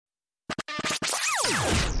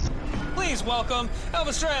Please welcome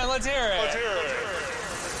Elvis Duran. Let's hear it.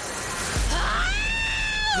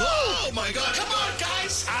 Oh my God! Come on,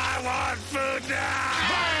 guys! I want food now!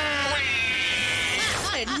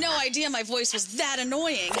 I had no idea my voice was that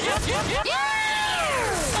annoying.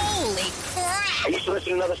 Holy crap! I used to listen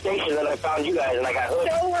to another station, then I found you guys, and I got hooked.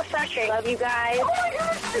 So refreshing. Love you guys. Oh my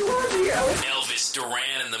God, I love you. Elvis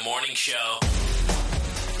Duran in the morning show.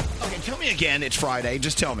 Okay, tell me again. It's Friday.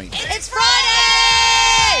 Just tell me. It's Friday!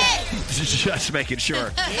 Just making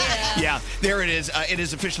sure. Yeah, there it is. It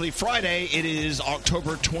is officially Friday. It is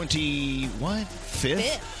October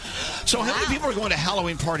 5th? So how many people are going to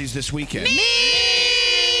Halloween parties this weekend? Me!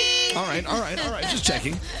 All right. Just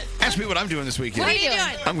checking. Ask me what I'm doing this weekend. What are you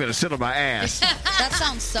doing? I'm going to sit on my ass. That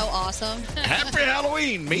sounds so awesome. Happy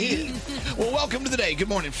Halloween, me. Well, welcome to the day. Good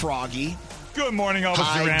morning, Froggy. Good morning, Elvis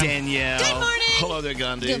Hi, Duran. Danielle. Good morning. Hello there,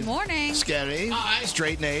 Gandhi. Good morning. Scary. Hi.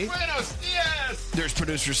 Straight Nate. Buenos dias. There's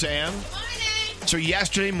producer Sam. Morning. So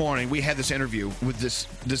yesterday morning, we had this interview with this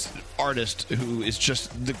artist who is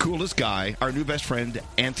just the coolest guy, our new best friend,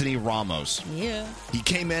 Anthony Ramos. Yeah. He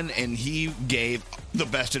came in and he gave the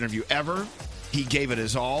best interview ever. He gave it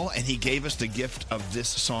his all, and he gave us the gift of this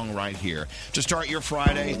song right here. To start your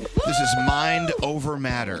Friday, this is Mind Over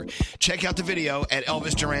Matter. Check out the video at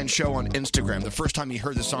Elvis Duran Show on Instagram. The first time he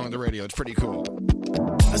heard the song on the radio, it's pretty cool.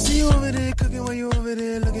 I see you over there cooking while you over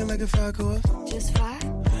there looking like a fire course. Just five?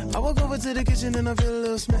 I walk over to the kitchen and I feel a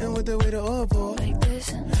little smitten with the way the oil pour. Like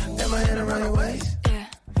this? Got my hand around your waist. Yeah.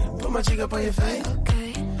 Put my cheek up on your face.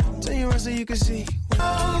 Okay. Turn you around so you can see.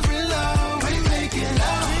 Love, real love, we making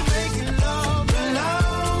love. We making love, real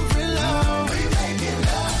love, real love. We making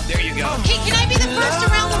love. There you go. Hey, can I be the first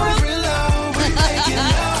around the room? Real love, we making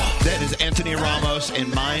love. That is Anthony Ramos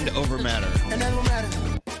and Mind Over Matter. And that will matter.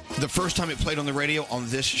 The first time it played on the radio on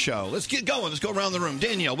this show. Let's get going. Let's go around the room.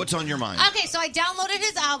 Danielle, what's on your mind? Okay, so I downloaded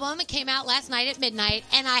his album. It came out last night at midnight,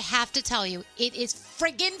 and I have to tell you, it is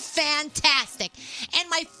friggin' fantastic. And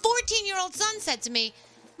my 14-year-old son said to me,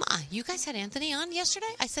 Ma, you guys had Anthony on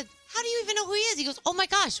yesterday? I said, how do you even know who he is? He goes, oh my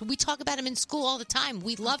gosh, we talk about him in school all the time.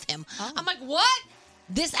 We love him. Oh. I'm like, what?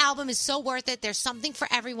 This album is so worth it. There's something for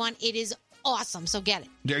everyone. It is awesome, so get it.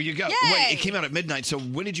 There you go. Yay! Wait, it came out at midnight, so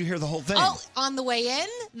when did you hear the whole thing? Oh, on the way in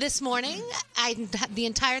this morning, the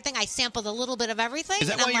entire thing, I sampled a little bit of everything. Is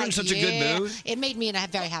that and why I'm you're in like, such a good yeah. mood? It made me in a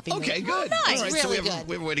very happy mood. Okay, good. nice. All right, Really so we have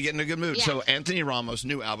good. a way to get in a good mood. Yeah. So Anthony Ramos'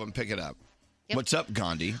 new album, Pick It Up. Yep. What's up,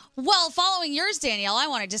 Gandhi? Well, following yours, Danielle, I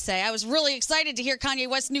wanted to say I was really excited to hear Kanye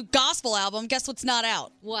West's new gospel album. Guess what's not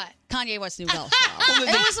out? What? Kanye West's new gospel album.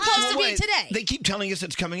 Well, It was supposed to be wait, today. They keep telling us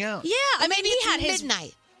it's coming out. Yeah, I mean, he had his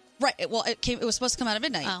midnight. Right. Well, it was supposed to come out at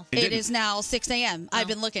midnight. Oh. It It didn't. is now 6 a.m. I've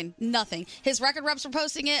been looking. Nothing. His record reps were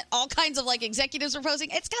posting it. All kinds of executives were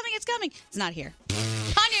posting. It's coming. It's coming. It's not here.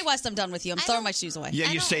 Kanye West, I'm done with you. I'm throwing my shoes away. Yeah,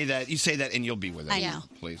 I you don't- say that. You say that, and you'll be with it. I know.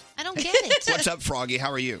 Please. I don't get it. What's up, Froggy?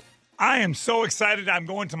 How are you? I am so excited. I'm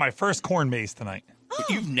going to my first corn maze tonight.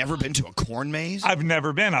 You've never been to a corn maze? I've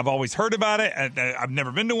never been. I've always heard about it. I've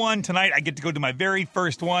never been to one. Tonight, I get to go to my very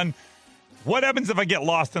first one. What happens if I get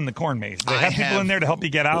lost in the corn maze? Do they have people in there to help you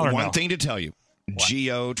get out or one no? thing to tell you.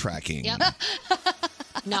 Geo-tracking. Yep.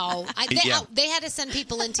 No, Yeah. they had to send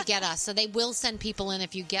people in to get us, so they will send people in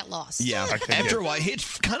if you get lost. Yeah. Okay, After good. a while,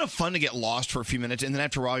 it's kind of fun to get lost for a few minutes, and then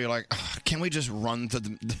after a while, you're like, can we just run to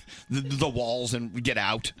the walls and get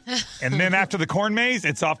out? And then after the corn maze,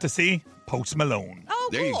 it's off to see Post Malone. Oh,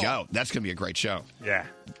 There you cool. go. That's going to be a great show. Yeah.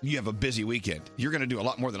 You have a busy weekend. You're going to do a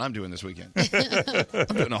lot more than I'm doing this weekend.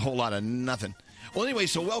 I'm doing a whole lot of nothing. Well, anyway,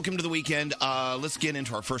 so welcome to the weekend. Let's get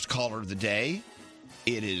into our first caller of the day.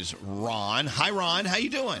 It is Ron. Hi, Ron. How you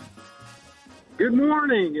doing? Good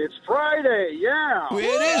morning. It's Friday. Yeah.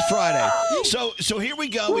 It is Friday. So here we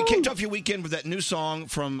go. We kicked off your weekend with that new song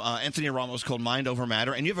from Anthony Ramos called Mind Over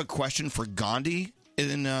Matter. And you have a question for Gandhi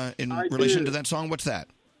in relation do. to that song? What's that?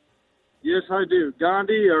 Yes, I do.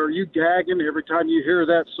 Gandhi, are you gagging every time you hear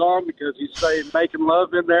that song because he's saying making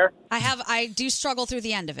love in there? I do struggle through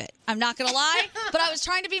the end of it. I'm not going to lie, but I was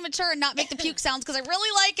trying to be mature and not make the puke sounds because I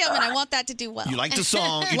really like him and I want that to do well. You like the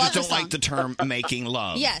song, you Love just the don't like the term making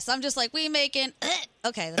love. Yes, I'm just like, we making...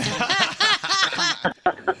 Okay. That's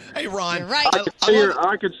Hey, Ron. You're right.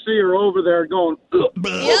 I could see her over there going, Yep.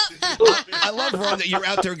 I love, Ron, that you're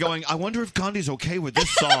out there going, I wonder if Gandhi's okay with this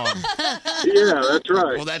song. yeah, that's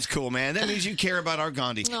right. Well, that's cool, man. That means you care about our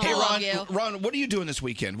Gandhi. Oh, Hey, love you. Ron, what are you doing this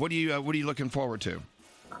weekend? What are you looking forward to?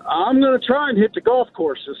 I'm going to try and hit the golf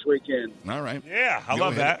course this weekend. All right. Yeah, I Go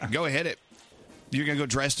love ahead. that. Go ahead it. You're going to go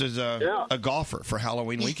dressed as a golfer for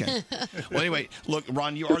Halloween weekend. Well, anyway, look,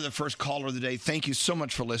 Ron, you are the first caller of the day. Thank you so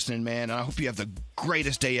much for listening, man. And I hope you have the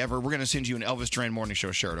greatest day ever. We're going to send you an Elvis Duran Morning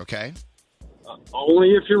Show shirt, okay?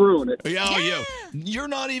 Only if you ruin it. You're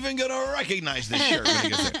not even going to recognize this shirt when you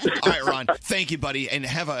get there. All right, Ron. Thank you, buddy, and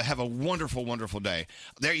have a wonderful, wonderful day.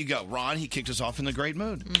 There you go. Ron, he kicked us off in the great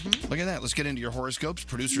mood. Look at that. Let's get into your horoscopes.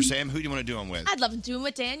 Producer Sam, who do you want to do them with? I'd love to do them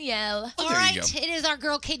with Danielle. All right, it is our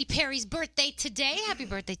girl Katy Perry's birthday today. Happy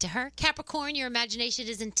birthday to her. Capricorn, your imagination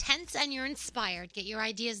is intense and you're inspired. Get your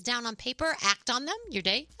ideas down on paper, act on them. Your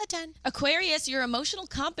day, a 10. Aquarius, your emotional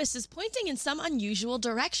compass is pointing in some unusual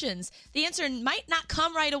directions. The answer might not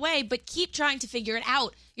come right away, but keep trying to figure it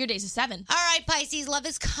out. Your day's a 7. All right, Pisces, love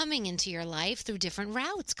is coming into your life through different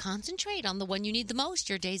routes. Concentrate on the one you need the most.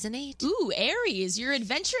 Your day's an 8. Ooh, Aries, your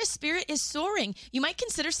adventurous spirit is soaring. You might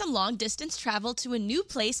consider some long-distance travel to a new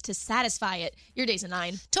place to satisfy it. Your day's a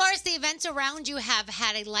 9. Taurus, the events around you have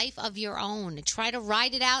had a life of your own. Try to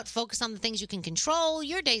ride it out. Focus on the things you can control.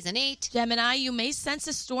 Your day's an 8. Gemini, you may sense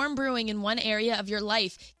a storm brewing in one area of your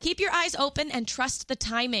life. Keep your eyes open and trust the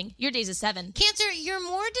timing. Your day's a 7. Cancer, you're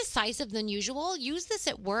more decisive than usual. Use this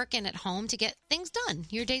at work and at home to get things done.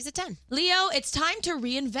 Your day's a 10. Leo, it's time to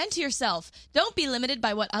reinvent yourself. Don't be limited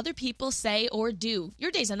by what other people say or do.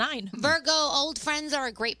 Your day's a 9. Virgo, old friends are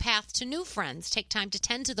a great path to new friends. Take time to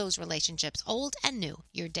tend to those relationships, old and new.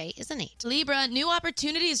 Your day is an 8. Libra, new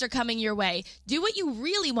opportunities are coming your way. Do what you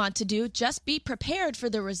really want to do. Just be prepared for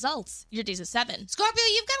the results. Your day's a 7. Scorpio,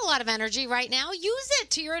 you've got a lot of energy right now. Use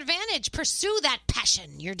it to your advantage. Pursue that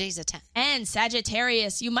passion. Your day's a 10. And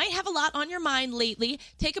Sagittarius, you might have a lot on your mind lately.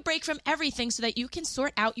 Take a break from everything so that you can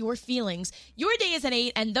sort out your feelings. Your day is an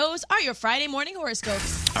 8, and those are your Friday morning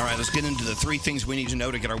horoscopes. All right, let's get into the 3 things we need to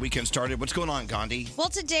know to get our weekend started. What's going on, Gandhi? Well,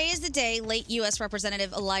 today is the day late U.S.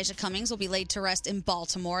 Representative Elijah Cummings will be laid to rest in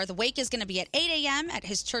Baltimore. The wake is going to be at 8 a.m. at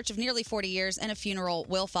his church of nearly 40 years, and a funeral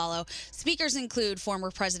will follow. Speakers include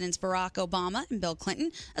former Presidents Barack Obama and Bill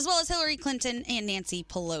Clinton, as well as Hillary Clinton and Nancy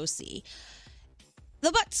Pelosi.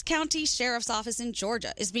 The Butts County Sheriff's Office in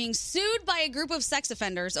Georgia is being sued by a group of sex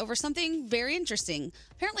offenders over something very interesting.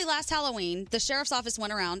 Apparently last Halloween, the Sheriff's Office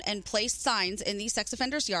went around and placed signs in these sex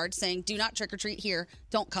offenders' yards saying, do not trick-or-treat here,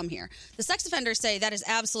 don't come here. The sex offenders say that is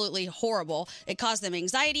absolutely horrible. It caused them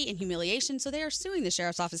anxiety and humiliation, so they are suing the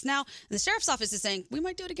Sheriff's Office now. And the Sheriff's Office is saying, we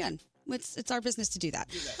might do it again. It's our business to do that.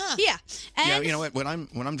 Huh. Yeah. And yeah, you know what? When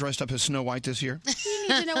I'm dressed up as Snow White this year, you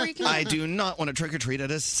need to know where you can I do not want to trick or treat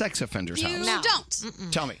at a sex offender's house. You don't.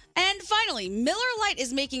 Mm-mm. Tell me. And finally, Miller Lite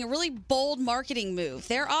is making a really bold marketing move.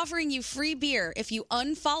 They're offering you free beer if you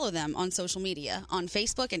unfollow them on social media. On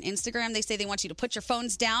Facebook and Instagram, they say they want you to put your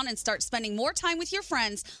phones down and start spending more time with your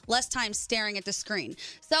friends, less time staring at the screen.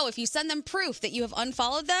 So if you send them proof that you have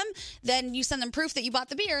unfollowed them, then you send them proof that you bought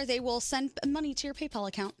the beer, they will send money to your PayPal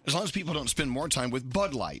account. As long as people don't spend more time with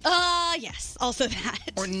Bud Light. Yes, also that.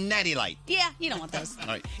 Or Natty Light. Yeah, you don't want those. All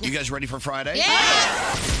right, you guys ready for Friday? Yeah!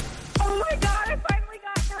 Oh my God, I finally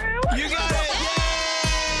got through. You got it! Yay!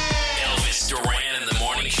 Elvis Duran in the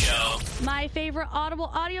morning show. My favorite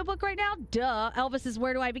Audible audiobook right now, Elvis's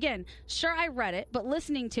Where Do I Begin? Sure, I read it, but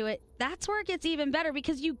listening to it, that's where it gets even better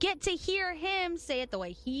because you get to hear him say it the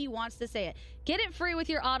way he wants to say it. Get it free with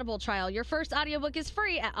your Audible trial. Your first audiobook is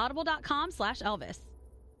free at audible.com/Elvis.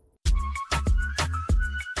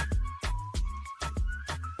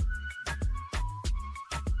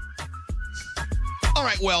 All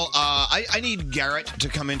right, well, I need Garrett to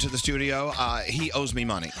come into the studio. He owes me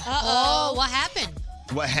money. Uh-oh. What happened?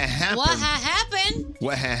 What happened?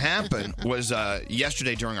 What happened was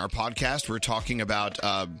yesterday during our podcast, we were talking about,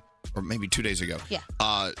 or maybe 2 days ago,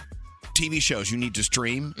 TV shows you need to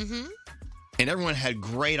stream. Mm-hmm. And everyone had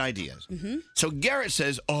great ideas. Mm-hmm. So Garrett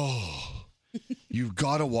says, you've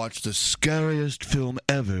got to watch the scariest film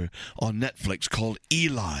ever on Netflix called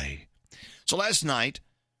Eli. So last night,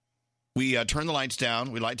 we turned the lights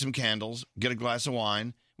down, we light some candles, get a glass of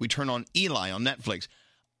wine, we turn on Eli on Netflix.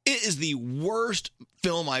 It is the worst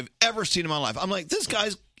film I've ever seen in my life. I'm like, he's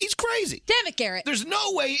crazy. Damn it, Garrett. There's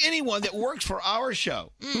no way anyone that works for our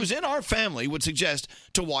show, who's in our family, would suggest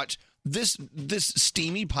to watch this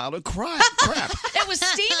steamy pile of crap. It was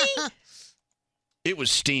steamy? It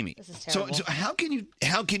was steamy. This is terrible. So how can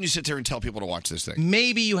you sit there and tell people to watch this thing?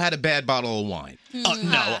 Maybe you had a bad bottle of wine.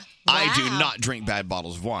 No, I do not drink bad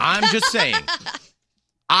bottles of wine. I'm just saying.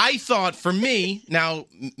 I thought for me, now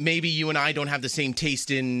maybe you and I don't have the same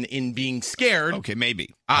taste in being scared. Okay,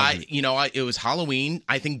 maybe. It was Halloween.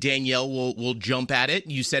 I think Danielle will jump at it.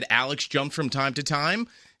 You said Alex jumped from time to time.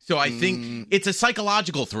 So I think it's a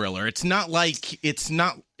psychological thriller. It's not like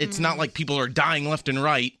like people are dying left and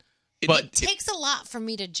right. But it takes a lot for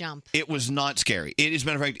me to jump. It was not scary. As a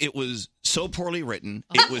matter of fact, it was so poorly written.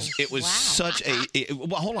 It was such a.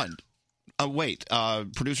 Well, hold on. Wait.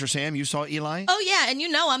 Producer Sam, you saw Eli? Oh, yeah. And you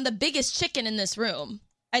know I'm the biggest chicken in this room.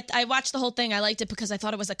 I watched the whole thing. I liked it because I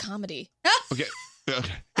thought it was a comedy. Okay.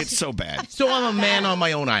 It's so bad. So I'm a man on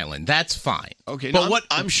my own island. That's fine. Okay, but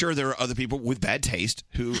I'm sure there are other people with bad taste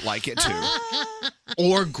who like it too,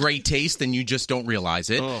 or great taste, and you just don't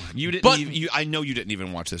realize it. Oh, you didn't. I know you didn't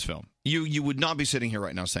even watch this film. You would not be sitting here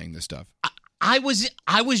right now saying this stuff. I was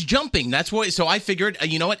jumping. That's why. So I figured,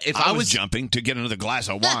 you know what? If I was jumping to get another glass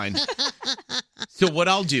of wine. So what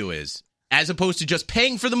I'll do is, as opposed to just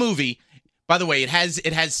paying for the movie. By the way, it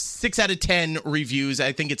has 6 out of 10 reviews.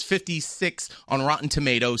 I think it's 56 on Rotten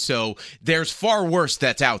Tomatoes. So there's far worse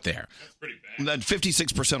that's out there. That's pretty bad.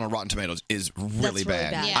 56% on Rotten Tomatoes is really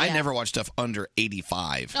bad. Yeah. I never watch stuff under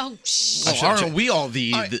 85. Oh, aren't we all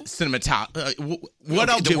the cinematography? What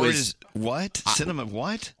I'll do is what cinema?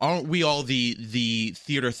 What aren't we all the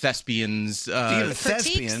theater thespians? Theater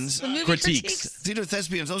thespians, critiques. Theater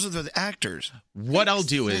thespians. Those are the actors. What I'll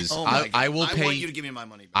do is I will pay. I want you to give me my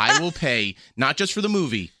money back. I will pay not just for the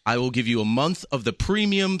movie. I will give you a month of the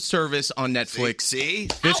premium service on Netflix. See?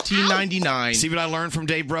 $15.99. See what I learned from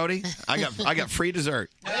Dave Brody? I got free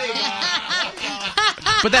dessert.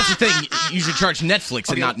 But that's the thing. You should charge Netflix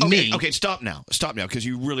and not me. Okay, stop now, because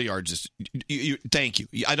you really are just. Thank you.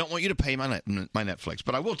 I don't want you to pay my Netflix,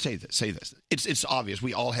 but I will say this. It's obvious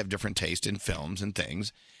we all have different taste in films and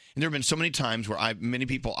things, and there have been so many times where many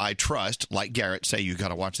people I trust, like Garrett, say you got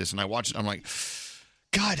to watch this, and I watch it. I'm like,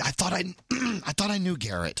 God, I thought I knew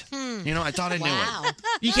Garrett. You know, I thought I knew it.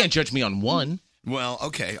 You can't judge me on one. Well,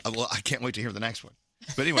 okay. Well, I can't wait to hear the next one.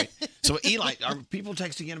 But anyway, so Eli, are people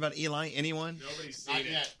texting in about Eli? Anyone? Nobody's seen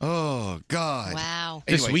it. Oh, God. Wow.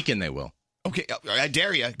 This weekend they will. Okay, I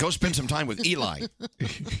dare you. Go spend some time with Eli.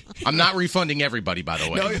 I'm not refunding everybody, by the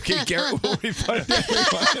way. No, okay, Garrett will refund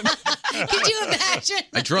everyone. Could you imagine?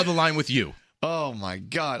 I draw the line with you. Oh, my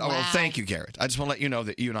God. Oh, well, thank you, Garrett. I just want to let you know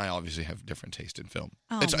that you and I obviously have different taste in film.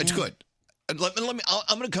 It's good. I'm going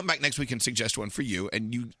to come back next week and suggest one for you,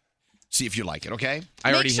 and you see if you like it, okay?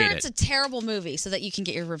 I already hate it. Make sure it's a terrible movie so that you can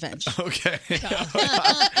get your revenge. Okay.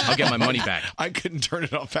 I'll get my money back. I couldn't turn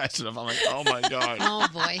it off fast enough. I'm like, oh, my God. Oh,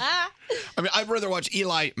 boy. I mean, I'd rather watch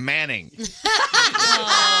Eli Manning.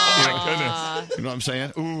 Oh, my goodness. You know what I'm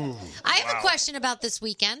saying? Ooh. I have a question about this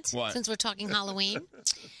weekend, What? since we're talking Halloween.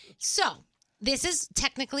 So, this is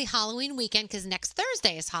technically Halloween weekend because next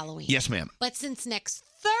Thursday is Halloween. Yes, ma'am. But since next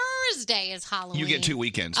Thursday is Halloween. You get 2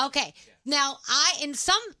 weekends. Okay. Now, in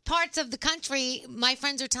some parts of the country, my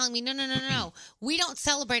friends are telling me, no. We don't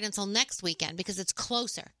celebrate until next weekend because it's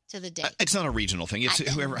closer to the date. It's not a regional thing. It's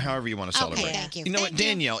however you want to celebrate. Okay, thank you. You know what,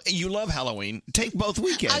 Danielle? You love Halloween. Take both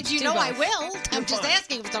weekends. You know I will. I'm just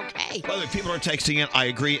asking if it's okay. By the way, people are texting in. I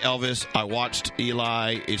agree, Elvis. I watched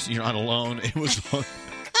Eli. You're not alone. It was fun.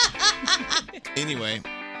 Anyway,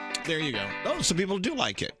 there you go. Oh, some people do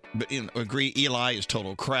like it. But agree, Eli is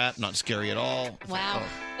total crap, not scary at all. Wow.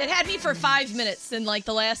 It had me for 5 minutes in like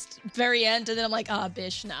the last very end, and then I'm like,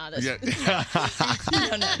 bish, nah. This, no.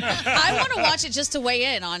 I want to watch it just to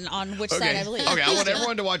weigh in on which side I believe. Okay, I want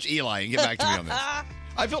everyone to watch Eli and get back to me on this.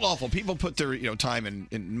 I feel awful. People put their time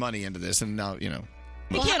and money into this, and now,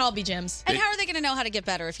 We can't all be Jims. And how are they going to know how to get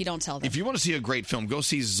better if you don't tell them? If you want to see a great film, go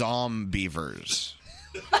see Zombievers.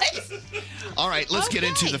 All right, let's get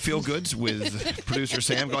into the feel goods with producer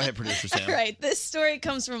Sam. Go ahead, producer Sam. All right, this story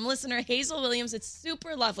comes from listener Hazel Williams. It's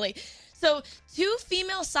super lovely. So, 2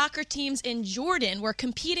 female soccer teams in Jordan were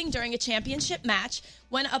competing during a championship match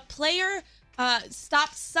when a player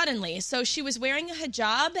stopped suddenly. So she was wearing a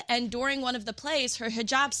hijab, and during one of the plays, her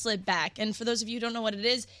hijab slid back. And for those of you who don't know what it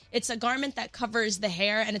is, it's a garment that covers the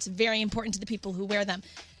hair, and it's very important to the people who wear them.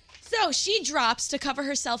 So she drops to cover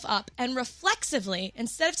herself up, and reflexively,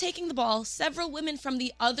 instead of taking the ball, several women from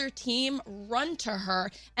the other team run to her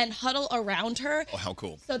and huddle around her. Oh, how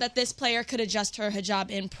cool. So that this player could adjust her hijab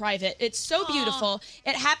in private. It's so beautiful.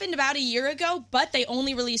 It happened about a year ago, but they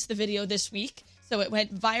only released the video this week. So it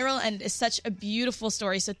went viral, and it's such a beautiful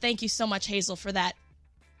story. So thank you so much, Hazel, for that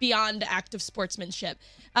beyond act of sportsmanship.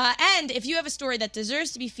 And if you have a story that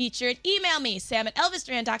deserves to be featured, email me,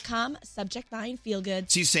 sam@elvisduran.com, subject line, feel good.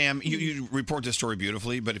 See, Sam, you report this story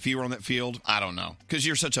beautifully, but if you were on that field, I don't know, because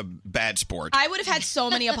you're such a bad sport. I would have had so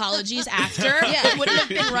many apologies after. It wouldn't have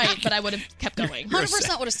been right, but I would have kept going.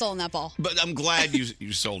 100% would have stolen that ball. But I'm glad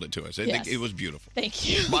you sold it to us. Yes. It was beautiful. Thank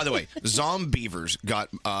you. By the way, Zombievers got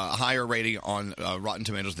a higher rating on Rotten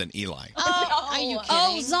Tomatoes than Eli. Oh, are you kidding?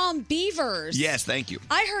 Oh, Zombievers. Yes, thank you.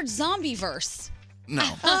 I heard Zombieverse. No.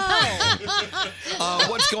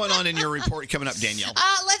 What's going on in your report coming up, Danielle?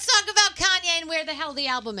 Let's talk about Kanye and where the hell the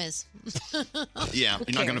album is. Yeah,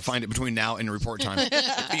 you're not going to find it between now and report time.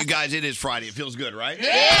 You guys, it is Friday. It feels good, right?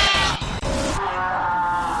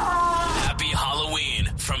 Happy Halloween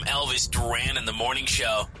from Elvis Elvis Duran in the Morning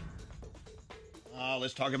Show.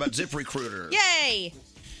 Let's talk about ZipRecruiter. Yay!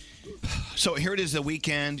 So here it is, the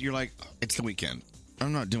weekend. You're like, it's the weekend.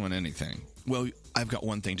 I'm not doing anything. Well, I've got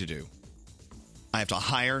one thing to do. I have to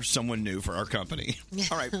hire someone new for our company.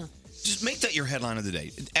 All right. Just make that your headline of the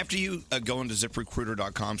day. After you go into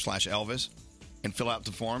ZipRecruiter.com/Elvis and fill out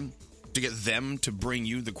the form to get them to bring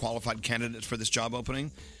you the qualified candidates for this job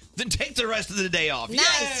opening, then take the rest of the day off.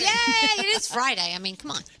 Nice. Yay! It is Friday. I mean,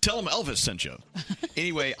 come on. Tell them Elvis sent you.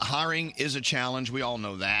 Anyway, hiring is a challenge. We all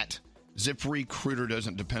know that. ZipRecruiter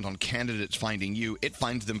doesn't depend on candidates finding you. It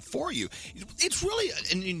finds it's really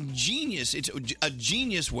it's a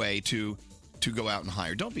genius way to go out and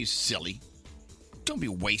hire. Don't be silly. Don't be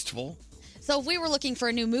wasteful. So if we were looking for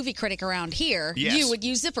a new movie critic around here, Yes. you would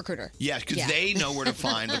use ZipRecruiter. Yes, because they know where to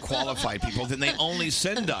find the qualified people. Then they only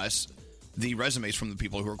send us the resumes from the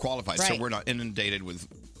people who are qualified. So Right. we're not inundated with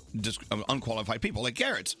unqualified people like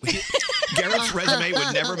Garrett's. Garrett's resume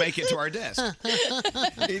would never make it to our desk.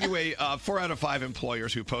 Anyway, 4 out of 5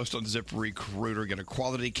 employers who post on ZipRecruiter get a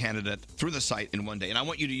quality candidate through the site in one day. And I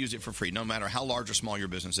want you to use it for free, no matter how large or small your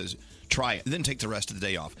business is. Try it. Then take the rest of the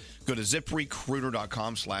day off. Go to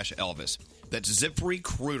ZipRecruiter.com/Elvis. That's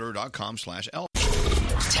ZipRecruiter.com/Elvis.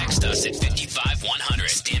 Text us at 55100.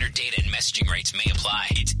 Standard data and messaging rates may apply.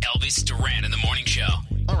 It's Elvis Duran in the Morning Show.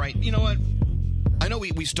 All right, you know what? I know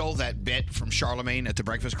we stole that bit from Charlemagne at the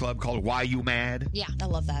Breakfast Club called Why You Mad? Yeah, I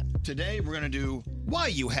love that. Today we're going to do Why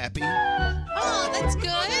You Happy? Oh, that's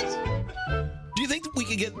good. Do you think that we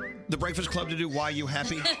could get the Breakfast Club to do Why You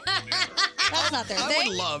Happy? That's not their I thing.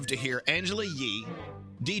 would love to hear Angela Yee,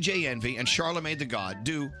 DJ Envy, and Charlemagne the God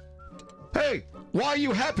do Hey, why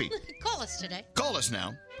you happy? Call us today. Call us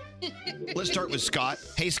now. Let's start with Scott.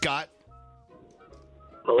 Hey, Scott.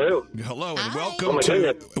 Hello. Hello, and Hi. welcome Oh, my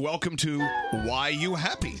goodness. welcome to Why You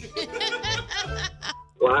Happy.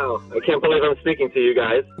 Wow, I can't believe I'm speaking to you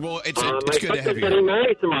guys. Well, it's my good to sister's have you. getting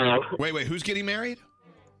married tomorrow. Wait, who's getting married?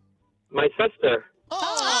 My sister.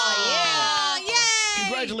 Oh, yeah. Yay.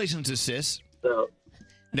 Congratulations to sis. So,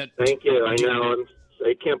 Now, thank you. I know.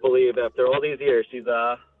 I can't believe after all these years, she's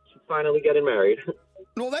finally getting married.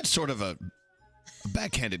 Well, that's sort of a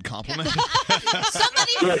backhanded compliment.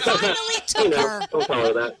 Somebody finally took her. Don't tell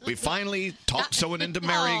her that. We finally talked someone into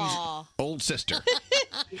marrying old sister.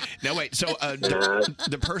 Now, wait. So,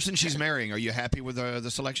 the person she's marrying, are you happy with the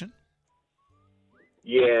selection?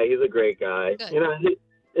 Yeah, he's a great guy. Good. You know,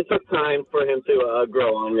 it took time for him to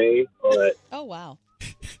grow on me, but Oh, wow.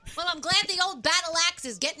 Well, I'm glad the old battle axe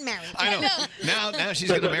is getting married. I know. Now she's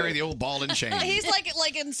going to marry the old ball and chain. He's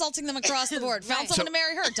like insulting them across the board. Found someone to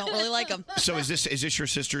marry her. Don't really like him. So is this your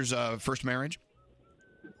sister's first marriage?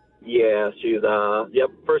 yeah, she's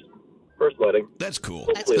first wedding. That's cool.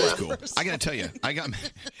 That's cool. I got to tell you,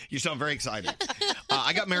 you sound very excited.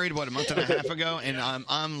 I got married a month and a half ago, and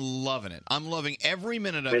I'm loving it. I'm loving every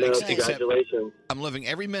minute of I know, it. congratulations. I'm loving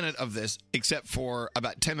every minute of this, except for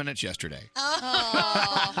about 10 minutes yesterday.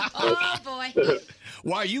 Oh, boy.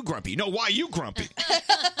 Why are you grumpy? No, why are you grumpy?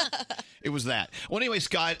 It was that. Well, anyway,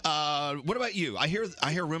 Scott, what about you? I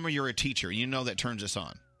hear rumor you're a teacher. You know that turns us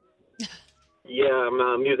on. Yeah, I'm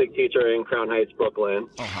a music teacher in Crown Heights, Brooklyn.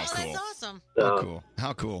 Oh, how cool. That's awesome. How cool.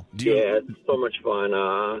 How cool. Yeah, it's so much fun.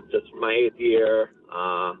 Just my 8th year.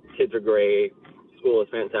 Kids are great. School is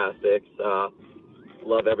fantastic.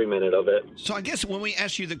 Love every minute of it. So I guess when we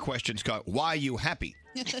ask you the question, Scott, why are you happy?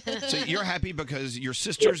 So you're happy because your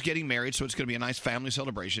sister's getting married, so it's going to be a nice family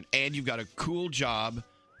celebration, and you've got a cool job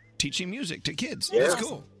teaching music to kids. Yeah. That's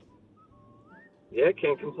cool. Yeah,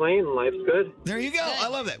 can't complain. Life's good. There you go. I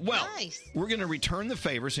love that. Well, Nice. we're going to return the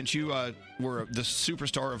favor since you were the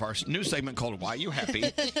superstar of our new segment called Why You Happy.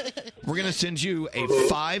 We're going to send you a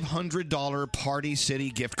 $500 Party City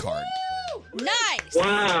gift card. Nice.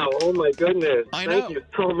 Wow. Oh, my goodness. I know. Thank you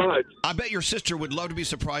so much. I bet your sister would love to be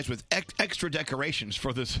surprised with extra decorations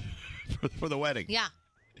for this for the wedding. Yeah.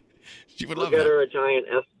 She would We'll love get that. her a giant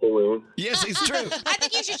S balloon. Yes, it's true. I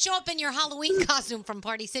think you should show up in your Halloween costume from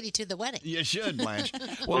Party City to the wedding. You should, Blanche.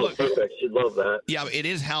 Well, look, Perfect. She'd love that. yeah, it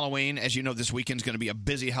is Halloween. As you know, this weekend's going to be a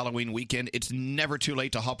busy Halloween weekend. It's never too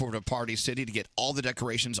late to hop over to Party City to get all the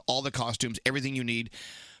decorations, all the costumes, everything you need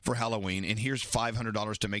for Halloween. And here's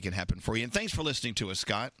 $500 to make it happen for you. And thanks for listening to us,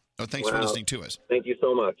 Scott. Oh, thanks for Wow. listening to us. Thank you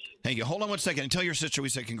so much. Thank you. Hold on one second and tell your sister we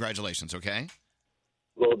said congratulations, okay?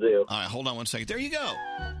 Will do. All right, hold on one second. There you go.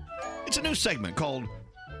 It's a new segment called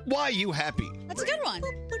Why You Happy? That's a good one.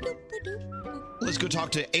 Let's go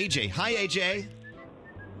talk to AJ. Hi, AJ.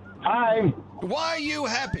 Hi. Why are you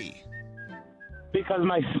happy? Because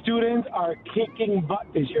my students are kicking butt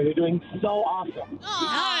this year. They're doing so awesome.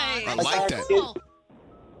 I like that. Cool.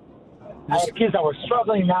 I had kids that were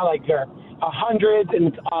struggling. Now, like, they're hundreds, and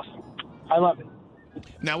it's awesome. I love it.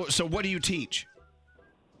 Now, so what do you teach?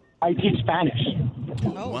 I teach Spanish.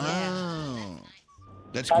 Wow.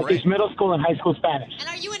 That's I great. teach middle school and high school Spanish. And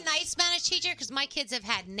are you a nice Spanish teacher? Because my kids have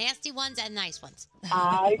had nasty ones and nice ones.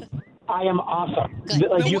 I am awesome.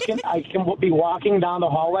 Like I can be walking down the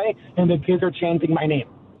hallway, and the kids are chanting my name.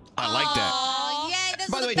 I like that. Oh, yay, those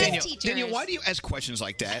By are the the way, best Daniel, teachers. Daniel, why do you ask questions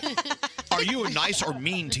like that? Are you a nice or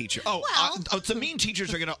mean teacher? Oh, the mean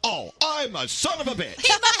teachers are going to, I'm a son of a bitch.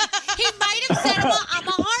 He might have said I'm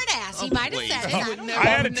a hard ass. He might have said it. I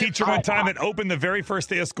had a teacher one time that opened the very first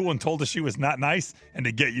day of school and told us she was not nice and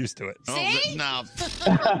to get used to it. See? No.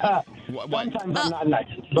 Sometimes I'm not nice.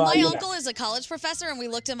 My But, uncle is a college professor, and we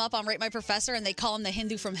looked him up on Rate My Professor, and they call him the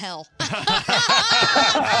Hindu from hell. The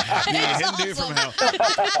Hindu from hell.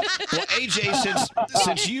 Well, AJ,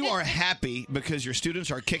 since you are happy because your students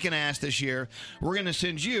are kicking ass this year, we're going to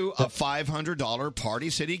send you a $500 Party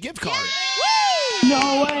City gift card.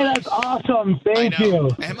 No way, that's awesome. Thank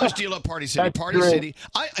you. How much do you love Party City? That's Party great. City.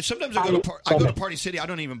 Sometimes I go to Party City. I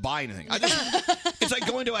don't even buy anything. It's like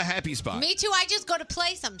going to a happy spot. Me too. I just go to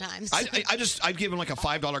play sometimes. I'd give them like a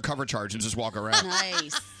 $5 cover charge and just walk around.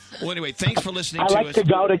 Nice. Well, anyway, thanks for listening I to like us. to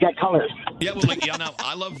go to get colors. Yeah, well, no,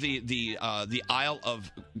 I love the aisle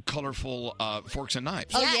of colorful forks and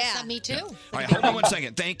knives. Oh, yeah. Me too. All right, hold on one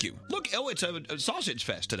second. Thank you. Look, it's a sausage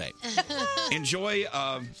fest today. Enjoy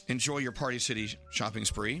your Party City shopping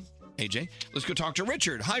spree, AJ. Let's go talk to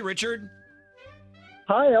Richard. Hi, Richard.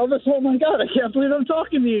 Hi, Elvis. Oh, my God. I can't believe I'm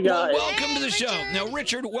talking to you guys. Well, welcome to the show. Now,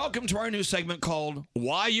 Richard, welcome to our new segment called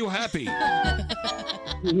Why You Happy?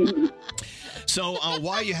 So,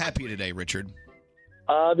 why are you happy today, Richard?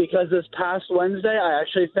 Because this past Wednesday, I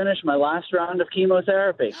actually finished my last round of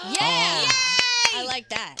chemotherapy. Yeah! I like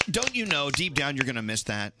that. Don't you know, deep down, you're going to miss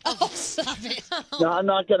that? Oh, stop it. No, I'm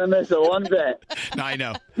not going to miss it one bit. No, I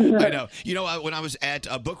know. I know. You know, when I was at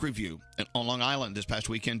a book review on Long Island this past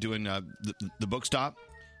weekend doing the book stop,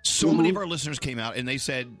 so many of our listeners came out and they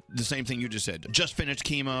said the same thing you just said. Just finished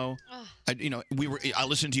chemo. I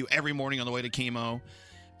listened to you every morning on the way to chemo,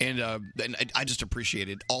 and I just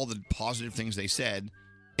appreciated all the positive things they said.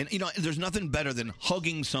 And there's nothing better than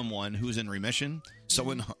hugging someone who's in remission.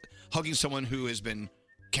 Hugging someone who has been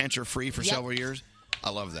cancer free for several years. I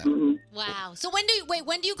love that. Wow. So when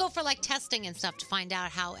do you go for like testing and stuff to find out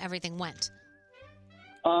how everything went?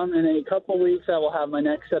 In a couple weeks, I will have my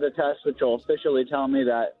next set of tests, which will officially tell me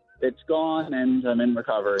that it's gone and I'm in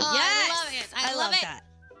recovery. I love it. I love it. that.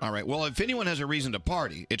 All right. Well, if anyone has a reason to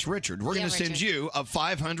party, it's Richard. We're going to send you a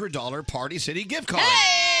 $500 Party City gift card.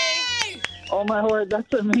 Oh, my word.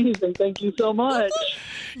 That's amazing. Thank you so much.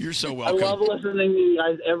 You're so welcome. I love listening to you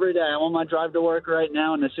guys every day. I'm on my drive to work right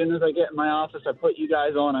now, and as soon as I get in my office, I put you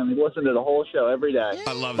guys on. I listen to the whole show every day.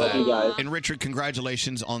 I love you guys. that. And Richard,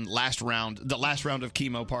 congratulations on the last round of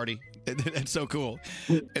chemo party. That's so cool.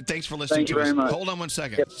 And thanks for listening Thank you to us. very much. Hold on one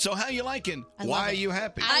second. Yep. So how you liking? Why are you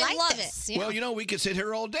happy? I love this. it. Yeah. Well, we could sit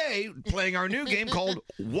here all day playing our new game called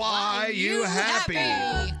Why You Happy?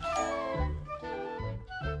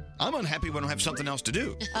 I'm unhappy when I don't have something else to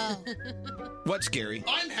do. Oh. What's scary?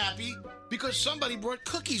 I'm happy because somebody brought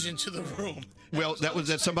cookies into the room. Well,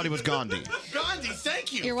 that somebody was Gandhi. Gandhi,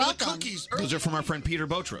 thank you. You're for welcome. The cookies. Those are from our friend Peter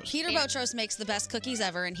Botros. Peter Botros makes the best cookies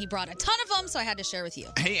ever, and he brought a ton of them, so I had to share with you.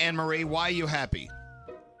 Hey, Anne-Marie, why are you happy?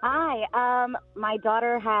 Hi. My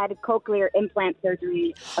daughter had cochlear implant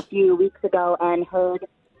surgery a few weeks ago and heard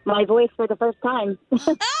my voice for the first time.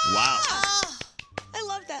 Wow. I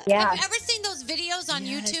love that. Yeah. Have you ever seen those videos on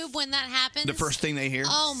YouTube when that happens? The first thing they hear?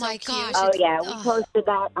 Oh, my gosh. Oh, yeah. We posted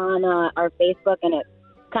that on our Facebook, and it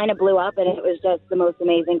kind of blew up, and it was just the most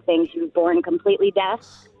amazing thing. She was born completely deaf,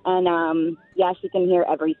 and, she can hear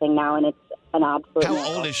everything now, and it's an absolute...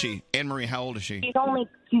 How old is she? Anne-Marie, how old is she? She's only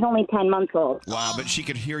 10 months old. Wow, but she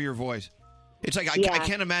could hear your voice. It's like, I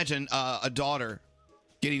can't imagine a daughter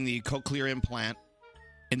getting the cochlear implant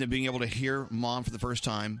and then being able to hear mom for the first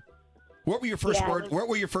time. What were your first words? What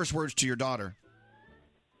were your first words to your daughter?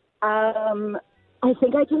 I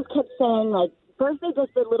think I just kept saying, first they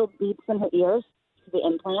just did little beeps in her ears to the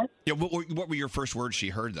implant. Yeah, what were your first words she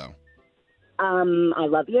heard, though? I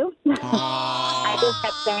love you. I just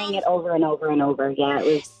kept saying it over and over and over. Yeah,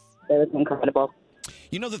 it was incredible.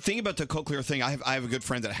 You know, the thing about the cochlear thing, I have a good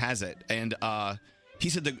friend that has it, and he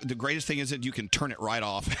said the greatest thing is that you can turn it right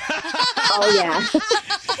off. Oh, yeah.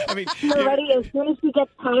 I mean, Already, as soon as she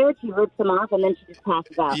gets tired, she rips them off, and then she just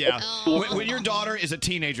passes out. yeah. It's- When your daughter is a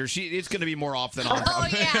teenager, it's going to be more off than on. Oh,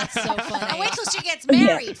 yeah. So funny. Now wait till she gets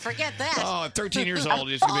married. Forget that. Oh, at 13 years old,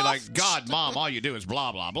 it's going to be like, God, Mom, all you do is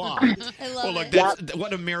blah, blah, blah. I love Well, look, it. that's,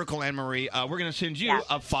 what a miracle, Anne-Marie. We're going to send you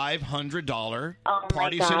a $500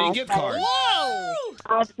 Party City gosh, gift that card. is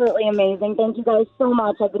Absolutely amazing. Thank you guys so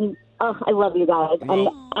much. I love you guys. And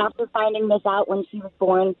after finding this out when she was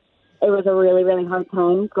born, it was a really, really hard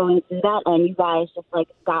time going through that. And you guys just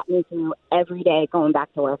got me through every day going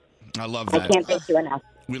back to work. I love that. I can't thank you enough.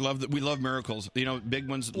 We love miracles. You know, big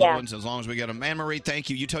ones, little Yeah. ones, as long as we get them. Anne-Marie, thank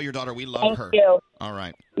you. You tell your daughter we love Thank her. you. All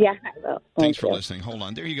right. Yeah, I will. Thanks for you. listening. Hold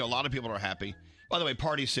on. There you go. A lot of people are happy. By the way,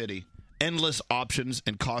 Party City. Endless options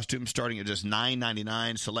and costumes starting at just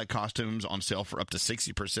 $9.99. Select costumes on sale for up to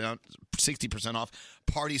 60% off.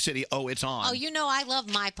 Party City, it's on. Oh, you know I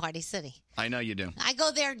love my Party City. I know you do. I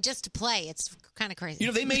go there just to play. It's kind of crazy.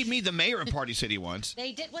 You know, they made me the mayor of Party City once.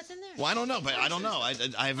 They did? What's in there? Well, I don't know, but I don't know. I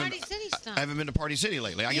haven't. Party City stuff. I haven't been to Party City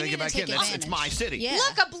lately. I got to get back in. It's my city.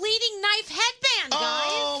 Look, a bleeding knife headband, guys.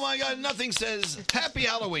 Oh my God! Nothing says Happy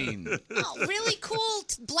Halloween. Oh, really cool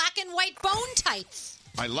black and white bone tights.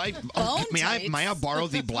 I like. Bone May I tights? borrow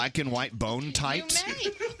the black and white bone tights?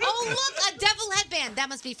 Oh, look, a devil headband. That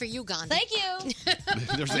must be for you, Gandhi. Thank you.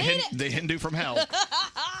 There's the Hindu from hell.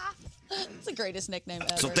 It's the greatest nickname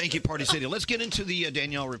ever. So thank you, Party City. Let's get into the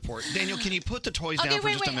Danielle report. Daniel, can you put the toys Okay, down for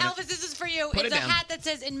wait, just a minute? Elvis, this is for you. Put It's it a down. hat that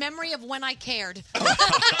says, "In memory of when I cared."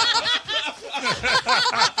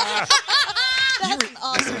 That's an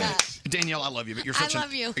awesome hat. Danielle, I love you, but you're I such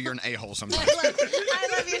love you. You're an a-hole sometimes. I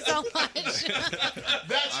love you so much.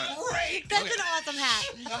 That's great. That's an awesome hat.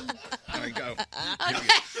 There we go.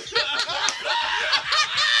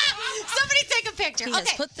 Somebody take a picture. He Okay.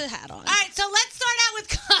 has put the hat on. All right, so let's start out with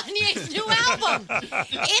Kanye's new album.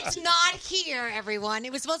 It's not here, everyone.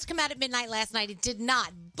 It was supposed to come out at midnight last night. It did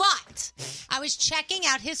not. But I was checking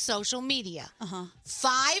out his social media.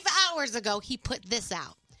 5 hours ago, he put this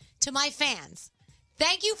out. To my fans,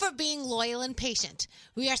 thank you for being loyal and patient.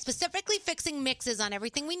 We are specifically fixing mixes on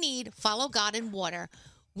everything we need. Follow God and water.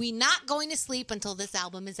 We not going to sleep until this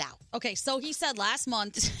album is out. Okay, so he said last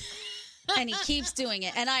month, and he keeps doing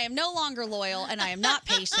it. And I am no longer loyal, and I am not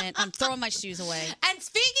patient. I'm throwing my shoes away. And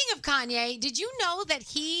speaking of Kanye, did you know that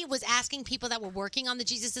he was asking people that were working on the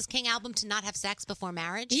Jesus is King album to not have sex before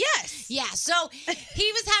marriage? Yes. Yeah, so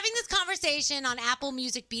he was having this conversation on Apple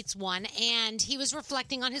Music Beats 1, and he was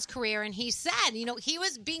reflecting on his career, and he said, he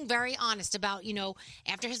was being very honest about,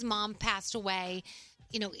 after his mom passed away,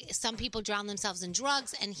 some people drown themselves in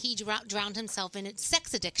drugs, and he drowned himself in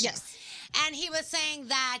sex addiction. Yes. And he was saying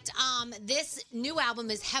that this new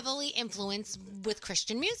album is heavily influenced with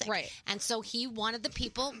Christian music. Right. And so he wanted the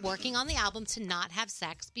people working on the album to not have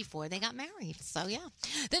sex before they got married. So, yeah.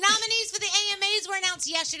 The nominees for the AMAs were announced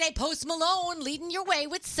yesterday. Post Malone leading your way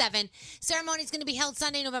with 7. Ceremony is going to be held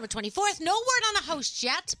Sunday, November 24th. No word on a host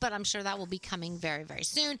yet, but I'm sure that will be coming very, very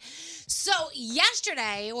soon. So,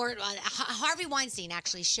 yesterday, Harvey Weinstein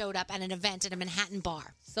actually showed up at an event at a Manhattan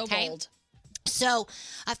bar. So bold. So,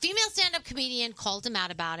 a female stand-up comedian called him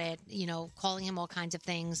out about it, calling him all kinds of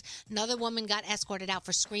things. Another woman got escorted out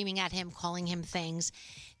for screaming at him, calling him things.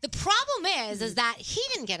 The problem is that he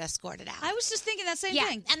didn't get escorted out. I was just thinking that same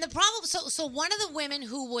thing. And the problem, so one of the women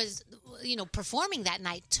who was, performing that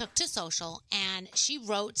night took to social, and she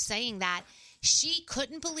wrote saying that she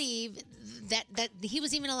couldn't believe that he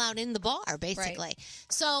was even allowed in the bar, basically. Right.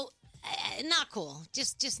 So, not cool.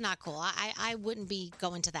 Just not cool. I wouldn't be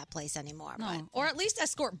going to that place anymore. No. But. Or at least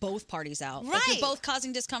escort both parties out. Right. If you're both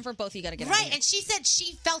causing discomfort, both of you got to get out. Right, and she said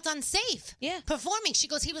she felt unsafe. Yeah. Performing. She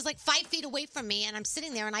goes, he was like 5 feet away from me, and I'm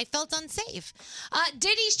sitting there, and I felt unsafe.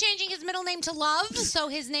 Diddy's changing his middle name to Love, so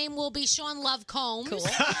his name will be Sean Love Combs. Cool.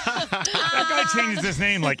 That guy changes his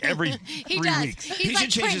name like every 3 weeks. He should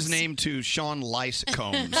change his name to Sean Lice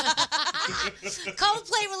Combs.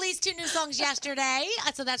 Coldplay released 2 new songs yesterday,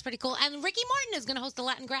 so that's pretty cool. And Ricky Martin is going to host the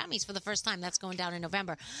Latin Grammys for the first time. That's going down in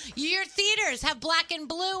November. Your theaters have Black and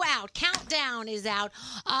Blue out. Countdown is out.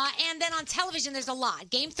 And then on television, there's a lot.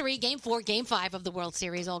 Game 3, Game 4, Game 5 of the World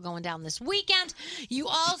Series all going down this weekend. You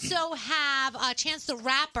also have Chance the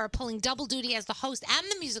Rapper pulling double duty as the host and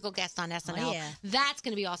the musical guest on SNL. Oh, yeah. That's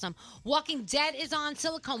going to be awesome. Walking Dead is on.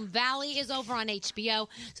 Silicon Valley is over on HBO.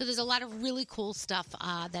 So there's a lot of really cool stuff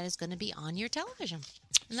that is going to be on your television.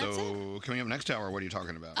 And that's it. So, coming up next hour, what are you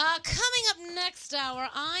talking about? Coming up next hour,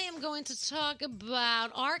 I am going to talk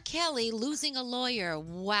about R. Kelly losing a lawyer.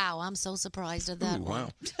 Wow, I'm so surprised at that one. Wow.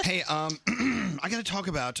 Hey, I got to talk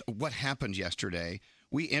about what happened yesterday.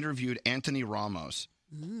 We interviewed Anthony Ramos,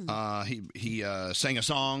 He sang a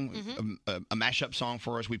song, a mashup song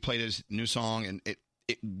for us. We played his new song, and it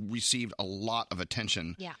received a lot of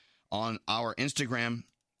attention on our Instagram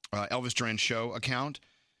Elvis Duran Show account.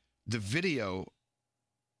 The video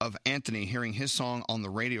of Anthony hearing his song on the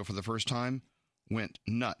radio for the first time went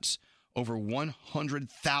nuts. Over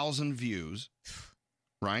 100,000 views,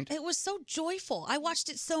 right? It was so joyful. I watched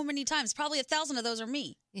it so many times. Probably 1,000 of those are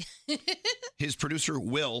me. His producer,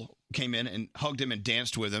 Will, came in and hugged him and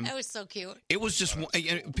danced with him. That was so cute. It was just,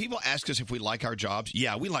 people ask us if we like our jobs.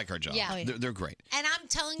 Yeah, we like our jobs. Yeah. They're great. And I'm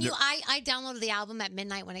telling you, I downloaded the album at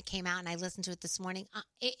midnight when it came out, and I listened to it this morning.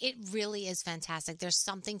 It really is fantastic. There's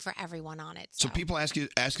something for everyone on it. So people ask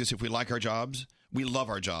us if we like our jobs. We love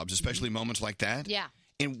our jobs, especially moments like that. Yeah.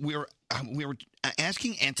 And we were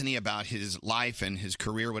asking Anthony about his life and his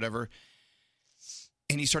career, whatever,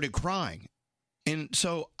 and he started crying. And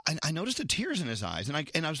so I noticed the tears in his eyes, and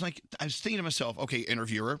I was thinking to myself, okay,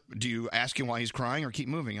 interviewer, do you ask him why he's crying or keep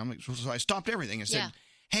moving? So I stopped everything and said,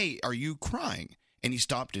 hey, are you crying? And he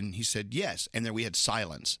stopped and he said, yes. And then we had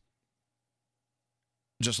silence,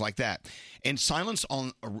 just like that. And silence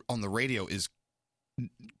on the radio is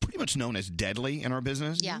pretty much known as deadly in our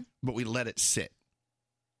business. Yeah. But we let it sit,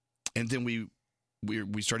 and then we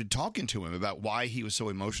started talking to him about why he was so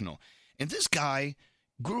emotional. And this guy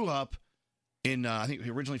grew up in I think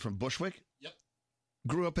originally from Bushwick. Yep.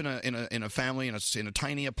 Grew up in a family in a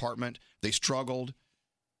tiny apartment. They struggled.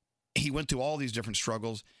 He went through all these different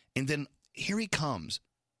struggles, and then here he comes.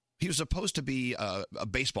 He was supposed to be a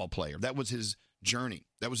baseball player. That was his journey.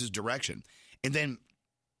 That was his direction. And then,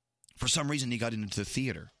 for some reason, he got into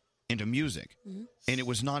theater, into music, and it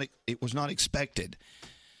was not expected.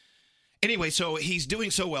 Anyway, so he's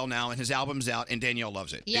doing so well now, and his album's out, and Danielle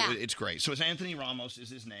loves it. Yeah. It's great. So it's Anthony Ramos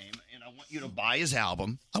is his name, and I want you to buy his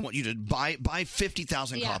album. I want you to buy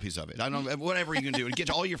 50,000 copies of it. I don't know, whatever you can do, and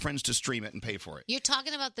get all your friends to stream it and pay for it. You're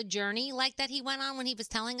talking about the journey like that he went on when he was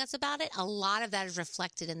telling us about it. A lot of that is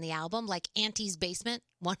reflected in the album, like Auntie's Basement,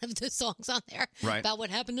 one of the songs on there about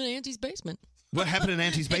what happened in Auntie's basement. What happened in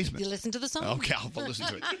Auntie's basement? You listen to the song. Okay, I'll listen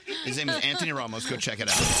to it. His name is Anthony Ramos. Go check it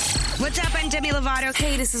out. What's up? I'm Demi Lovato.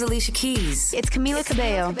 Hey, this is Alicia Keys. It's Camila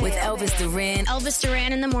Cabello with Elvis Duran. Elvis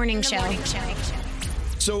Duran in the Morning Show.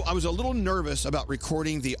 So I was a little nervous about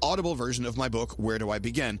recording the Audible version of my book, Where Do I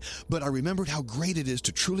Begin? But I remembered how great it is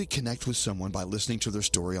to truly connect with someone by listening to their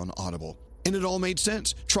story on Audible. And it all made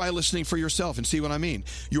sense. Try listening for yourself and see what I mean.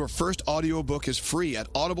 Your first audiobook is free at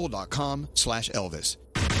audible.com/Elvis.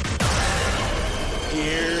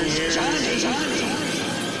 Here's Johnny.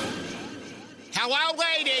 Hello,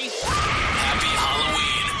 lady. Happy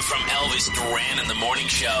Halloween from Elvis Duran in the Morning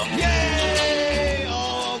Show. Yay!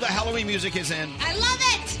 Oh, the Halloween music is in. I love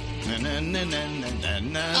it.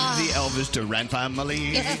 The Elvis Duran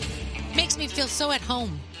family. It makes me feel so at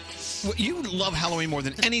home. Well, you love Halloween more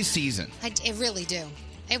than any season. I really do.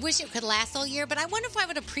 I wish it could last all year, but I wonder if I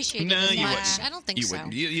would appreciate it as you much. wouldn't. I don't think You so.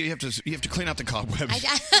 wouldn't. You have to clean out the cobwebs.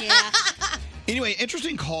 Yeah. Anyway,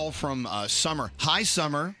 interesting call from Summer. Hi,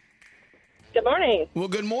 Summer. Good morning. Well,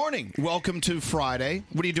 good morning. Welcome to Friday.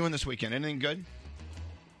 What are you doing this weekend? Anything good?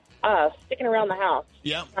 Sticking around the house.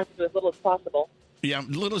 Yeah. Trying to do as little as possible. Yeah,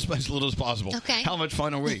 little as possible. Okay. How much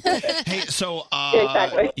fun are we? Hey, so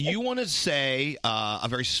Exactly. you want to say a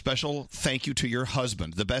very special thank you to your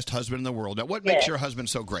husband, the best husband in the world. Now, what makes Yes. your husband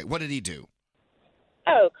so great? What did he do?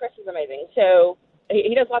 Oh, Chris is amazing. So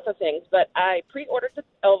he does lots of things, but I pre-ordered the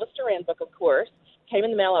Elvis Duran book, of course. Came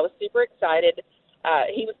in the mail. I was super excited.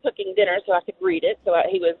 He was cooking dinner so I could read it. So I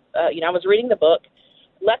was reading the book,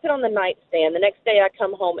 left it on the nightstand. The next day I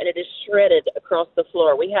come home and it is shredded across the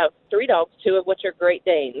floor. We have 3 dogs, 2 of which are Great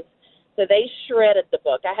Danes. So they shredded the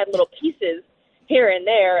book. I had little pieces here and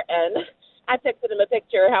there, and I texted him a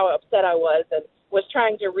picture of how upset I was and was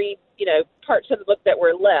trying to read, parts of the book that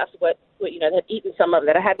were left, that had eaten some of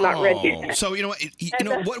it. I had not read yet. So,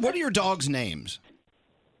 what are your dogs' names?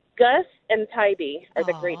 Gus and Tybee are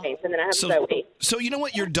the Great Danes, and then I have Zoe. So you know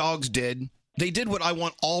what your dogs did? They did what I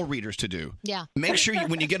want all readers to do. Yeah. Make sure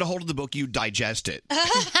when you get a hold of the book, you digest it.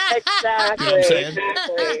 Exactly. You know what I'm saying?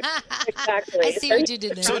 Exactly. I see what you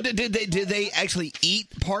did there. So did they actually eat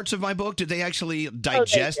parts of my book? Did they actually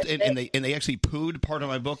digest did. and they actually pooed part of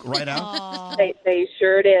my book right out? They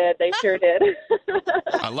sure did. They sure did.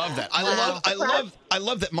 I love that. I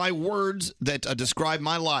love that my words that describe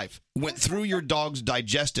my life went through your dog's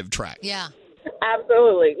digestive tract. Yeah.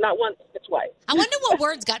 Absolutely. Not once, but twice. I wonder what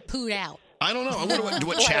words got pooed out. I don't know. I wonder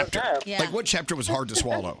what chapter. Yeah. Like what chapter was hard to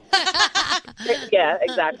swallow. Yeah,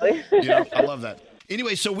 exactly. Yeah, I love that.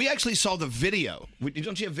 Anyway, so we actually saw the video.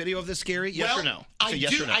 Don't you have video of this, Scary? Yes or no? I Say do.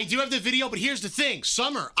 yes or no. I do have the video, but here's the thing.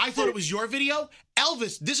 Summer, I thought it was your video.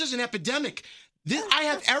 Elvis, this is an epidemic. I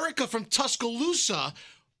have Erica from Tuscaloosa,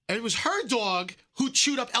 and it was her dog who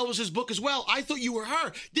chewed up Elvis's book as well. I thought you were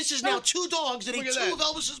her. This is now two dogs that ate two of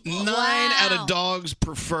Elvis's books. 9 out of dogs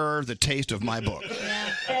prefer the taste of my book.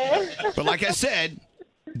 But like I said,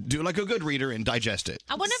 do like a good reader and digest it.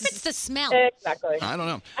 I wonder if it's the smell. Exactly. I don't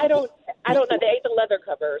know. I don't know. They ate the leather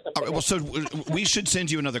cover or something. All right, well, so we should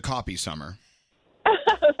send you another copy, Summer.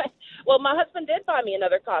 Well, my husband did buy me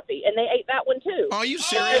another copy, and they ate that one too. Are you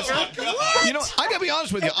serious? You know, I gotta be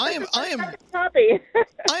honest with you. I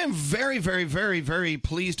am very, very, very, very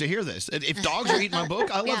pleased to hear this. If dogs are eating my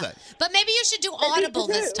book, I love that. But maybe you should do Audible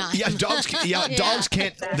this time. Yeah, dogs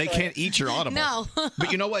can't. They can't eat your Audible. No.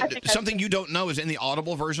 But you know what? Something you don't know is in the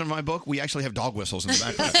Audible version of my book, we actually have dog whistles in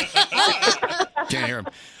the background. Can't hear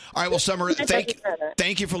them. All right, well, Summer,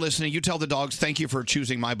 thank you for listening. You tell the dogs thank you for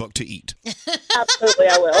choosing my book to eat. Absolutely,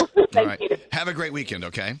 I will. All right. Have a great weekend,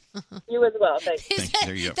 okay? You as well. Thank you.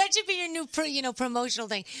 There you go. That should be your new, promotional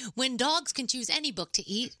thing. When dogs can choose any book to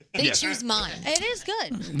eat, they Yes. choose mine. It is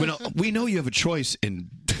good. We know you have a choice in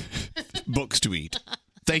books to eat.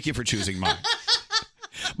 Thank you for choosing mine.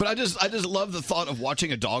 But I just love the thought of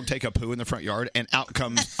watching a dog take a poo in the front yard and out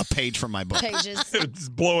comes a page from my book. Pages. It's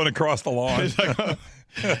blowing across the lawn.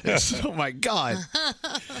 Oh my God.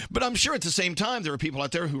 But I'm sure at the same time there are people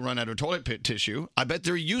out there who run out of toilet tissue. I bet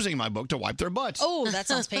they're using my book to wipe their butts. Oh, that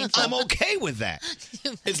sounds painful. I'm okay with that.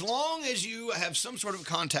 As long as you have some sort of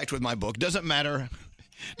contact with my book, doesn't matter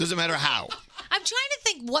how. I'm trying to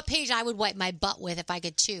think what page I would wipe my butt with if I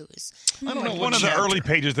could choose. I don't know. One of the early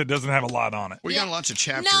pages that doesn't have a lot on it. We got lots of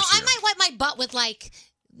chapters No, I here. might wipe my butt with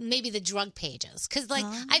maybe the drug pages because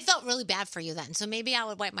I felt really bad for you then, so maybe I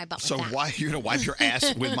would wipe my butt So with that. why you're gonna wipe your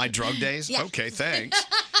ass with my drug days? Yeah. Okay, thanks.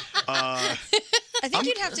 I think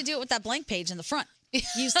you'd have to do it with that blank page in the front,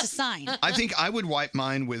 used to sign. I think I would wipe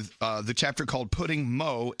mine with the chapter called "Putting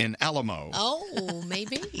Mo in Alamo." Oh,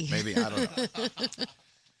 maybe. Maybe, I don't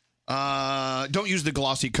know. Don't use the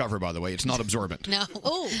glossy cover, by the way. It's not absorbent. No.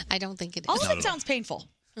 Oh, I don't think it is. All Not of at it sounds painful.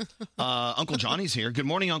 Uncle Johnny's here. Good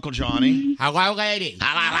morning, Uncle Johnny. Hello, lady.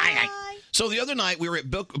 So the other night we were at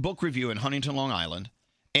book review in Huntington, Long Island,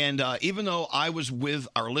 and even though I was with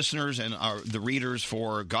our listeners and the readers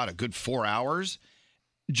for a good 4 hours,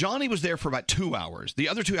 Johnny was there for about 2 hours. The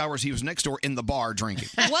other 2 hours he was next door in the bar drinking.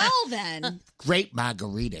 Well then, Great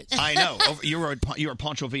margaritas. I know. You were at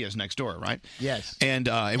Pancho Villa's next door, right? Yes. And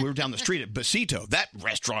we were down the street at Besito. That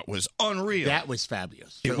restaurant was unreal. That was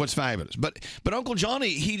fabulous. It was fabulous. But Uncle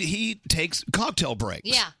Johnny, he takes cocktail breaks.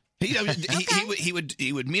 Yeah. He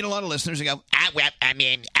would meet a lot of listeners and go,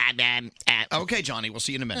 okay, Johnny, we'll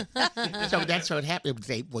see you in a minute. So that's what happened.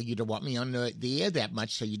 They say, well, you don't want me on the air that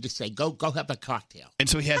much, so you just say, go have a cocktail. And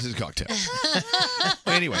so he has his cocktail.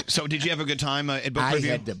 Anyway, so did you have a good time at book review?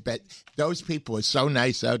 I had the bet. Those people were so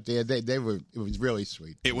nice out there. They were. It was really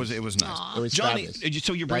sweet. It was nice. Aww. It was Johnny, fabulous.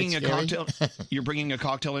 so you're bringing Right, a Scary? cocktail? You're bringing a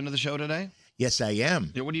cocktail into the show today? Yes, I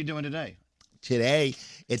am. Yeah, what are you doing today? Today,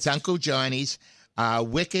 it's Uncle Johnny's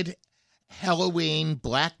Wicked Halloween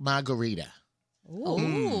Black Margarita.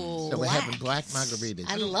 Ooh. So we're having black margaritas.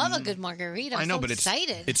 I love a good margarita. I'm I know, so but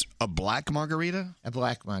excited. it's a black margarita? A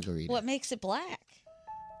black margarita. what makes it black?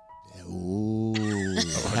 Ooh,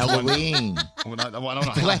 Halloween. Well, I don't know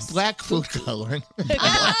how. Black food coloring. Wait,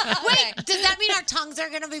 does that mean our tongues are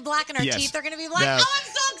going to be black and our Yes. teeth are going to be black? No. Oh,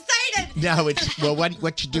 I'm so excited. No, it's well.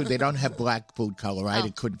 What you do? They don't have black food color. I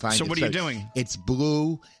couldn't find it. So what are you doing? It's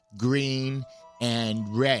blue, green,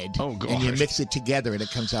 and red. Oh, gosh. And you mix it together, and it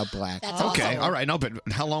comes out black. That's Okay, awesome. all right. No, but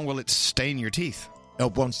how long will it stain your teeth? Oh,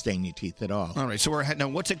 it won't stain your teeth at all. All right, so now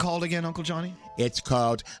what's it called again, Uncle Johnny? It's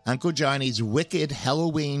called Uncle Johnny's Wicked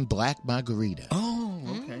Halloween Black Margarita. Oh,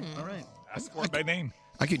 okay, all right. Ask for it by name.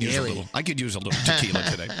 I could use a little tequila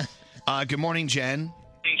today. Good morning, Jen.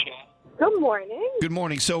 Good morning. Good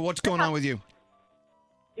morning. So what's going on with you?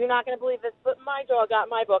 You're not going to believe this, but my dog got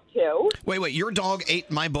my book too. Wait, your dog ate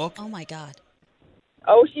my book? Oh my God.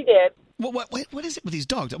 Oh, she did. What is it with these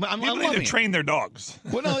dogs? I'm People need loving to it. train their dogs.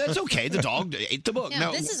 Well, no, that's okay. The dog ate the book. Yeah,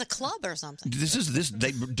 No, this is a club or something.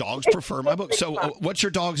 dogs prefer my book. So, what's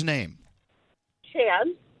your dog's name?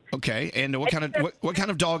 Chan. Okay, and what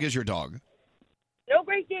kind of dog is your dog? No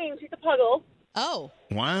great game. She's a puggle. Oh,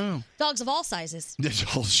 Wow, dogs of all sizes. there's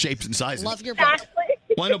all shapes and sizes. Love your book.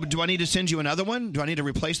 Well, no, but do I need to send you another one? Do I need to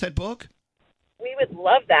replace that book? We would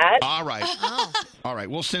love that. All right, all right.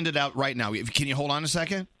 We'll send it out right now. Can you hold on a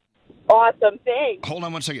second? Awesome. Thanks. Hold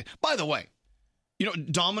on one second. By the way, You know,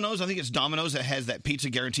 Domino's, I think it's Domino's that has that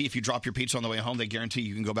pizza guarantee. If you drop your pizza on the way home, they guarantee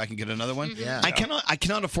you can go back and get another one. Yeah. I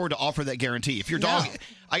cannot afford to offer that guarantee. If your dog,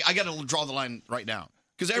 I got to draw the line right now.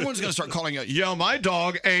 Because everyone's going to start calling out, yeah, my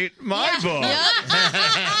dog ate my book.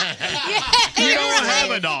 You don't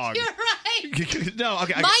have a dog. You're right. No,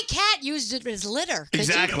 okay. My cat used it as litter. Could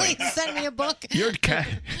Exactly. you please send me a book? Your cat,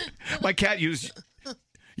 my cat used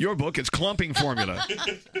your book. It's clumping formula.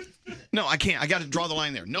 No, I can't. I got to draw the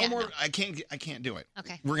line there. No more. I can't do it.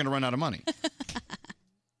 Okay. We're going to run out of money.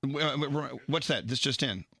 What's that? This just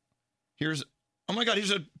in. Here's. Oh my God!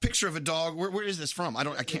 Here's a picture of a dog. Where is this from? I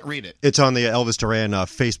can't read it. It's on the Elvis Duran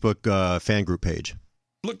Facebook fan group page.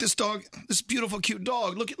 Look, this dog, this beautiful, cute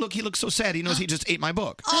dog. Look, he looks so sad. He knows he just ate my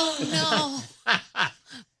book. Oh no!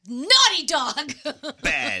 Naughty dog.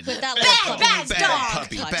 Bad. Bad dog.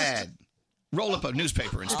 Puppy. Bad. Roll up a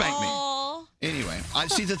newspaper and spank me. Anyway, I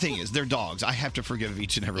see. The thing is, they're dogs. I have to forgive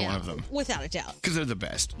each and every one of them Without a doubt. because they're the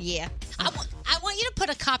best. Yeah. I want you to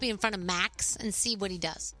put a copy in front of Max and see what he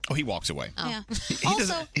does. Oh, he walks away. Oh. Yeah.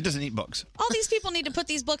 He doesn't eat books. All these people need to put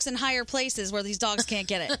these books in higher places where these dogs can't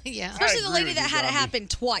get it. Yeah. Especially the I lady agree that with had you, it happen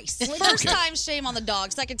twice. First time, shame on the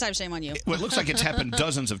dog. Second time, shame on you. Well, it looks like it's happened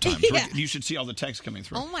dozens of times. Yeah. You should see all the texts coming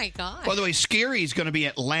through. Oh my God. By the way, Scary is going to be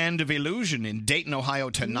at Land of Illusion in Dayton,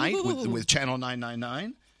 Ohio tonight with Channel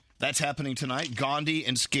 999. That's happening tonight. Gandhi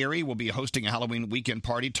and Scary will be hosting a Halloween weekend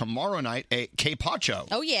party tomorrow night at K Pacho.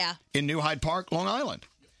 Oh, yeah. In New Hyde Park, Long Island.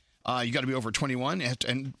 You got to be over 21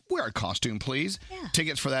 and wear a costume, please. Yeah.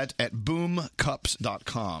 Tickets for that at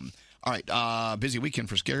boomcups.com. All right, busy weekend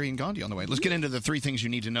for Scary and Gandhi on the way. Let's get into the three things you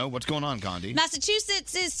need to know. What's going on, Gandhi?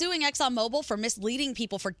 Massachusetts is suing ExxonMobil for misleading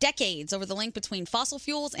people for decades over the link between fossil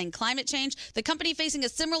fuels and climate change. The company facing a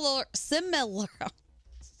similar suit in New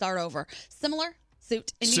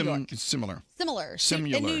York. Similar suit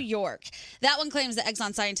in New York. That one claims that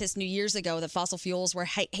Exxon scientists knew years ago that fossil fuels were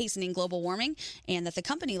hastening global warming and that the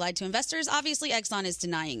company lied to investors. Obviously, Exxon is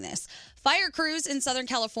denying this. Fire crews in Southern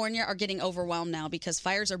California are getting overwhelmed now because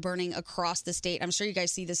fires are burning across the state. I'm sure you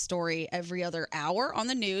guys see this story every other hour on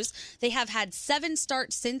the news. They have had 7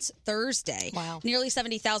 starts since Thursday. Wow. Nearly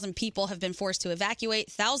 70,000 people have been forced to evacuate.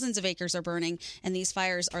 Thousands of acres are burning, and these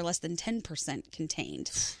fires are less than 10%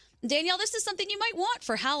 contained. Danielle, this is something you might want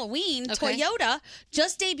for Halloween. Okay. Toyota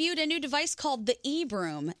just debuted a new device called the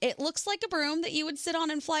e-broom. It looks like a broom that you would sit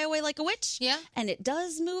on and fly away like a witch. Yeah. And it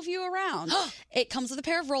does move you around. It comes with a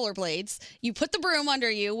pair of rollerblades. You put the broom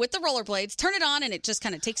under you with the rollerblades, turn it on, and it just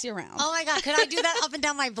kind of takes you around. Oh my God, could I do that up and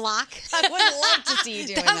down my block? I would love to see you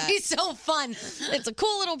doing that. That would be so fun. It's a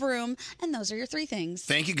cool little broom, and those are your 3 things.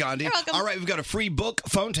 Thank you, Gandhi. You're welcome. All right, we've got a free book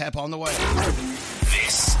phone tap on the way.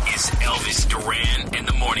 This is Elvis Duran and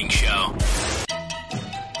the Morning Show.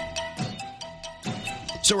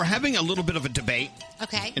 So we're having a little bit of a debate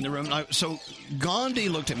Okay. in the room. So Gandhi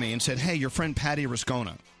looked at me and said, hey, your friend Patty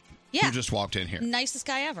Rascona, Yeah. who just walked in here. Nicest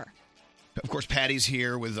guy ever. Of course, Patty's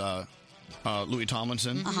here with Louis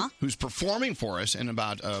Tomlinson, who's performing for us in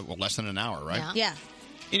about less than an hour, right? Yeah.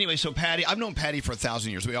 Anyway, so Patty, I've known Patty for 1,000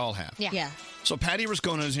 years. We all have. Yeah. So Patty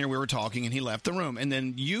Rascona is here. We were talking, and he left the room. And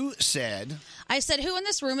then you said... I said, who in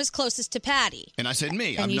this room is closest to Patty? And I said,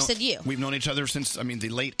 me. And you said you. We've known each other since, the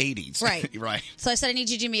late 80s. Right. Right. So I said, I need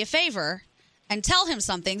you to do me a favor and tell him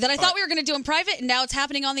something that I thought we were going to do in private, and now it's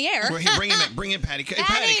happening on the air. Well, here, bring him in. Bring in Patty. Hey,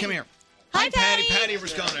 Patty, come here. Hi, Patty. Patty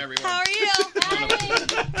Rascona, everyone. How are you?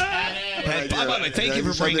 Patty, by the way,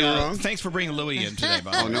 thanks for bringing Louis in today.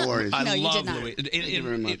 By the way. Oh, no worries. I No, you love did not. Louis. Thank you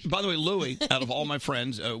very much. By the way, Louis, out of all my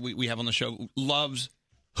friends we have on the show, loves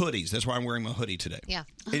hoodies. That's why I'm wearing my hoodie today. Yeah.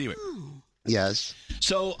 Anyway. Yes.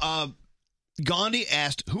 So Gandhi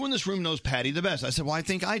asked, who in this room knows Patty the best? I said, well, I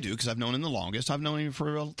think I do because I've known him the longest. I've known him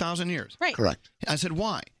for 1,000 years. Right. Correct. I said,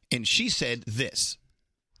 why? And she said this.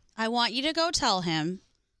 I want you to go tell him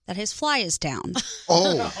that his fly is down.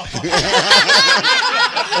 Oh.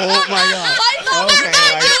 Oh, my God. I thought we were going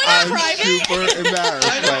to do it in private. I'm super embarrassed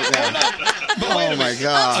right now. Oh, my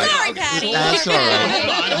God. I'm sorry, Patty. That's all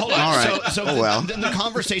right. Hold on. All right. So Oh, well. then the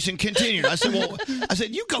conversation continued. I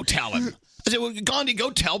said, you go tell him. I said, well, Gandhi, go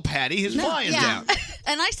tell Patty his fly is down.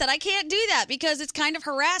 And I said, I can't do that because it's kind of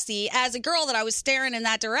harassy as a girl that I was staring in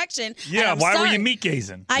that direction. Yeah, and why were sorry. you meat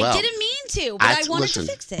gazing? I didn't mean to, but I wanted to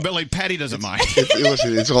fix it. But like Patty doesn't mind.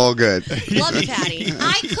 Listen, it's all good. Love you, Patty.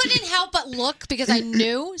 I couldn't help but look because I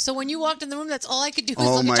knew. So when you walked in the room, that's all I could do was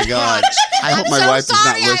Oh, look my at your God. crotch. I hope I'm my so wife is not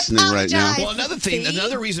sorry, I listening right now. apologize. Well,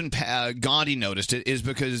 another reason Gandhi noticed it is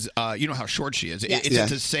because you know how short she is. Yes. It's Yeah. at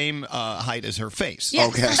the same height as her face. Yes.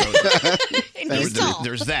 Okay. So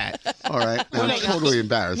there's that. All right. I'm totally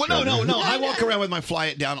embarrassed. Well, no. right now. I walk around with my fly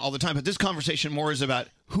it down all the time, but this conversation more is about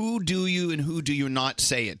who do you and who do you not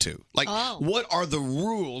say it to? Like, what are the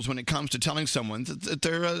rules when it comes to telling someone that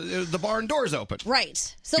the barn door's open? Right.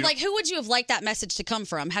 So, You know- like, who would you have liked that message to come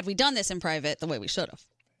from had we done this in private the way we should have?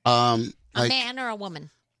 A Like, man or a woman?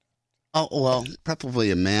 oh well,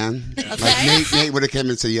 preferably a man. Like Nate would have come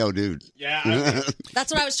and said, "Yo, dude." Yeah.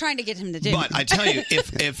 That's what I was trying to get him to do. But I tell you,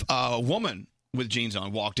 if a woman with jeans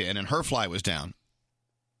on walked in and her fly was down,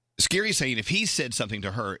 Scary's saying if he said something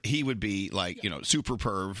to her, he would be like, super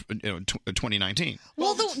perv, 2019.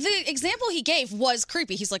 Well, the example he gave was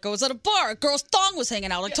creepy. He's like, I was at a bar. A girl's thong was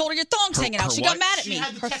hanging out. I told her your thong's hanging out. She got mad at She me.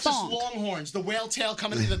 had the Her Texas thong. Longhorns, the whale tail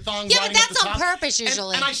coming through the thong. Yeah, but riding up that's the on top. purpose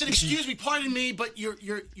usually. And I said, "Excuse me, pardon me, but your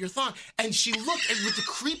thong." And she looked with the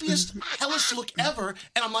creepiest, hellish look ever.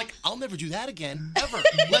 And I'm like, "I'll never do that again, ever."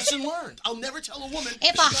 Lesson learned. I'll never tell a woman.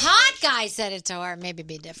 If a hot guy said it to her, maybe it'd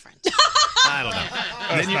be different. I don't know.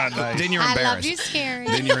 Then you're I embarrassed. love you, Scary.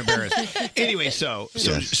 Then you're embarrassed. Anyway, so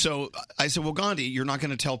I said, well, Gandhi, you're not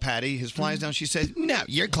going to tell Patty his fly's down. She said, no,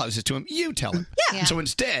 you're closest to him. You tell him. Yeah. So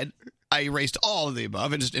instead, I erased all of the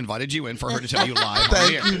above and just invited you in for her to tell you live on the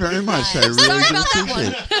Thank air. you very much. I really do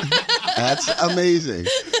appreciate it. That's amazing.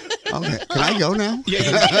 Okay, can I go now?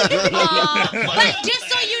 But just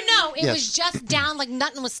so you know, it Yes. was just down like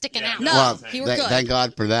nothing was sticking out. Well, thank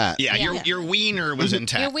God for that. Yeah, your wiener was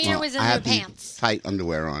intact. Your wiener was in I your have the pants. tight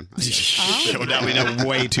underwear on. So now we know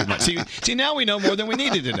way too much. See, now we know more than we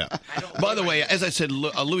needed to know. By the way, as I said,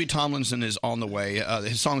 Louis Tomlinson is on the way.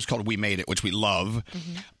 His song's called "We Made It," which we love,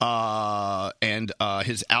 and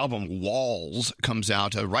his album "Walls" comes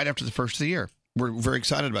out right after the first of the year. We're very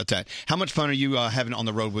excited about that. How much fun are you having on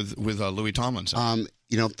the road with Louis Tomlinson?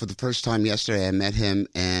 For the first time yesterday, I met him,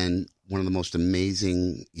 and one of the most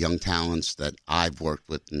amazing young talents that I've worked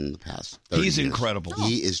with in the past 30 He's years. incredible.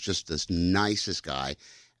 He is just the nicest guy.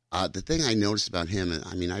 The thing I noticed about him,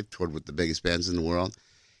 I mean, I've toured with the biggest bands in the world.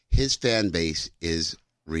 His fan base is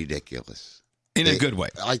ridiculous. In a good way.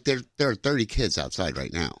 Like, there are 30 kids outside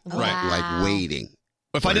right now. Right. Like, waiting.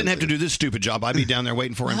 If I didn't have to do this stupid job, I'd be down there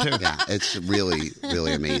waiting for him, too. Yeah, it's really,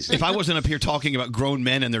 really amazing. If I wasn't up here talking about grown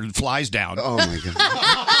men and their flies down. Oh, my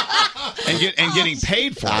God. and getting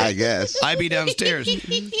paid for it. I guess. I'd be downstairs.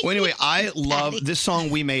 Well, anyway, I love this song,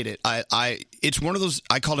 "We Made It." It's one of those,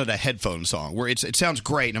 I call it a headphone song, where it sounds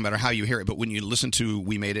great no matter how you hear it, but when you listen to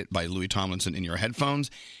 "We Made It" by Louis Tomlinson in your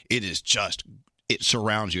headphones, it is just... It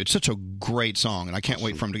surrounds you. It's such a great song, and I can't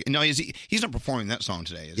wait for him to... No, he's not performing that song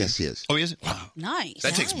today, is Yes, he? he is. Oh, he is? Wow. Nice.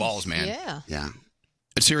 That takes balls, man. Yeah. Yeah.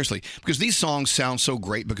 Seriously, because these songs sound so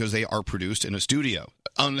great because they are produced in a studio.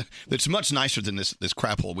 It's much nicer than this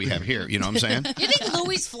crap hole we have here. You know what I'm saying? You think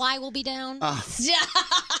Louis' fly will be down?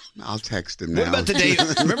 I'll text him now. What about the day?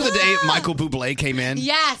 Remember the day Michael Bublé came in?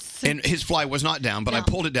 Yes. And his fly was not down, but I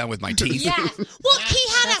pulled it down with my teeth. Yes. Well, he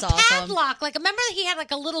had That's a awesome. padlock. Like, remember he had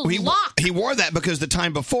like a little He, lock. he wore that because the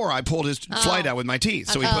time before I pulled his fly down with my teeth.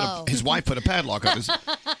 So his wife put a padlock on his.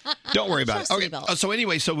 Don't worry about it. Okay. So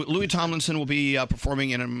anyway, so Louis Tomlinson will be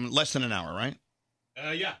performing in less than an hour, right?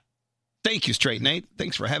 Yeah. Thank you, Straight Nate.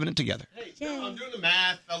 Thanks for having it together. I'm doing the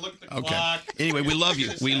math. I look at the Okay. clock. Anyway, we love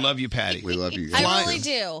you. We love you, Patty. We love you. I really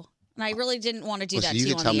do. And I really didn't want to do that you to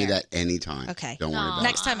you can on tell the me air. that anytime. Okay. Don't worry about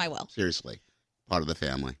Next it. time I will. Seriously. Part of the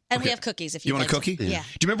family. And we have cookies if You you'd want a like to. cookie? Yeah.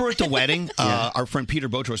 Do you remember at the wedding, our friend Peter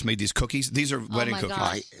Botros made these cookies? These are wedding my cookies.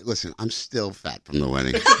 gosh. Listen, I'm still fat from the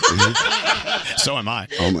wedding. So am I.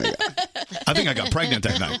 Oh, my God. I think I got pregnant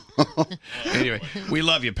that night. Anyway, we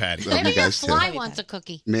love you, Patty. Love Maybe you your guys, too. fly wants a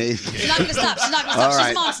cookie. Maybe. She's not going to stop. She's not going to All stop. She's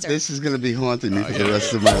right. a monster. This is going to be haunting me for the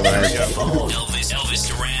rest of my life. Elvis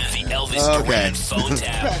Duran, the Elvis Duran phone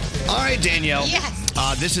tap. All right, Danielle. Yes.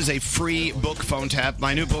 This is a free book phone tap.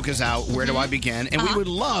 My new book is out. Where do I begin? And we would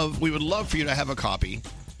love for you to have a copy.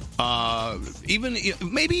 Even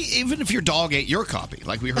if your dog ate your copy,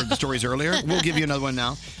 like we heard the stories earlier, we'll give you another one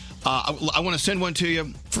now. I want to send one to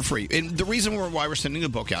you for free. And the reason why we're sending the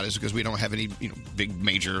book out is because we don't have any big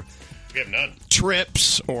major We have none.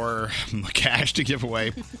 trips or cash to give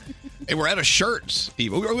away. And we're out of shirts. We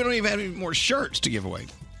don't even have any more shirts to give away.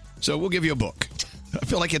 So we'll give you a book. I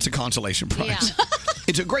feel like it's a consolation prize. Yeah.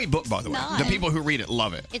 It's a great book, by the way. The people who read it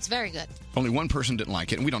love it. It's very good. Only one person didn't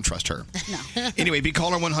like it, and we don't trust her. No. Anyway, be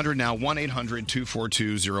caller 100 now,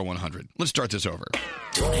 1-800-242-0100. Let's start this over.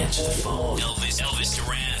 Don't answer the phone. Elvis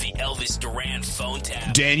Duran, the Elvis Duran phone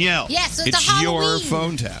tap. Danielle. Yes, so it's a your Halloween.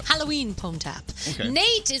 phone tap. Halloween phone tap. Okay.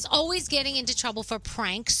 Nate is always getting into trouble for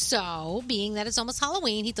pranks, so being that it's almost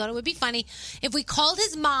Halloween, he thought it would be funny if we called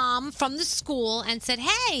his mom from the school and said,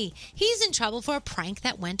 hey, he's in trouble for a prank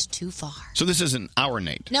that went too far. So this isn't our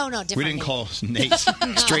Nate. No, different We didn't Nate. call Nate,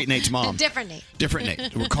 straight Nate's mom. Different Nate. Different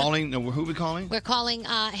Nate. We're calling, who are we calling? We're calling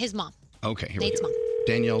his mom. Okay, here Nate's we go. mom.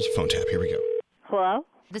 Danielle's phone tap. Here we go. Hello?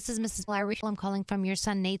 This is Mrs. Larry. I'm calling from your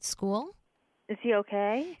son Nate's school. Is he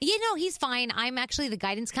okay? You know, he's fine. I'm actually the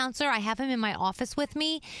guidance counselor. I have him in my office with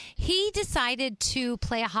me. He decided to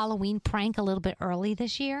play a Halloween prank a little bit early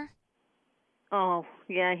this year. Oh,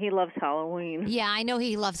 yeah, he loves Halloween. Yeah, I know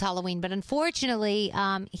he loves Halloween, but unfortunately,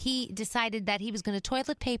 he decided that he was going to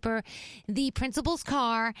toilet paper the principal's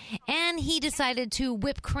car, and he decided to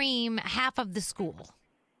whip cream half of the school.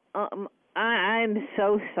 I'm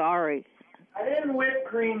so sorry. I didn't whip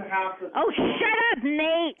cream half the. Oh, shut up,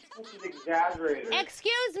 Nate! This is exaggerated.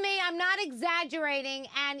 Excuse me, I'm not exaggerating,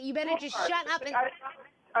 and you better just shut up and...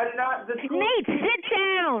 I did not. Nate, sit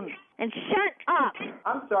down and shut up.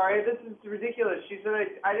 I'm sorry. This is ridiculous. She said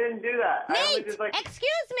I didn't do that. Nate,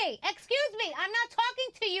 excuse me. I'm not talking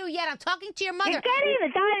to you yet. I'm talking to your mother. You're getting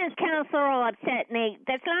the guidance counselor all upset, Nate.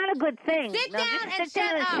 That's not a good thing. Sit down and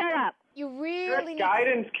shut up. You You're really a need...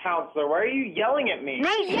 guidance counselor. Why are you yelling at me?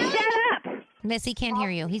 Nate, shut up. Miss, he can't hear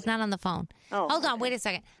you. He's not on the phone. Oh, hold on. Wait a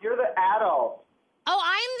second. You're the adult. Oh,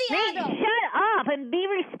 I'm the Nate, adult. shut up and be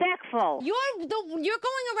respectful. You're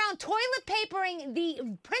going around toilet papering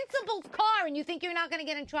the principal's car, and you think you're not going to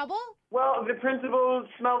get in trouble? Well, the principal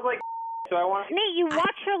smells like so I want. Nate, you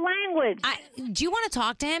watch your language. Do you want to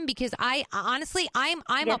talk to him? Because honestly, I'm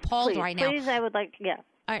Yes, appalled please, right now. Please, I would like. Yeah.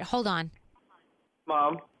 All right, hold on.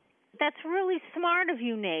 Mom. That's really smart of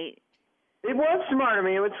you, Nate. It was smart of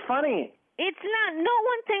me. It was funny. It's not. No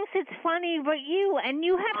one thinks it's funny but you, and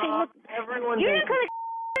you have to look. Everyone You're thinks not going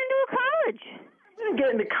to into a college. I'm going to get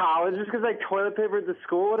into college just because I toilet papered the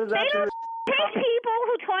school. What is that? They don't take people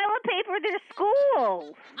who toilet paper their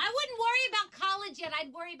schools. I wouldn't worry about college yet. I'd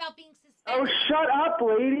worry about being suspended. Oh, shut up,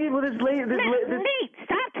 lady. What is lady? Nate,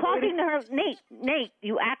 stop talking to her. Nate,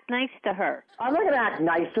 you act nice to her. I'm not going to act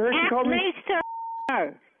nice to her. She Act called me. nice to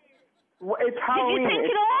her. It's Halloween. Did you think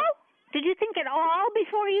it all? Did you think at all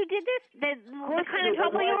before you did this? What kind of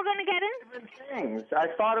trouble you were going to get in? Things. I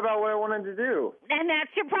thought about what I wanted to do. And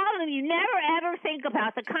that's your problem. You never ever think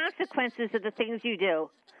about the consequences of the things you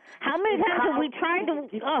do. How many times have we tried to?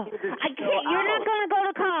 Oh, I can't. You're not going to go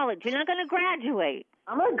to college. You're not going to graduate.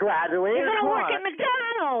 I'm going to graduate. You're going to work at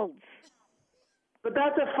McDonald's. But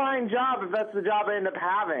that's a fine job if that's the job I end up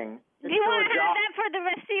having. Do you want to have that for the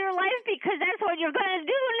rest of your life? Because that's what you're going to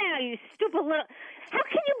do now, you stupid little... How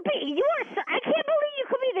can you be? I can't believe you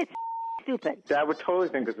could be this stupid. Dad would totally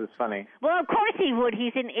think this is funny. Well, of course he would.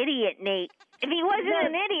 He's an idiot, Nate. If he wasn't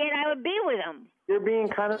an idiot, I would be with him. You're being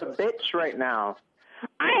kind of a bitch right now.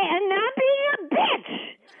 I am not being a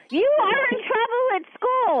bitch. You are in trouble at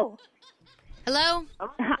school. Hello?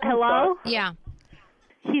 Hello? Yeah.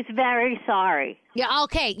 He's very sorry. Yeah,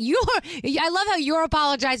 okay. I love how you're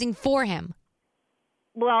apologizing for him.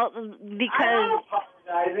 Well, because...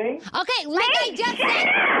 Okay, like I just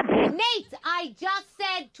said, Nate, I just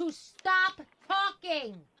said to stop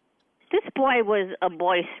talking. This boy was a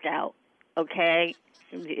Boy Scout, okay?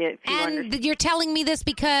 And you're telling me this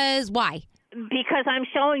because why? Because I'm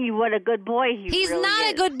showing you what a good boy He's really not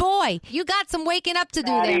is. a good boy. You got some waking up to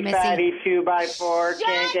do there, Missy. Fatty 2x4.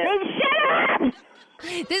 Can't get... Shut up!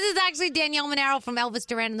 This is actually Danielle Monaro from Elvis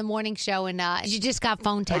Duran in the Morning Show, and you just got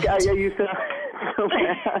phone tapped. You said so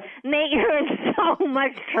bad. Nate, you're in so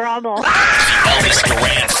much trouble. Elvis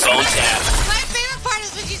Duran phone tap. My favorite part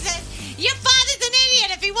is when she says, "Your father's an idiot.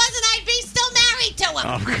 If he wasn't, I'd be still married to him."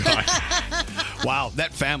 Oh, God. Wow,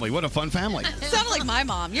 that family. What a fun family. Sounded like my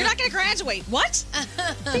mom. You're not going to graduate. What?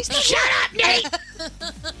 Shut up, Nate.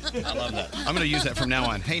 I love that. I'm going to use that from now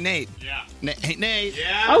on. Hey, Nate. Yeah. Hey, Nate.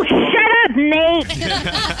 Yeah. Oh, shut up, Nate.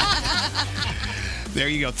 There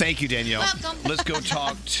you go. Thank you, Danielle. Welcome. Let's go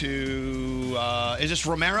talk to, is this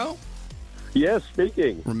Romero? Yes,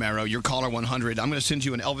 speaking. Romero, you're caller 100. I'm going to send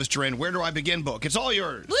you an Elvis Duran Where Do I Begin book. It's all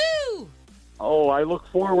yours. Woo! Oh, I look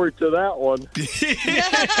forward to that one.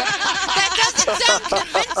 That doesn't sound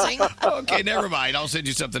convincing. Okay, never mind. I'll send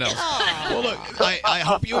you something else. Well, look, I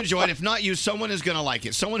hope you enjoyed it. If not you, someone is going to like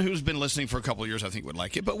it. Someone who's been listening for a couple of years, I think, would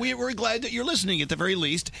like it. But we're glad that you're listening at the very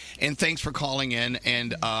least. And thanks for calling in,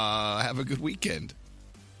 and have a good weekend.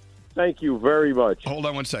 Thank you very much. Hold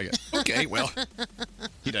on one second. Okay, well,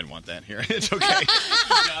 he doesn't want that here. It's okay.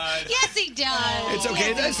 Yes, he does. It's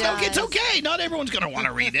okay. Yes, he does. It's okay. Not everyone's going to want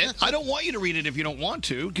to read it. I don't want you to read it if you don't want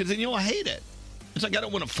to, because then you'll hate it. It's like I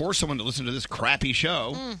don't want to force someone to listen to this crappy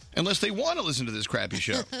show unless they want to listen to this crappy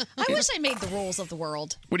show. I wish I made the rules of the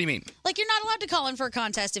world. What do you mean? Like, you're not allowed to call in for a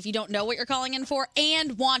contest if you don't know what you're calling in for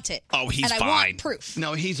and want it. Oh, he's and fine. I want proof.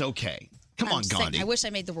 No, he's okay. Come I'm on, saying, Gandhi. I wish I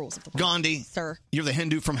made the rules of the world. Gandhi, Sir. You're the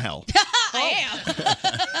Hindu from hell. I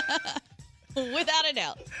am. Without a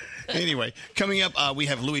doubt. Anyway, coming up, we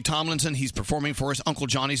have Louis Tomlinson. He's performing for us. Uncle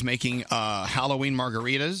Johnny's making Halloween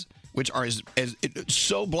margaritas, which are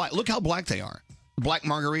so black. Look how black they are. Black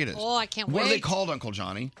margaritas. Oh, I can't wait. What are they called, Uncle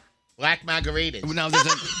Johnny? Black margaritas. No,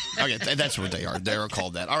 okay, that's what they are. They are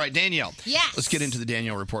called that. All right, Danielle. Yes. Let's get into the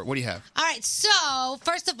Danielle report. What do you have? All right, so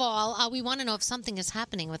first of all, we want to know if something is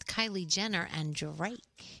happening with Kylie Jenner and Drake.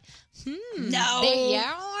 No.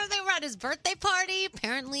 They were at his birthday party.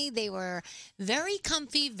 Apparently, they were very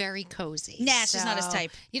comfy, very cozy. Nah, it's just not his type.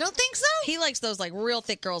 You don't think so? He likes those like real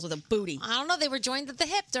thick girls with a booty. I don't know. They were joined at the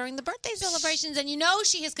hip during the birthday celebrations, and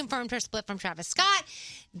she has confirmed her split from Travis Scott.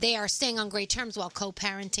 They are staying on great terms while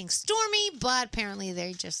co-parenting Stormy, but apparently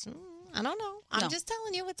they just... I don't know. I'm just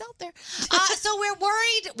telling you what's out there. So we're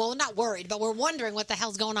worried. Well, not worried, but we're wondering what the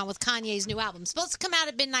hell's going on with Kanye's new album. Supposed to come out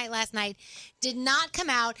at midnight last night. Did not come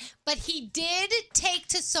out, but he did take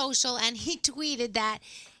to social and he tweeted that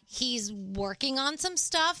he's working on some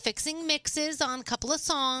stuff, fixing mixes on a couple of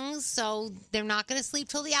songs. So they're not going to sleep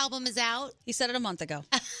till the album is out. He said it a month ago.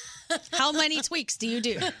 How many tweaks do you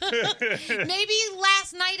do? Maybe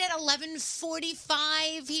last night at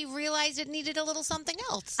 11:45, he realized it needed a little something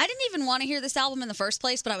else. I didn't even want to hear this album in the first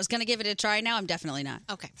place, but I was going to give it a try. Now I'm definitely not.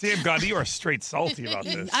 Okay. See, God, you are straight salty about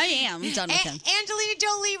this. I am. I'm done with him. Angelina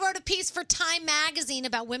Jolie wrote a piece for Time magazine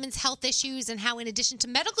about women's health issues and how, in addition to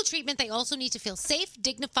medical treatment, they also need to feel safe,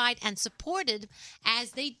 dignified, and supported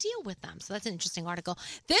as they deal with them. So that's an interesting article.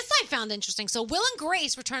 This I found interesting. So Will and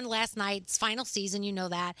Grace returned last night. It's final season, you know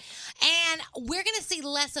that. And we're going to see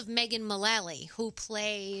less of Megan Mullally, who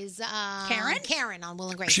plays Karen on Will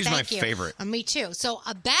and Grace. She's Thank my you. favorite. Me too. So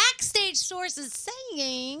a backstage source is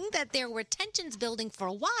saying that there were tensions building for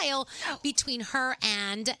a while between her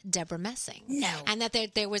and Deborah Messing. No. And that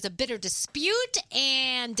there was a bitter dispute,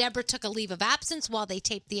 and Deborah took a leave of absence while they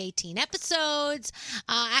taped the 18 episodes.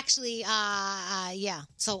 Yeah.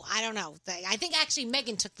 So I don't know. I think actually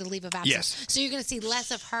Megan took the leave of absence. Yes. So you're going to see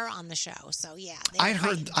less of her on the show. So yeah. I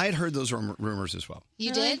had heard those rumors as well.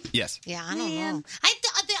 You did? Yes. Yeah, I don't know.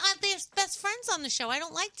 They're best friends on the show. I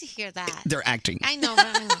don't like to hear that. They're acting. I know.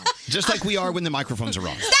 I know. Just like we are when the microphones are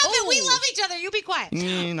on. Stop it. We love each other. You be quiet.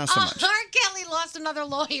 Not so much. R. Kelly lost another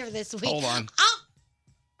lawyer this week. Hold on.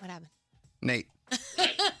 What happened? Nate.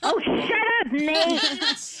 Oh, shut up, Nate.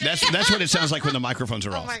 That's what it sounds like when the microphones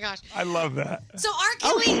are off. Oh, my gosh. I love that. So R.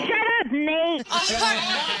 Kelly... Oh, shut up, Nate.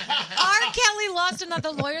 R. Kelly lost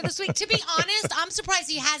another lawyer this week. To be honest, I'm surprised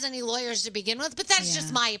he has any lawyers to begin with, but that's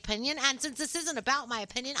just my opinion. And since this isn't about my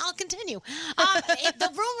opinion, I'll continue. The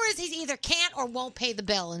rumor is he either can't or won't pay the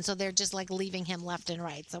bill, and so they're just like leaving him left and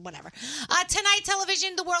right. So whatever. Tonight,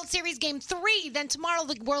 television, the World Series Game 3. Then tomorrow,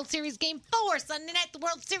 the World Series Game 4. Sunday night, the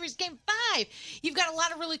World Series Game 5. You've got a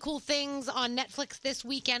lot of really cool things on Netflix this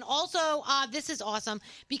weekend. Also, this is awesome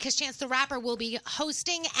because Chance the Rapper will be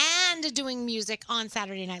hosting and doing music on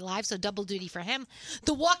Saturday Night Live, so double duty for him.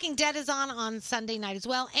 The Walking Dead is on Sunday night as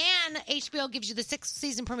well, and HBO gives you the 6th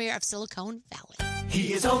season premiere of Silicon Valley.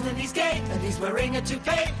 He is old and he's gay, and he's wearing a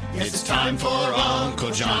toupee. It's time for Uncle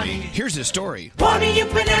Johnny. Here's his story. What are you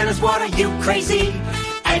bananas? What are you crazy?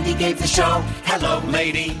 And he gave the show, hello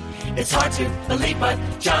lady. It's hard to believe, but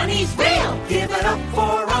Johnny's real. Give it up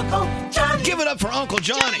for Uncle Johnny. Give it up for Uncle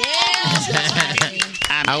Johnny.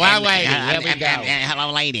 Hello, lady. Here we go.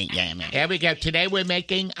 Hello, lady. Yeah, man. Here we go. Today we're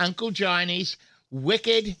making Uncle Johnny's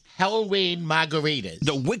Wicked Halloween Margaritas.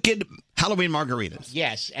 The Wicked Halloween Margaritas.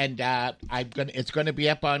 Yes, and it's going to be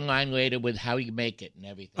up online later with how you make it and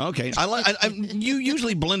everything. Okay. You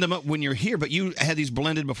usually blend them up when you're here, but you had these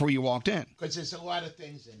blended before you walked in. Because there's a lot of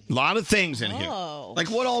things in here. A lot of things in here.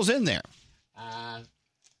 Like what all's in there?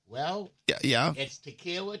 Well, yeah. It's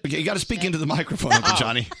tequila. Okay, you got to speak into the microphone, Uncle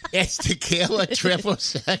Johnny. It's tequila, triple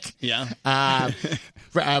sec. Yeah.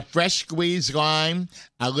 Fresh squeezed lime,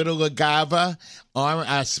 a little agave,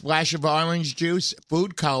 a splash of orange juice,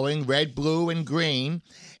 food coloring, red, blue, and green.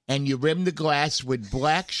 And you rim the glass with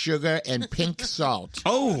black sugar and pink salt.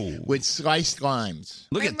 Oh. With sliced limes.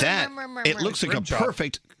 Look at that. It looks like a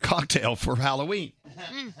perfect cocktail for Halloween.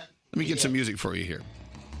 Let me get some music for you here.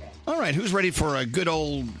 All right, who's ready for a good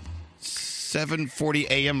old 7:40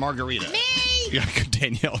 a.m. margarita? Me! Yeah,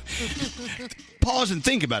 Danielle. Pause and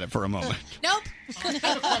think about it for a moment. Nope.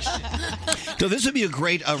 So this would be a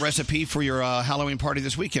great recipe for your Halloween party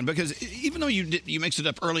this weekend because even though you mix it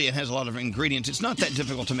up early and has a lot of ingredients, it's not that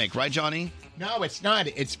difficult to make, right, Johnny? No, it's not.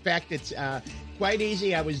 In fact, it's quite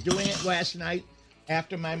easy. I was doing it last night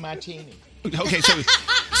after my martini. Okay,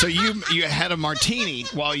 So you had a martini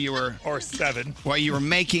while you were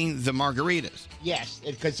making the margaritas. Yes,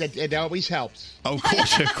 because it always helps. Oh, of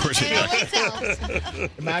course it does.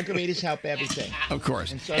 The margaritas help everything. Of course.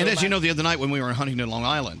 so And do as you my- know, the other night when we were in Huntington, Long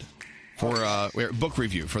Island, for book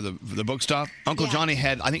review for the book stop, Uncle Johnny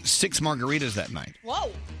had, I think, 6 margaritas that night.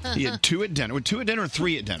 Whoa. He had 2 at dinner. 2 at dinner or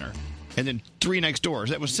 3 at dinner. And then 3 next door.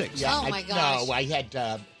 That was 6. Yeah, No, I had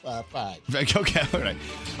 5. Okay, all right.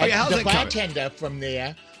 Oh, And yeah, how's the that coming? bartender from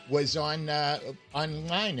there was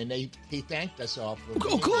online, and he thanked us all for.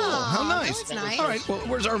 Oh, cool. How nice. All right, well,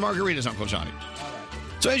 where's our margaritas, Uncle Johnny?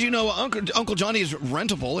 So as you know, Uncle Johnny is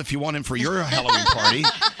rentable if you want him for your Halloween party.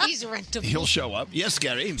 He's rentable. He'll show up. Yes,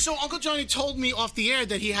 Gary. So Uncle Johnny told me off the air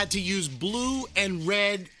that he had to use blue and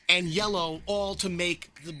red and yellow all to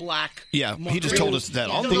make the black. Yeah, he just told us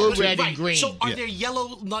that. All Blue, red, and green. So are Yeah. there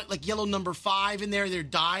yellow, like yellow number 5 in there? Are there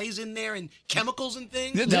dyes in there and chemicals and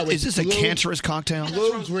things? Is this a cancerous cocktail?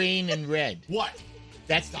 Blue, green, and red. What?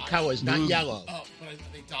 That's the colors, not Blue. yellow. Oh, but are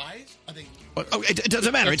they dyes? Are they? Oh, it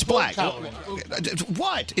doesn't matter. It's full black. color.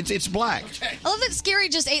 What? It's black. I love that Scary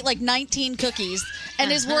just ate like 19 cookies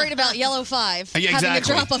and is worried about yellow 5 Yeah, having a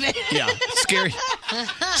exactly. drop of it. Yeah,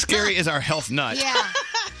 Scary is our health nut. Yeah.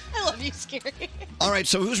 I love you, Scary. All right,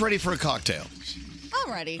 so who's ready for a cocktail?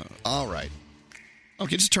 I'm ready. All right.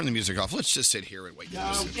 Okay, just turn the music off. Let's just sit here and wait.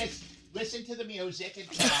 No, just listen to the music and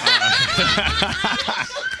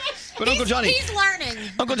But Uncle Johnny, He's learning.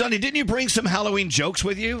 Uncle Johnny, didn't you bring some Halloween jokes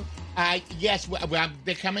with you? Yes, well,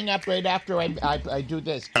 they're coming up right after I do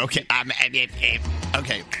this. Okay.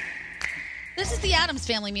 Okay. This is the Addams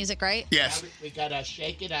Family music, right? Yes. We gotta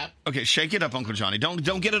shake it up. Okay, shake it up, Uncle Johnny.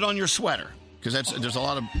 Don't get it on your sweater because there's a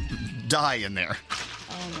lot of dye in there.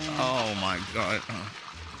 Oh my God.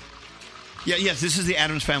 Yeah, yes, this is the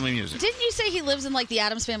Addams Family music. Didn't you say he lives in like the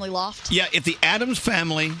Addams Family loft? Yeah, if the Addams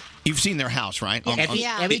Family, you've seen their house, right?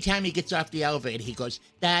 Every time he gets off the elevator, he goes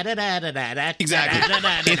da da da da da da. Exactly. da, da,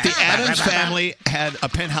 da, da, If the da, Addams da, da, da. family had a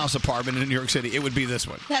penthouse apartment in New York City, it would be this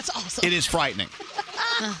one. That's awesome. It is frightening.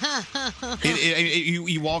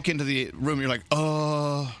 You walk into the room, you're like,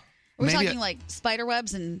 We're maybe talking like spider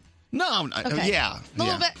webs and. No, Okay. yeah. A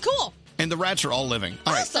little bit. Cool. And the rats are all living.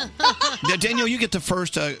 All right. Awesome. Now, Danielle, you get the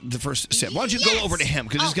first sip. Why don't you go over to him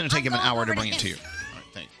because it's going to take him an hour to bring it to you. All right,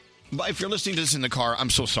 thanks. But if you're listening to this in the car,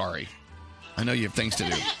 I'm so sorry. I know you have things to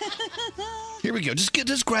do. Here we go.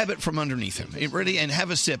 Just grab it from underneath him. Ready? And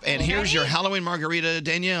have a sip. And here's your Halloween margarita,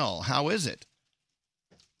 Danielle. How is it?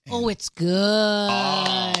 Oh, it's good.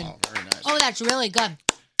 Oh, very nice. Oh, that's really good.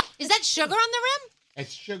 Is that sugar on the rim?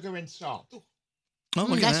 It's sugar and salt. Oh,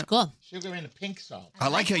 look at that's that. good. Sugar and a pink salt. I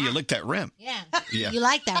like how you lick that rim. Yeah. Yeah. You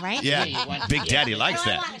like that, right? Yeah, you want- Big Daddy likes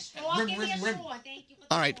that. Rim.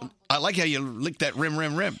 All right, I like how you lick that rim. All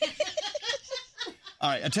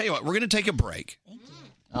right, I tell you what, we're going to take a break.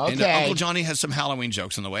 Okay. And Uncle Johnny has some Halloween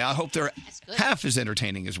jokes on the way. I hope they're half as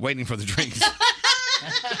entertaining as waiting for the drinks.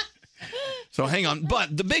 So hang on.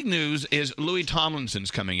 But the big news is Louis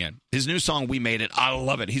Tomlinson's coming in. His new song, We Made It. I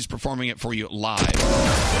love it. He's performing it for you live.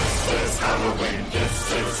 This is Halloween.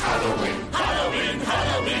 This is Halloween. Halloween,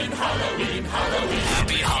 Halloween, Halloween, Halloween.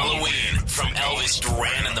 Happy Halloween from Elvis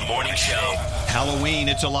Duran and the Morning Show. Halloween,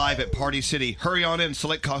 it's alive at Party City. Hurry on in.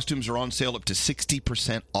 Select costumes are on sale up to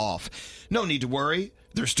 60% off. No need to worry.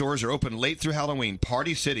 Their stores are open late through Halloween.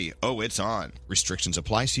 Party City. Oh, it's on. Restrictions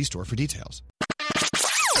apply. See store for details.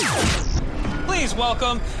 Please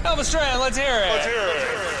welcome Elvis Duran. Let's hear it.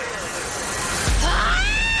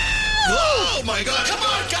 Oh, my God. Come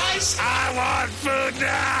on, guys. I want food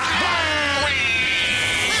now.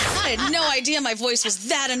 I had no idea my voice was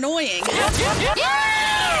that annoying.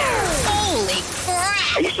 Holy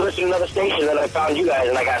crap. I used to listen to another station, then I found you guys,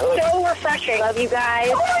 and I got hooked. So refreshing. Love you guys.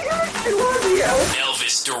 Oh, my gosh, I love you.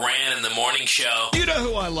 Elvis Duran and the Morning Show. You know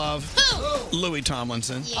who I love? Louis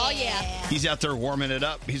Tomlinson. Oh, yeah. He's out there warming it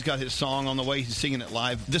up. He's got his song on the way. He's singing it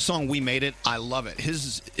live. This song, We Made It, I love it.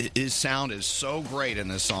 His sound is so great in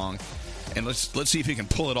this song. And let's see if he can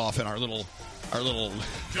pull it off in our little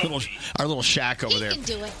shack over there. He can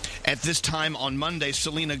do it. At this time on Monday,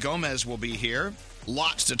 Selena Gomez will be here.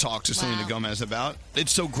 Lots to talk to Selena Gomez about.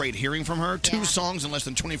 It's so great hearing from her. 2 songs in less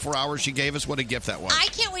than 24 hours she gave us. What a gift that was. I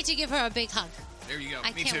can't wait to give her a big hug. There you go.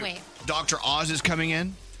 I Me can't too. wait. Dr. Oz is coming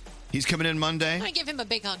in. He's coming in Monday. I'm going to give him a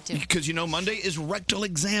big hug, too. Because you know Monday is rectal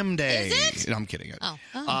exam day. Is it? No, I'm kidding. Oh.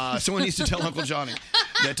 Someone needs to tell Uncle Johnny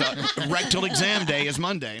that rectal exam day is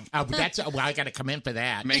Monday. Oh, but I got to come in for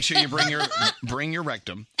that. Make sure you bring your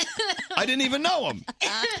rectum. I didn't even know him.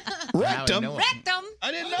 Rectum. Rectum.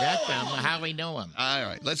 I didn't know. That's how we know him. All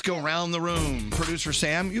right, let's go around the room. Producer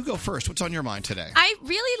Sam, you go first. What's on your mind today? I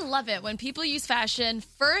really love it when people use fashion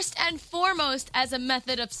first and foremost as a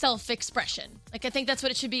method of self-expression. Like, I think that's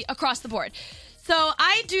what it should be across the board. So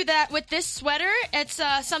I do that with this sweater. It's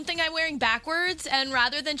something I'm wearing backwards, and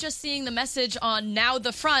rather than just seeing the message on now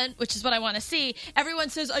the front, which is what I want to see, everyone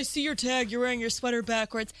says, I see your tag, you're wearing your sweater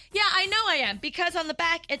backwards. Yeah, I know I am, because on the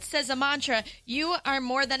back it says a mantra, you are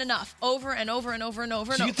more than enough, over and over and over and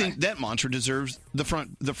over and So over. you think that mantra deserves the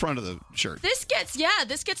front of the shirt? This gets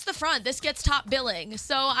the front. This gets top billing.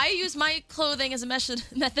 So I use my clothing as a method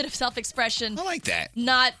of self-expression. I like that.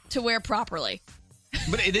 Not to wear properly.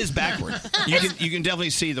 But it is backward. You can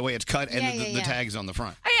definitely see the way it's cut and the tag's on the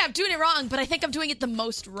front. I'm doing it wrong, but I think I'm doing it the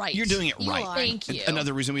most right. You're doing it right. Thank you.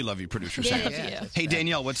 Another reason we love you, producer Sam. Yeah. Hey,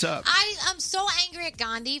 Danielle, what's up? I'm so angry at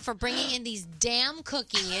Gandhi for bringing in these damn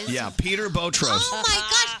cookies. Yeah, Peter Botros. Oh my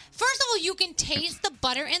gosh! First of all, you can taste the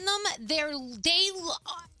butter in them.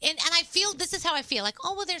 And I feel this is how I feel. Like,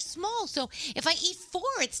 oh well, they're small. So if I eat 4,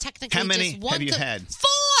 it's technically How many just one. have you had?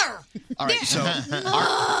 4. All right, so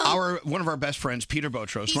our one of our best friends, Peter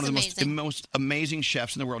Botros, He's one of the amazing. most amazing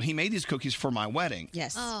chefs in the world. He made these cookies for my wedding.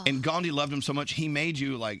 Yes. Oh. And Gandhi loved them so much, he made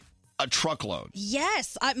you like a truckload.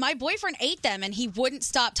 Yes, my boyfriend ate them, and he wouldn't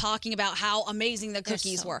stop talking about how amazing the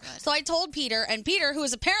cookies were. So I told Peter, and Peter, who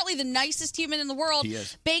is apparently the nicest human in the world, He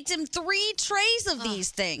is. baked him 3 trays of these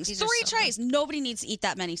things. these are 3 so trays. Nobody needs to eat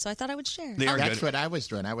that many, so I thought I would share. They are That's good. what I was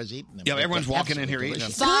doing. I was eating them. Yeah, everyone's They're walking in here absolutely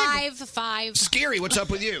eating them. delicious. 5. Scary, what's up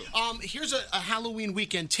with you? Here's a Halloween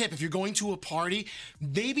weekend tip. If you're going to a party,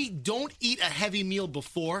 maybe don't eat a heavy meal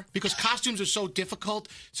before because costumes are so difficult.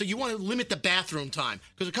 So you want to limit the bathroom time.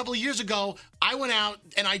 Because a couple of years ago, I went out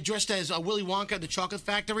and I dressed as Willy Wonka at the Chocolate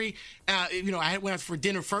Factory. I went out for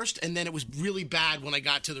dinner first, and then it was really bad when I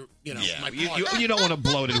got to the, my party. You don't want a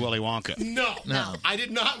bloated Willy Wonka. No. I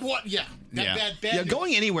did not want, bad Yeah,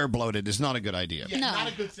 going anywhere bloated is not a good idea. Yeah,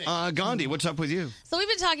 not a good thing. Gandhi, what's up with you? So we've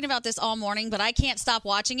been talking about this all morning, but I can't stop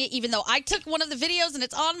watching it, even though I took one of the videos and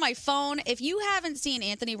it's on my phone. If you haven't seen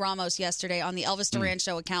Anthony Ramos yesterday on the Elvis Duran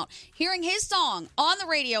Show account, hearing his song on the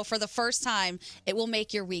radio for the first time, it will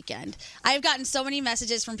make your weekend. I have gotten so many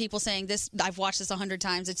messages from people saying this. I've watched this 100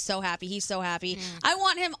 times. It's so happy. He's so happy. I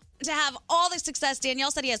want him to have all the success.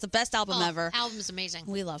 Danielle said he has the best album ever. Album's amazing.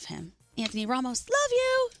 We love him. Anthony Ramos, love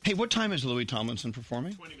you. Hey, what time is Louis Tomlinson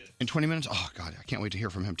performing? 20 minutes. In 20 minutes? Oh, God, I can't wait to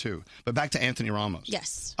hear from him, too. But back to Anthony Ramos.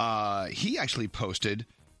 Yes. He actually posted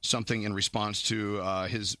something in response to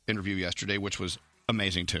his interview yesterday, which was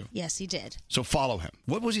amazing, too. Yes, he did. So follow him.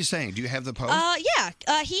 What was he saying? Do you have the post?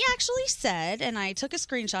 Yeah. He actually said, and I took a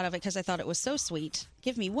screenshot of it because I thought it was so sweet.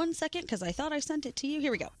 Give me 1 second because I thought I sent it to you.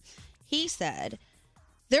 Here we go. He said,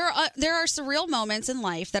 There are surreal moments in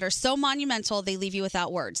life that are so monumental they leave you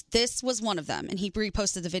without words. This was one of them, and he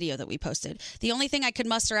reposted the video that we posted. The only thing I could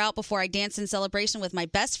muster out before I danced in celebration with my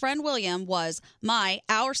best friend William was,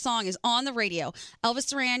 our song is on the radio. Elvis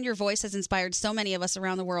Duran, your voice has inspired so many of us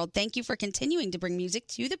around the world. Thank you for continuing to bring music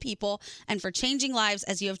to the people and for changing lives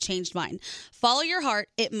as you have changed mine. Follow your heart.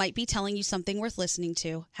 It might be telling you something worth listening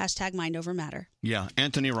to. # Mind Over Matter. Yeah,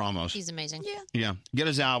 Anthony Ramos. He's amazing. Yeah. Get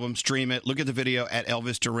his album, stream it. Look at the video at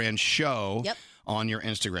Elvis Duran Show on your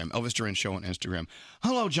Instagram. Elvis Duran Show on Instagram.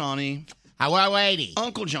 Hello, Johnny. Hello, lady.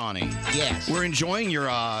 Uncle Johnny. Yes. We're enjoying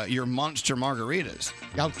your monster margaritas.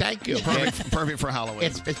 Oh, thank you. Perfect for Halloween.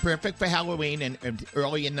 It's perfect for Halloween and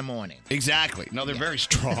early in the morning. Exactly. No, they're very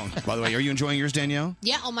strong. By the way, are you enjoying yours, Danielle?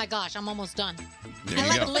 Yeah, oh my gosh, I'm almost done. There I you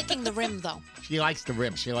like go. licking the rim, though. She likes the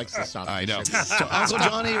rim. She likes the sauce. I know. So, Uncle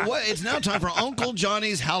Johnny, it's now time for Uncle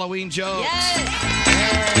Johnny's Halloween jokes.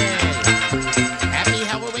 Happy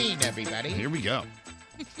Halloween, everybody. Here we go.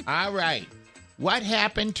 All right. What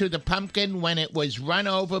happened to the pumpkin when it was run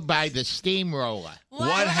over by the steamroller?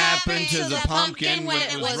 What happened to the pumpkin when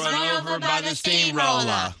it was run over by the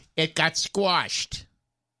steamroller? It got squashed.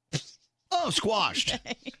 Oh, squashed.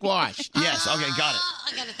 Squashed. Yes, okay, got it.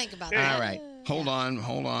 I got to think about that. All right. Hold on.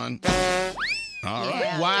 All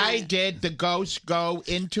right. Why did the ghost go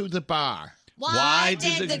into the bar? Why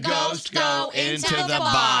did the ghost go into the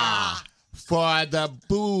bar? For the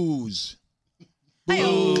booze.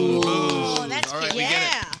 Oh, that's All right, cute. we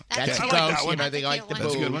get it. That's Okay. ghosts. They like the That's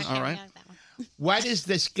booze. a good one. All right. What is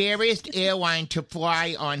the scariest airline to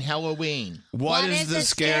fly on Halloween? What is the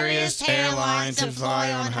scariest airline to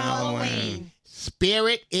fly on Halloween?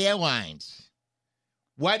 Spirit Airlines.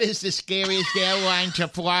 What is the scariest airline to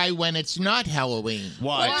fly when it's not Halloween?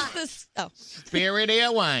 What? What's this? Oh. Spirit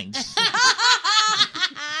Airlines.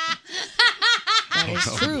 That is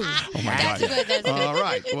true. Oh, my God. That's good. All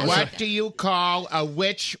right. Well, What do you call a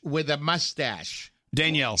witch with a mustache?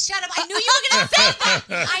 Danielle. Shut up. I knew you were going to say that.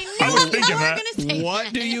 I knew you were going to say that.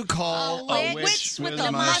 What do you call a witch with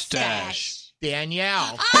a mustache?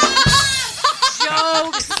 Danielle.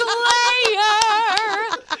 Joke Slayer.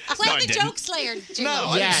 Play No, I the didn't. Joke Slayer jingle. No,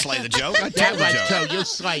 I didn't slay the joke. I That told the was joke. so you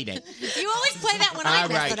slayed it. You always play that when I All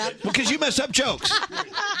mess right. it up. Because you mess up jokes.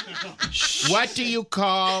 What do you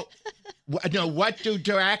call? No, what do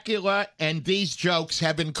Dracula and these jokes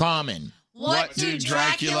have in common? What do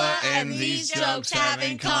Dracula and these jokes have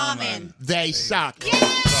in common? They suck.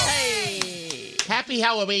 Hey. Happy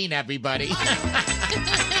Halloween, everybody. Now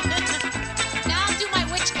I'll do my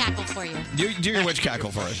witch cackle for you. Do your witch cackle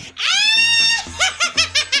for us.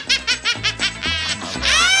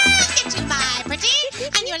 Get you, my pretty,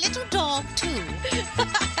 and your little dog, too.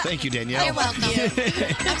 Thank you, Danielle. You're welcome.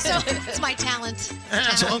 It's my talent.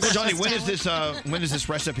 So, Uncle Johnny, when is this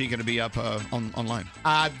recipe going to be up online?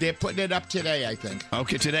 They're putting it up today, I think.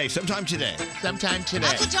 Okay, today. Sometime today. Sometime today.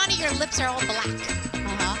 Uncle Johnny, your lips are all black.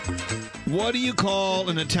 What do you call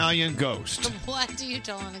an Italian ghost? What do you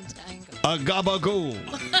tell an Italian ghost? A gabagool.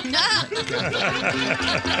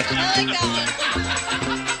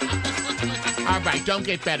 All right, don't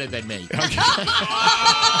get better than me.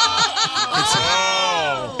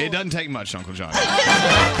 It doesn't take much, Uncle Johnny.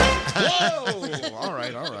 Whoa! All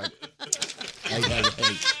right.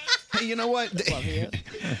 Hey, you know what?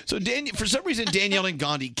 So, for some reason, Danielle and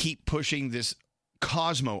Gandhi keep pushing this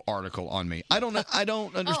Cosmo article on me. I don't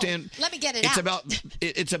understand. Oh, let me get it it's out.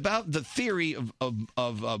 It's about the theory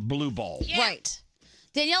of blue balls. Yeah. Right.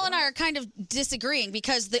 Danielle and I are kind of disagreeing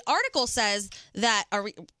because the article says that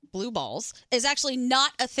blue balls is actually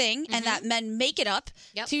not a thing and that men make it up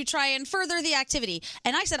to try and further the activity.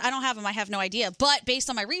 And I said, I don't have them. I have no idea. But based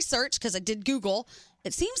on my research, because I did Google,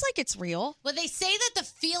 it seems like it's real. Well, they say that the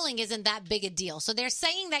feeling isn't that big a deal. So they're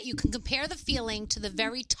saying that you can compare the feeling to the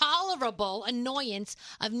very tolerable annoyance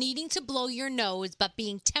of needing to blow your nose but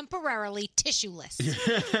being temporarily tissueless.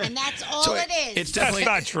 And that's all So it is. It's definitely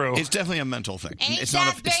That's not true. It's definitely a mental thing. Ain't it's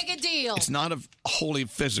that not big a deal? It's not a wholly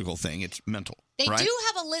physical thing. It's mental. They right? do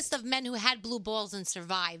have a list of men who had blue balls and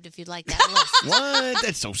survived, if you'd like that list. What?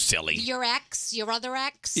 That's so silly. Your ex, your other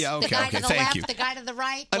ex, Yeah, okay, the guy okay, to the thank left, you. the guy to the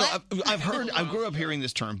right. I grew up hearing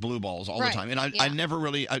this term blue balls all Right, the time, and I never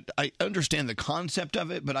really I understand the concept of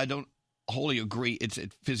it, but I don't wholly agree it's a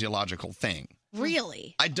physiological thing.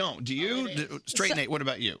 Really? I don't. Do you? Straight Nate, what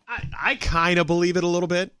about you? I kind of believe it a little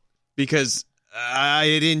bit because I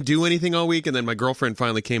didn't do anything all week, and then my girlfriend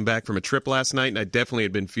finally came back from a trip last night, and I definitely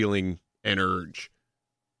had been feeling an urge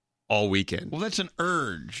all weekend. Well, that's an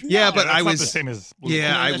urge. Yeah, but that's I not was the same as blue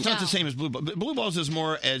yeah, balls. It's not the same as blue balls. Blue balls is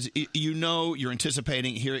more as you're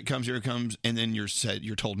anticipating. Here it comes, and then you're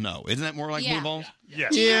told no. Isn't that more like blue balls?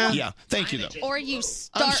 Yeah. Thank you, though. Or you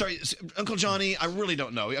start. I'm sorry, Uncle Johnny. I really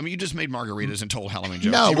don't know. I mean, you just made margaritas and told Halloween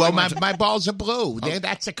jokes. No, You well, really want my balls are blue.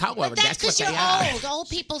 That's the color. That's what because they you're are. old. Old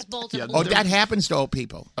people's balls are Yeah, blue. Oh, that happens to old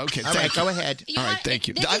people. Okay, All right, go ahead. All right, thank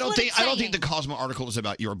you. this I is don't what think it's I don't think saying. the Cosmo article is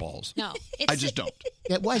about your balls. No, I just don't.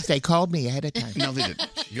 It was. They called me ahead of time. No, they didn't.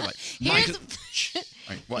 You're right. Here's-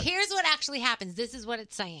 All right, what? Here's what actually happens. This is what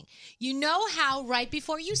it's saying. You know how right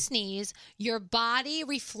before you sneeze, your body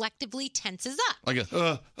reflectively tenses up. Like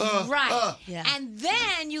a Right. And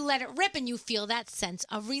then you let it rip and you feel that sense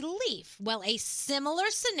of relief. Well, a similar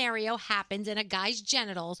scenario happens in a guy's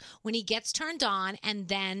genitals when he gets turned on and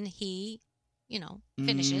then he,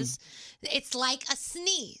 finishes. It's like a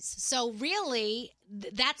sneeze. So really,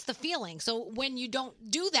 that's the feeling. So when you don't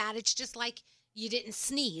do that, it's just like you didn't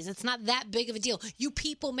sneeze. It's not that big of a deal. You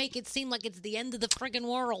people make it seem like it's the end of the friggin'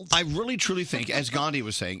 world. I really truly think, as Gandhi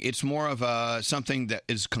was saying, it's more of something that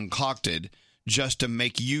is concocted just to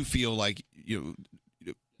make you feel like you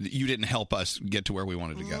didn't help us get to where we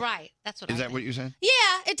wanted to go. Right. That's what Is that what you're saying? Yeah,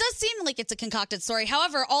 it does seem like it's a concocted story.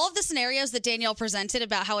 However, all of the scenarios that Danielle presented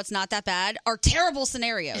about how it's not that bad are terrible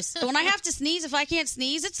scenarios. So when I have to sneeze, if I can't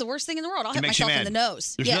sneeze, it's the worst thing in the world. I'll It hit makes you myself in mad. the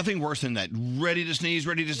nose. There's Yeah. nothing worse than that. Ready to sneeze,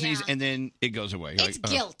 and then it goes away. It's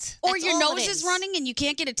guilt. Or That's your all it nose is running and you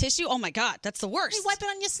can't get a tissue. Oh my God, that's the worst. You wipe it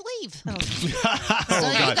on your sleeve. Oh,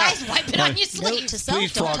 So you God. guys wipe it on your sleeve.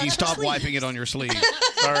 Please, Froggy, stop wiping it on your sleeve.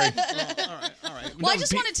 Sorry. Well, I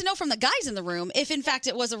just wanted to know from the guys in the room if, in fact,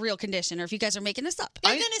 it was a real condition or if you guys are making this up.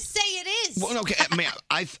 They're going to say it is. Well, okay.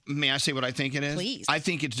 May I say what I think it is? Please. I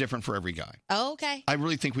think it's different for every guy. Oh, okay. I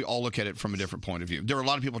really think we all look at it from a different point of view. There are a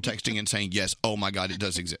lot of people texting and saying, yes, oh my God, it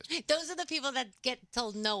does exist. Those are the people that get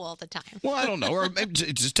told no all the time. Well, I don't know. Or maybe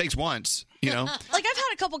it just takes once, Like, I've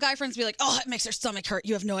had a couple guy friends be like, oh, it makes their stomach hurt.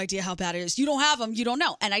 You have no idea how bad it is. You don't have them. You don't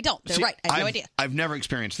know. And I don't. They're See, right. I have no idea. I've never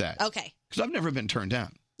experienced that. Okay. Because I've never been turned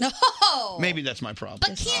down. No. Maybe that's my problem.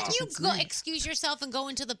 But can't you go excuse yourself and go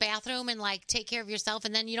into the bathroom and like take care of yourself,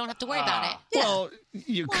 and then you don't have to worry about it? Well,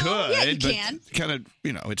 you could. yeah, you but can. Kind of,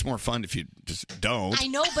 it's more fun if you just don't. I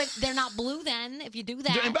know, but they're not blue then. If you do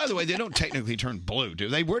that, And by the way, they don't technically turn blue, do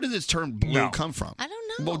they? Where did this term blue come from? I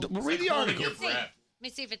don't know. Well, read the article. Let me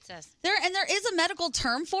see if it says. There is a medical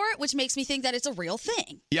term for it, which makes me think that it's a real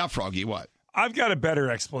thing. Yeah, Froggy, what? I've got a better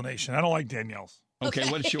explanation. I don't like Danielle's. Okay,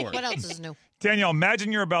 what's yours? What else is new? Danielle,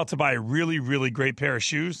 imagine you're about to buy a really, really great pair of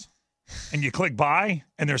shoes, and you click buy,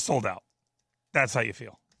 and they're sold out. That's how you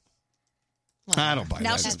feel. I don't buy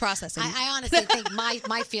Now that. she's processing. I honestly think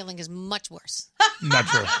my feeling is much worse. Not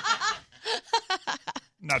true.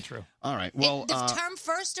 Not true. All right. Well, The term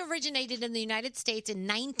first originated in the United States in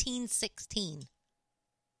 1916.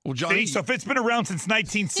 well, Johnny, See, so if it's been around since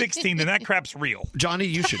 1916, then that crap's real. Johnny,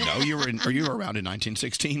 you should know. You were around in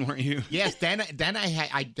 1916, weren't you? Yes, then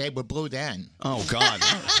they were blue then. Oh God.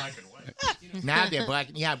 Now they're black.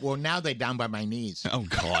 Yeah, well, now they're down by my knees. Oh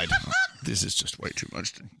God. This is just way too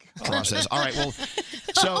much to process. All right. Well,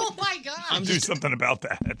 so Oh my God. I'm Do just something about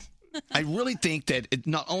that. I really think that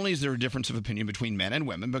not only is there a difference of opinion between men and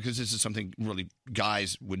women, because this is something really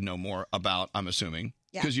guys would know more about, I'm assuming,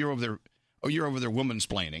 Yeah. because you're over there. Oh, you're over there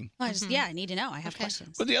woman-splaining. I I need to know. I have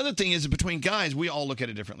questions. But the other thing is, between guys, we all look at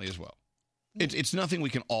it differently as well. It's nothing we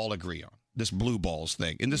can all agree on. This blue balls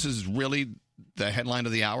thing, and this is really the headline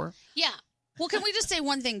of the hour. Yeah. Well, can we just say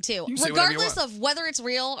one thing, too? You can say whatever you Regardless want. of whether it's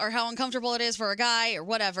real or how uncomfortable it is for a guy or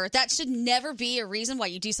whatever, that should never be a reason why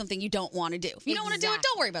you do something you don't want to do. If you don't want to do it,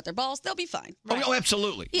 don't worry about their balls. They'll be fine. Oh,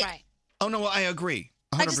 absolutely. Yeah. Right. Oh, no, I agree.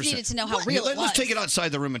 100%. I just needed to know how real it Let's was. take it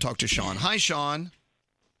outside the room and talk to Sean. Hi, Sean.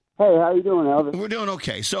 Hey, how you doing, Elvis? We're doing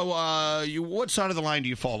okay. So, what side of the line do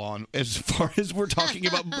you fall on as far as we're talking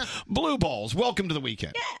about blue balls? Welcome to the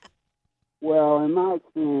weekend. Well, in my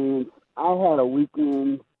experience, I had a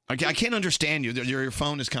weekend. Okay, I can't understand you. Your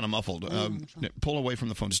phone is kind of muffled. Pull away from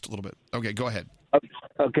the phone just a little bit. Okay, go ahead.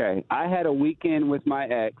 Okay, I had a weekend with my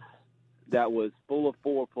ex that was full of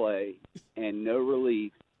foreplay and no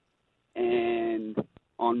relief. And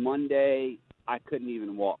on Monday, I couldn't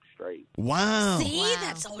even walk straight. Wow. See,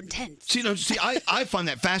 that's so intense. See, I find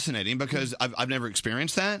that fascinating because I've never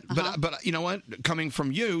experienced that. But you know what? Coming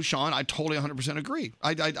from you, Sean, I totally 100% agree.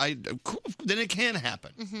 Then it can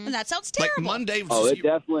happen. And that sounds terrible. Like Monday. Oh, it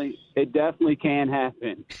definitely can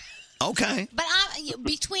happen. Okay. But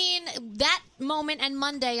between that moment and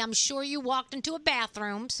Monday, I'm sure you walked into a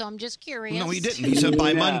bathroom, so I'm just curious. No, he didn't. He said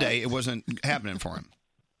by No. Monday it wasn't happening for him.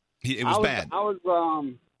 It was bad.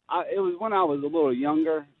 It was when I was a little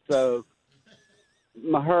younger, so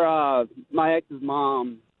my ex's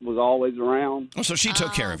mom was always around. Oh, so she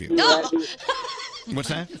took care of you. No. What's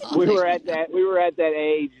that? We were at that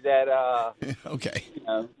age that Okay.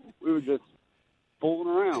 We were just fooling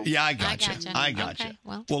around. Yeah, I gotcha. I gotcha. Okay,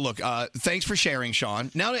 well. Look, thanks for sharing,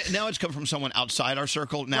 Sean. Now it's come from someone outside our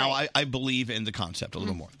circle. Now I believe in the concept a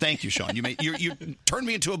little more. Thank you, Sean. You turned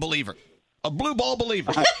me into a believer, a blue ball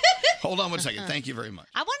believer. Hold on one second. Thank you very much.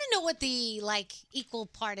 I want to know what the equal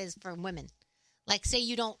part is for women. Like, say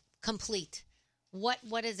you don't complete.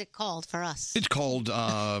 What is it called for us? It's called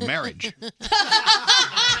marriage. Is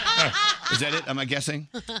that it? Am I guessing?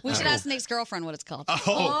 We should ask Nate's girlfriend what it's called. I'm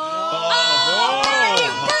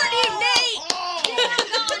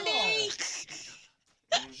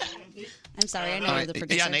sorry, I know you're the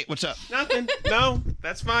producer. Yeah, Nate, what's up? Nothing. No,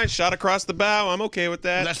 that's fine. Shot across the bow. I'm okay with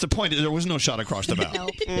that. That's the point. There was no shot across the bow.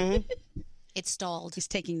 Nope. It stalled. He's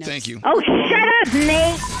taking notes. Thank you. Oh, shut up,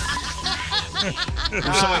 Nate.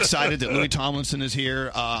 I'm so excited that Louis Tomlinson is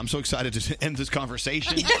here. I'm so excited to end this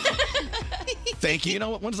conversation. Thank you. You know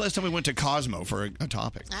what? When's the last time we went to Cosmo for a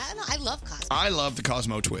topic? I don't know. I love Cosmo. I love the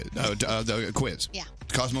Cosmo the quiz. Yeah.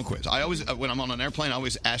 Cosmo quiz. I always, when I'm on an airplane, I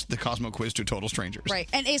always ask the Cosmo quiz to total strangers. Right.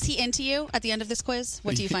 And is he into you at the end of this quiz?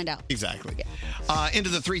 What do you find out? Exactly. Into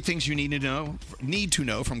the 3 things you need to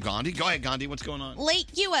know from Gandhi. Go ahead, Gandhi. What's going on? Late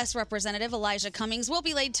U.S. Representative Elijah Cummings will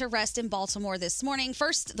be laid to rest in Baltimore this morning.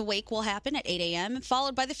 First, the wake will happen at 8 a.m.,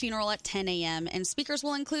 followed by the funeral at 10 a.m., and speakers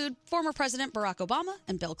will include former President Barack Obama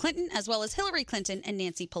and Bill Clinton, as well as Hillary Clinton and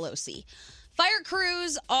Nancy Pelosi. Fire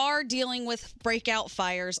crews are dealing with breakout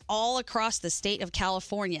fires all across the state of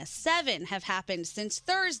California. 7 have happened since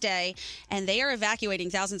Thursday, and they are evacuating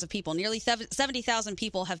thousands of people. Nearly 70,000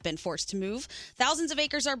 people have been forced to move. Thousands of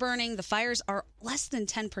acres are burning. The fires are less than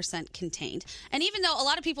 10% contained. And even though a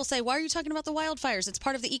lot of people say, why are you talking about the wildfires? It's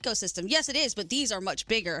part of the ecosystem. Yes, it is, but these are much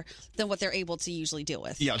bigger than what they're able to usually deal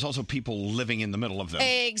with. Yeah, it's also people living in the middle of them.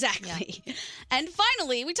 Exactly. Yeah. And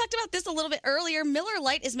finally, we talked about this a little bit earlier. Miller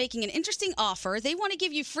Lite is making an interesting offer. They want to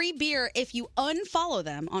give you free beer if you unfollow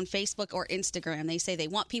them on Facebook or Instagram. They say they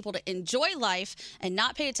want people to enjoy life and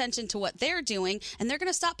not pay attention to what they're doing, and they're going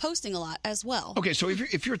to stop posting a lot as well. Okay, so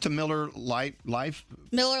if you're at the Miller Lite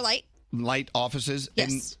offices, Yes.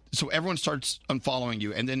 and so everyone starts unfollowing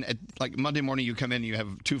you, and then at like Monday morning you come in and you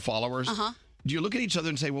have 2 followers. Do you look at each other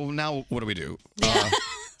and say, well, now what do we do?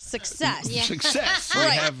 Success. Success. We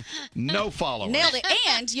have no followers. Nailed it.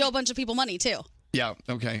 And you owe a bunch of people money, too. Yeah,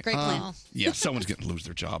 okay. Great plan. Yeah, someone's going to lose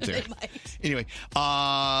their job there. They might. Anyway,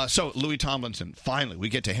 so Louis Tomlinson, finally, we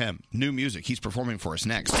get to him. New music. He's performing for us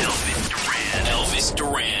next. Elvis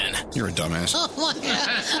Duran. You're a dumbass. Oh, my God.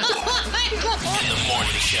 Oh, my God. In the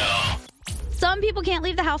morning show. Some people can't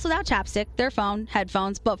leave the house without chapstick, their phone,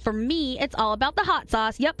 headphones, but for me, it's all about the hot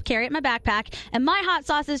sauce. Yep, carry it in my backpack. And my hot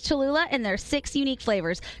sauce is Cholula, and there's 6 unique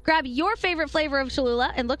flavors. Grab your favorite flavor of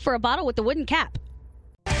Cholula and look for a bottle with the wooden cap.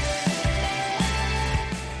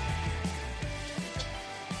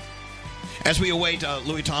 As we await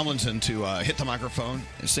Louis Tomlinson to hit the microphone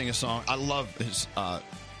and sing a song, I love his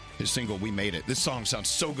single, We Made It. This song sounds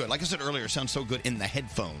so good. Like I said earlier, it sounds so good in the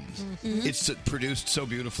headphones. Mm-hmm. It's produced so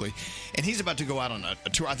beautifully. And he's about to go out on a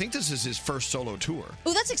tour. I think this is his first solo tour.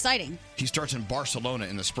 Oh, that's exciting. He starts in Barcelona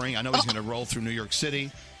in the spring. I know he's going to roll through New York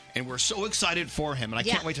City. And we're so excited for him. And I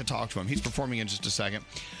can't wait to talk to him. He's performing in just a second.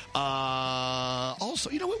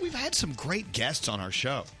 Also, you know what? We've had some great guests on our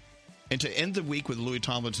show. And to end the week with Louis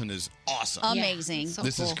Tomlinson is awesome. Amazing. So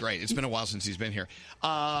This is cool. great. It's been a while since he's been here.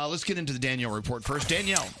 Let's get into the Danielle report first.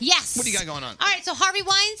 Danielle. Yes. What do you got going on? All right, so Harvey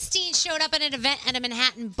Weinstein showed up at an event at a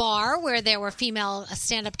Manhattan bar where there were female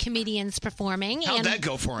stand-up comedians performing. How'd that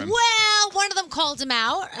go for him? Well, one of them called him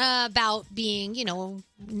out about being,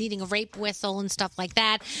 needing a rape whistle and stuff like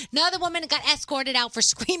that. Another woman got escorted out for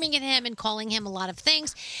screaming at him and calling him a lot of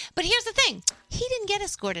things. But here's the thing. He didn't get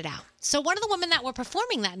escorted out. So one of the women that were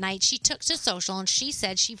performing that night, she took to social and she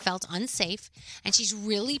said she felt unsafe and she's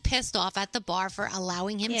really pissed off at the bar for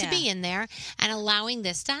allowing him to be in there and allowing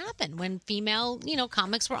this to happen when female,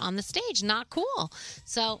 comics were on the stage. Not cool.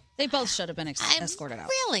 So they both should have been escorted out.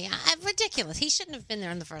 Really? Ridiculous. He shouldn't have been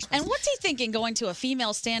there in the first place. And what's he thinking going to a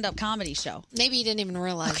female stand-up comedy show? Maybe he didn't even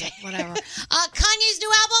realize it. Whatever. Kanye's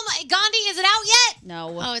new album, Gandhi, is it out yet?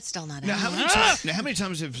 No. Oh, it's still not out. Now, how many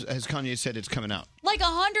times has Kanye said it's coming out? Like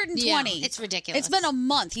 120. Yeah, it's ridiculous. It's been a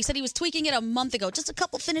month. He said he was tweaking it a month ago. Just a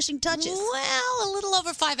couple finishing touches. Well, a little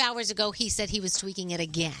over 5 hours ago, he said he was tweaking it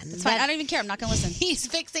again. It's fine. I don't even care. I'm not going to listen. He's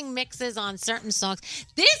fixing mixes on certain songs.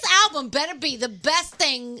 This album better be the best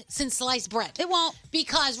thing since sliced bread. It won't.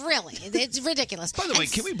 Because really, it's ridiculous. By the way,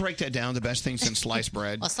 can we break that down? The best thing since sliced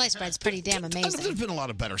bread? Well, sliced bread's pretty damn amazing. There's been a lot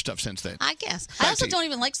of better stuff since then. I guess. I also don't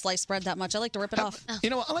even like sliced bread that much. I like to rip it off.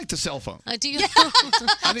 You know what? I like the cell phone. Do you?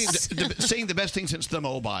 I think saying the best thing since the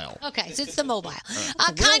mobile. Okay, so it's the mobile.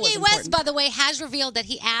 was Kanye West, important. by the way, has revealed that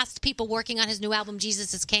he asked people working on his new album,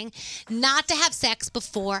 Jesus is King, not to have sex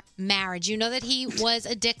before marriage. You know that he was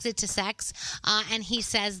addicted to sex, and he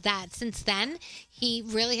says that since then, he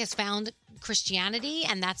really has found Christianity,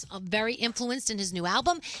 and that's very influenced in his new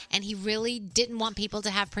album, and he really didn't want people to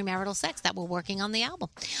have premarital sex that were working on the album.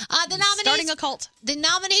 Starting a cult. The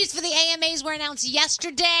nominees for the AMAs were announced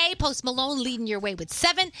yesterday. Post Malone leading your way with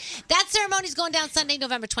 7. That ceremony's going down Sunday,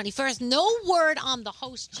 November 21st. No word on the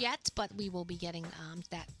host yet, but we will be getting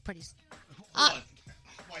that pretty soon. Oh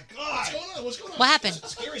my God. What's going on? What happened?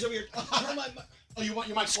 Scary's over here. Oh, you want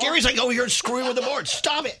your mic Scary's off? like over here screwing with the board.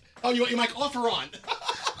 Stop it. Oh, you want your mic off or on?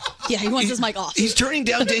 Yeah, he wants his mic off. He's turning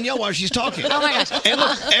down Danielle while she's talking. Oh, my gosh. And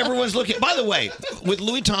look, everyone's looking. By the way, with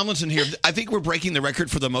Louis Tomlinson here, I think we're breaking the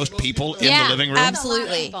record for the most people in the living room.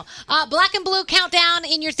 Absolutely. Black and Blue countdown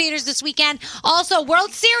in your theaters this weekend. Also,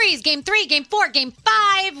 World Series, Game 3, Game 4, Game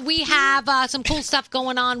 5. We have some cool stuff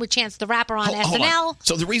going on with Chance the Rapper on Hold SNL. on.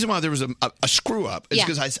 So the reason why there was a screw up is Yeah.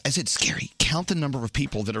 because I said, Scary, count the number of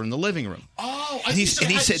people that are in the living room. Oh, And he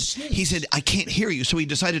said, I can't hear you, so he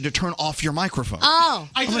decided to turn off your microphone. Oh.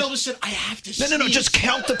 I thought Elvis said, I have to No, sneeze. just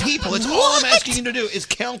count the people. That's all I'm asking you to do is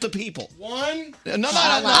count the people. One. No. Okay,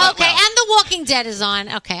 and The Walking Dead is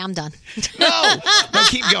on. Okay, I'm done. No,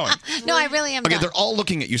 keep going. No, I really am Okay, done. they're all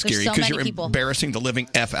looking at you, Scary, so because many you're people. embarrassing the living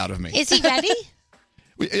F out of me. Is he ready?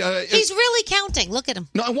 He's He's really counting. Look at him.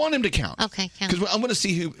 No, I want him to count. Okay, count. Because I'm going to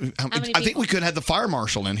see How many I think people? we could have the fire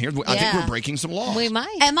marshal in here. I think Yeah. we're breaking some laws. We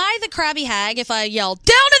might. Am I the crabby hag if I yell, down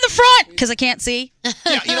in the front, because I can't see?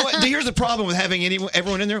 Yeah, you know what? Here's the problem with having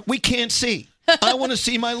everyone in there. We can't see. I want to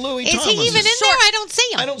see my Louis Is Tomlinson. he even in there? I don't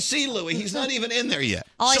see him. I don't see Louis. He's not even in there yet.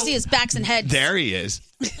 All I see is backs and heads. There he is.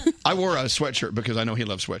 I wore a sweatshirt because I know he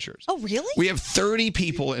loves sweatshirts. Oh, really? We have 30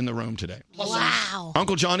 people in the room today. Wow.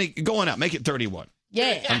 Uncle Johnny, go on out. Make it 31.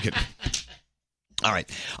 Yeah. I'm kidding. All right.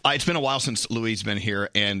 It's been a while since Louis been here,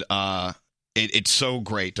 and it's so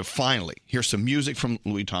great to finally hear some music from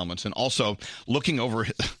Louis Tomlinson. Also, looking over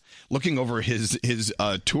his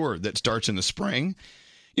tour that starts in the spring.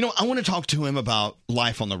 You know, I want to talk to him about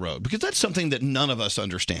life on the road, because that's something that none of us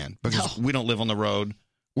understand, because we don't live on the road.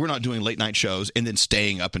 We're not doing late night shows and then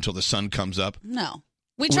staying up until the sun comes up. No.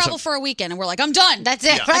 We travel for a weekend and we're like, I'm done. That's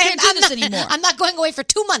it, Yeah. right? I can't do this anymore. I'm not going away for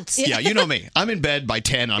 2 months. Yeah, you know me. I'm in bed by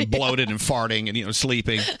 10. I'm bloated and farting and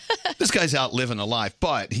sleeping. This guy's out living a life,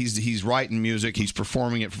 but he's writing music. He's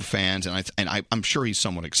performing it for fans, and I'm sure he's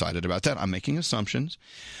somewhat excited about that. I'm making assumptions,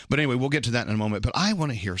 but anyway, we'll get to that in a moment. But I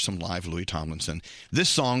want to hear some live Louis Tomlinson. This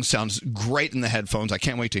song sounds great in the headphones. I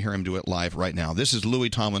can't wait to hear him do it live right now. This is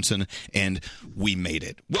Louis Tomlinson, and We Made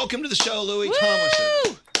It. Welcome to the show, Louis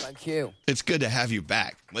Tomlinson. Thank you. It's good to have you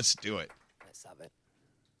back. Let's do it. Let's have it.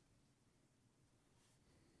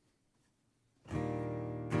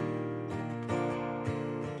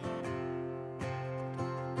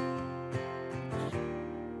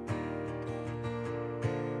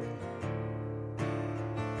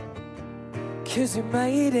 Cause you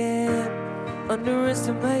made it,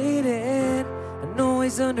 underestimated, and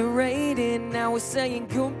always underrated. Now we're saying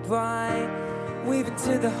goodbye, weaving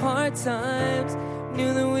to the hard times.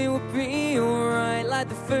 Knew that we would be alright like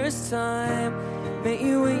the first time. Met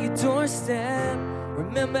you at your doorstep.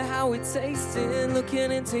 Remember how it tasted, looking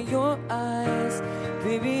into your eyes.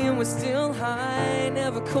 Baby, and we're still high,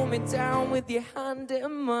 never coming down with your hand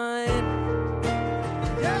in mine.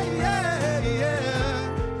 Yeah, yeah, yeah.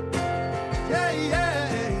 Yeah,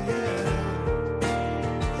 yeah, yeah.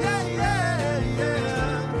 Yeah, yeah,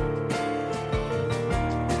 yeah.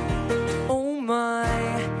 Oh my,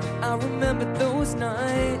 I remember those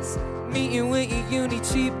nights. Meet you at your uni,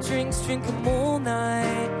 cheap drinks, drink 'em all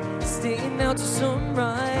night. Staying out till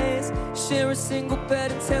sunrise. Share a single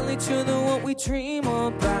bed and tell each other what we dream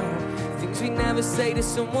about. Things we never say to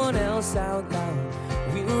someone else out loud.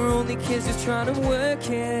 We were only kids just trying to work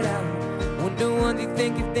it out. Wonder what they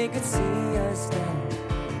think if they could see us now.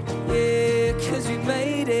 Yeah, cause we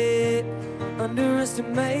made it,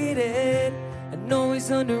 underestimated, and always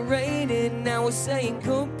underrated. Now we're saying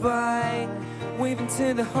goodbye, waving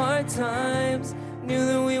to the hard times. Knew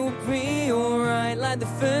that we would be alright like the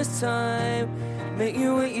first time. Met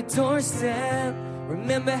you at your doorstep.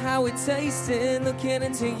 Remember how it tasted, looking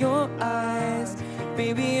into your eyes.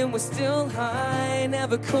 Baby, and we're still high,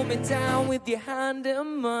 never coming down with your hand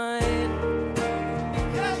in mine.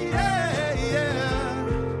 Yeah, yeah, yeah.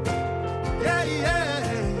 Yeah, yeah,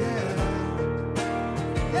 yeah.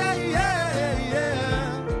 Yeah, yeah,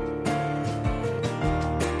 yeah.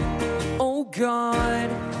 Oh God,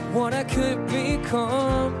 what I could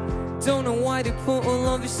become. Don't know why they put all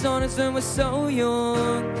of this on us when we're so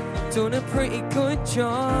young. Done a pretty good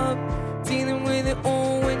job dealing with it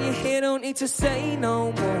all. When you're here, don't need to say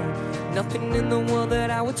no more. Nothing in the world that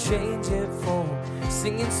I would change it for.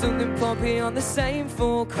 Singing something poppy on the same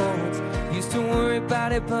 4 chords. Used to worry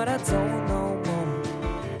about it, but I don't know more.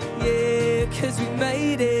 Yeah, cause we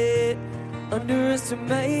made it,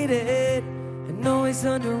 underestimated, and always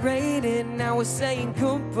underrated. Now we're saying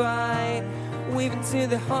goodbye, weaving to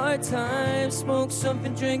the hard times. Smoke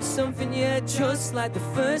something, drink something, yeah, just like the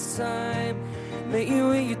first time. Met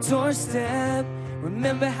you at your doorstep.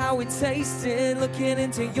 Remember how it tasted, looking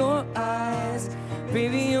into your eyes.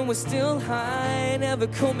 Baby, and we're still high, never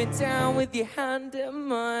coming down with your hand in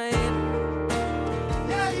mine.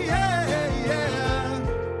 Yeah, yeah, yeah.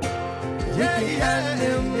 Yeah, with your hand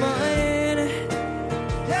in mine.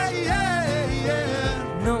 Yeah, yeah,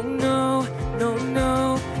 yeah. No, no, no,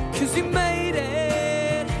 no. Cause we made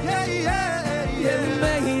it. Yeah, yeah, yeah. Yeah, we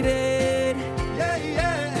made it. Yeah,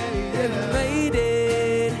 yeah, yeah. We made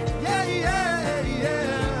it. Yeah, yeah,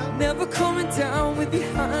 yeah. Never coming down with your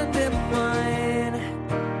hand in mine.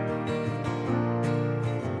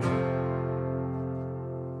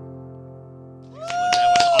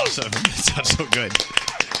 Awesome. That sounds so good.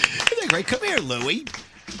 Isn't that great? Come here, Louie.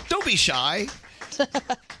 Don't be shy.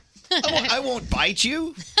 I won't bite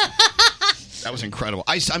you. That was incredible.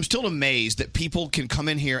 I'm still amazed that people can come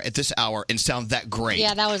in here at this hour and sound that great.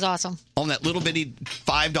 Yeah, that was awesome. On that little bitty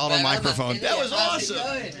 $5 microphone. That was awesome.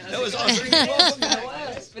 That was awesome.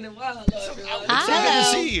 It's been a while. It's so good to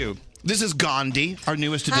see you. This is Gandhi, our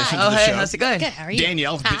newest addition to the hey, show. how's it going? Good, how are you?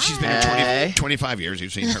 Danielle, she's been here 25 years.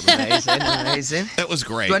 You've seen her. Amazing, amazing. That was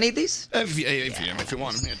great. Do I need these? If you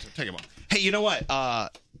want, yeah, take them on. Hey, you know what?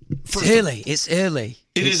 It's early. It's early.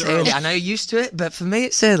 It's early. I know you're used to it, but for me,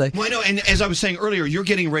 it's early. Well, I know, and as I was saying earlier, you're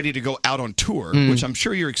getting ready to go out on tour, which I'm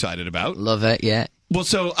sure you're excited about. Love it, yeah. Well,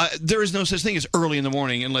 so there is no such thing as early in the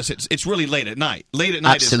morning unless it's really late at night. Late at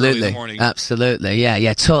night is early in the morning. Absolutely.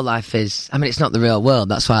 Yeah. Tour life is, I mean, it's not the real world.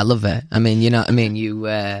 That's why I love it. I mean, you know what I mean?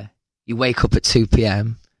 You wake up at 2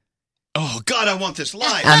 p.m. Oh, God, I want this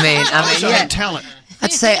life. I mean, yeah. Talent.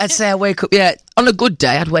 I'd say I wake up. Yeah, on a good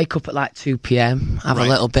day, I'd wake up at like 2 p.m. Have a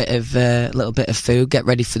little bit of food, get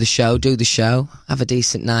ready for the show, do the show, have a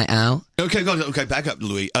decent night out. Okay, back up,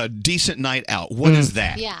 Louis. A decent night out. What is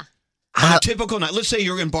that? Yeah. On a typical night. Let's say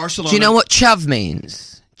you're in Barcelona. Do you know what chav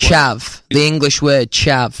means? Chav, the English word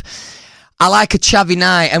chav. I like a chavvy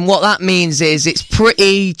night, and what that means is it's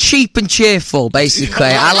pretty cheap and cheerful, basically.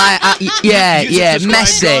 Messy.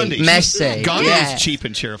 Gandhi yeah. is cheap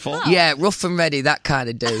and cheerful. Yeah, rough and ready, that kind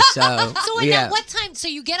of dude. So, So wait, now, what time? So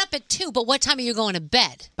you get up at 2, but what time are you going to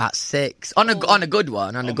bed? about 6 on a good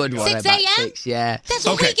one. 6 about a.m.? 6, yeah. That's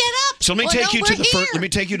when we get up. So let me Well, take no, you to we're the here. first. Let me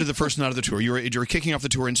take you to the first night of the tour. You're kicking off the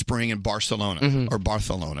tour in spring in Barcelona or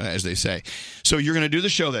Barcelona, as they say. So you're going to do the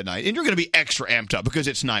show that night, and you're going to be extra amped up because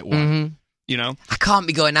it's night one. You know, I can't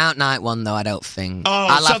be going out night one though. I don't think. Oh,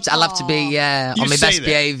 I'll have to be on my best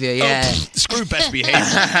behaviour. Yeah. Screw best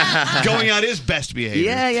behavior. Going out is best behavior.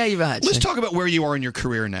 Yeah, you're right. Let's talk about where you are in your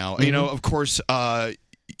career now. You know, of course, I'm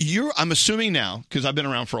assuming now, because I've been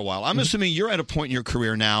around for a while, I'm assuming you're at a point in your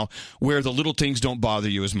career now where the little things don't bother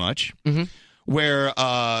you as much, where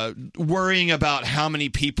worrying about how many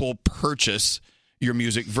people purchase your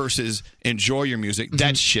music versus enjoy your music,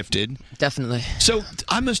 that's shifted. Definitely. So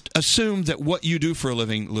I must assume that what you do for a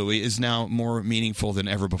living, Louis, is now more meaningful than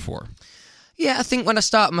ever before. Yeah, I think when I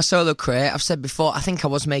started my solo career, I've said before, I think I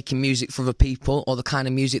was making music for other people, or the kind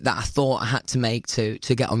of music that I thought I had to make to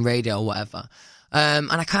get on radio or whatever.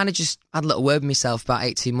 And I kind of just had a little word with myself about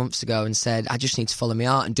 18 months ago and said, I just need to follow my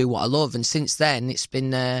art and do what I love. And since then, it's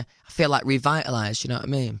been, I feel like revitalised, you know what I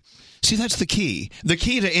mean? See, that's the key. The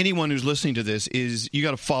key to anyone who's listening to this is you got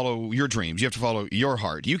to follow your dreams. You have to follow your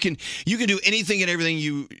heart. You can do anything and everything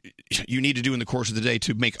you need to do in the course of the day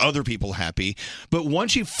to make other people happy. But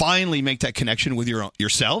once you finally make that connection with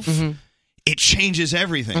yourself, it changes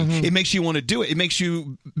everything. It makes you want to do it. It makes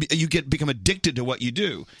you become addicted to what you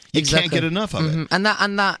do. You can't get enough of it. And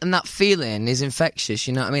that feeling is infectious.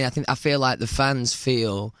 You know what I mean? I feel like the fans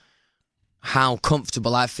feel how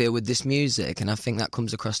comfortable I feel with this music, and I think that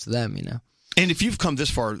comes across to them, you know. And if you've come this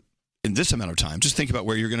far in this amount of time, just think about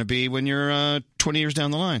where you're going to be when you're 20 years down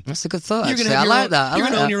the line. That's a good thought. You're I like that. You're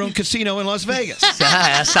going to own your own casino in Las Vegas.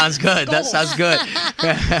 That sounds good. That sounds good.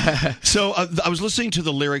 So I was listening to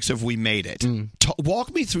the lyrics of "We Made It."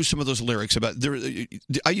 Walk me through some of those lyrics about.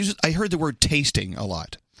 I heard the word tasting a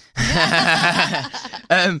lot.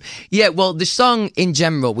 Yeah, well, the song in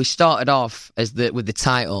general, we started off with the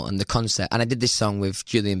title and the concept, and I did this song with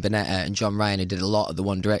Julian Bonetta and John Ryan, who did a lot of the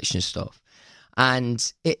One Direction stuff.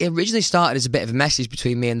 And it originally started as a bit of a message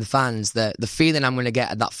between me and the fans, that the feeling I'm going to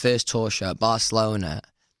get at that first tour show at Barcelona,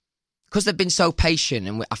 because they've been so patient,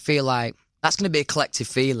 and I feel like that's going to be a collective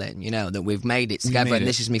feeling, you know, that we've made it together, and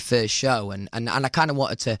this is my first show, and I kind of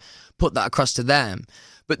wanted to put that across to them.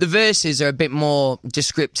 But the verses are a bit more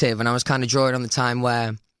descriptive, and I was kind of drawing on the time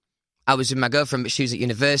where I was with my girlfriend, but she was at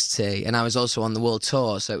university, and I was also on the world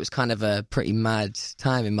tour, so it was kind of a pretty mad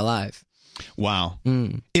time in my life. Wow.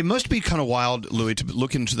 It must be kind of wild, Louis, to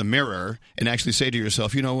look into the mirror and actually say to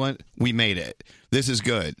yourself, you know what? We made it. This is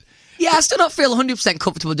good. Yeah, I still don't feel 100%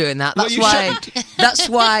 comfortable doing that. That's That's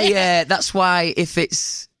why if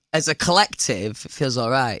it's as a collective, it feels all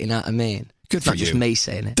right, you know what I mean? Good it's for not you. just me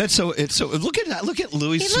saying it. That's so. It's so. Look at that. Look at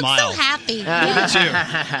Louis' He smile. looks so happy. Look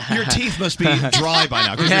at you. Your teeth must be dry by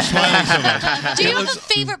now because you're smiling so much. Do you have a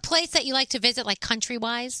favorite place that you like to visit, like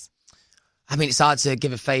country-wise? I mean, it's hard to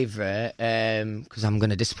give a favourite because I'm going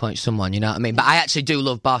to disappoint someone, you know what I mean? But I actually do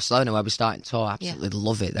love Barcelona, where we're starting tour. I absolutely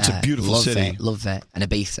love it there. It's a beautiful love city. Love it. And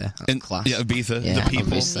Ibiza. And, class. Yeah, Ibiza, Yeah, the people.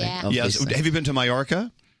 obviously, Yes. obviously. Have you been to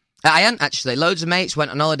Mallorca? I hadn't, actually. Loads of mates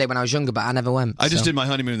went on holiday when I was younger, but I never went. I just so. did my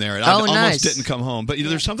honeymoon there, and I almost nice. didn't come home. But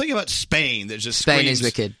there's something about Spain that just Spain screams, is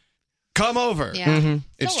wicked. Come over. Yeah.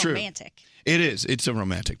 It's So true. romantic. It is. It's a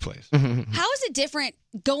romantic place. How is it different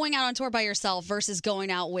going out on tour by yourself versus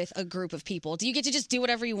going out with a group of people? Do you get to just do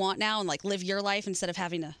whatever you want now and like live your life instead of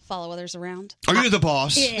having to follow others around? Are you the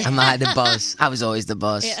boss? Yeah. Am I the boss? I was always the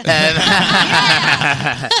boss.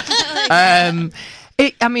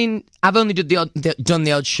 I mean, I've only done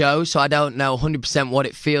the odd show, so I don't know 100% what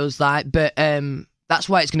it feels like, but that's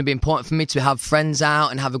why it's going to be important for me to have friends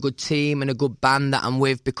out and have a good team and a good band that I'm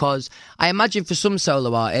with, because I imagine for some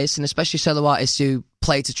solo artists, and especially solo artists who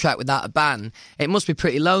play to track without a band, it must be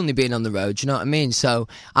pretty lonely being on the road. Do you know what I mean? So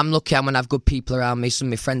I'm lucky I'm going to have good people around me. Some of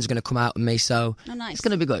my friends are going to come out with me. So nice. It's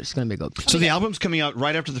going to be good. It's going to be good. So the album's coming out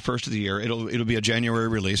right after the first of the year. It'll be a January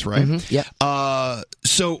release, right? Yeah.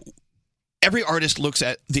 So every artist looks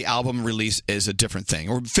at the album release as a different thing,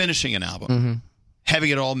 or finishing an album, having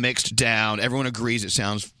it all mixed down. Everyone agrees it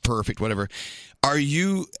sounds perfect, whatever. Are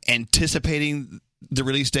you anticipating the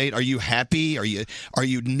release date? Are you happy? Are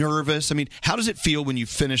you nervous? I mean, how does it feel when you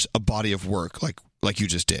finish a body of work like you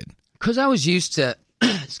just did? Because I was used to,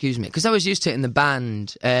 excuse me, because I was used to it in the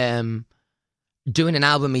band, doing an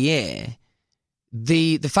album a year.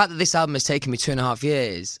 The fact that this album has taken me 2.5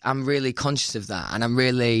 years, I'm really conscious of that, and I'm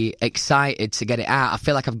really excited to get it out. I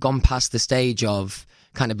feel like I've gone past the stage of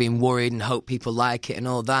kind of being worried and hope people like it and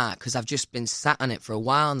all that, because I've just been sat on it for a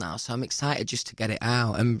while now, so I'm excited just to get it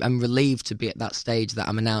out. I'm relieved to be at that stage that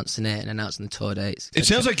I'm announcing it and announcing the tour dates. It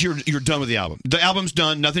sounds like you're done with the album. The album's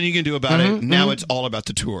done, nothing you can do about it. Now it's all about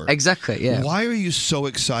the tour. Exactly, yeah. Why are you so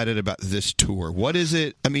excited about this tour? What is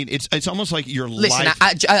it? I mean, it's almost like your Listen,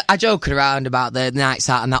 life... I joke around about the nights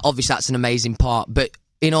out, and that obviously that's an amazing part, but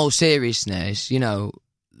in all seriousness, you know,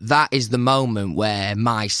 that is the moment where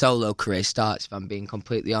my solo career starts, if I'm being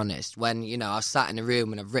completely honest. When, you know, I've sat in a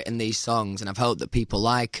room and I've written these songs and I've hoped that people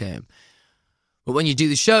like them. But when you do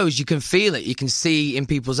the shows, you can feel it. You can see in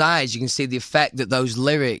people's eyes. You can see the effect that those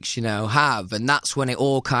lyrics, you know, have. And that's when it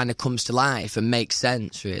all kind of comes to life and makes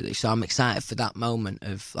sense, really. So I'm excited for that moment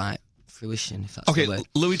of, like, fruition, if that's Okay, the word.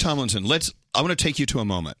 Louis Tomlinson, I want to take you to a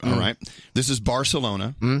moment, all right? This is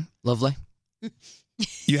Barcelona. Lovely.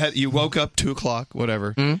 You woke up 2:00,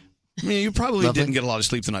 whatever. I mean, you probably didn't get a lot of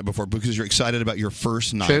sleep the night before because you're excited about your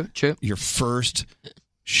first night. True. Your first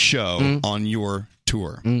show on your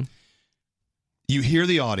tour. You hear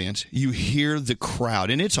the audience, you hear the crowd,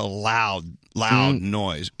 and it's a loud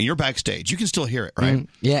noise. You're backstage. You can still hear it, right?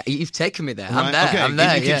 Yeah, you've taken me there. Right? I'm there. Okay, I'm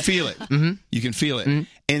there. you can feel it. You can feel it.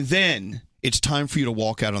 And then it's time for you to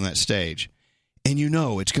walk out on that stage. And you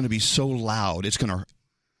know it's going to be so loud.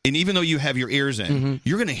 And even though you have your ears in,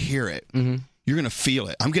 you're going to hear it. You're going to feel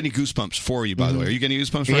it. I'm getting goosebumps for you, by the way. Are you getting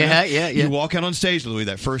goosebumps right now? Yeah. You walk out on stage, Louis,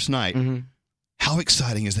 that first night. How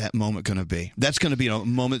exciting is that moment going to be? That's going to be a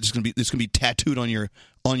moment that's going to be tattooed on your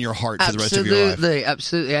heart for the rest of your life.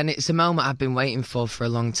 Absolutely. And it's a moment I've been waiting for a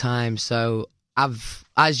long time. So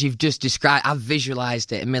as you've just described, I've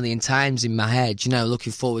visualized it a million times in my head, you know,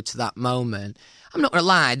 looking forward to that moment. I'm not going to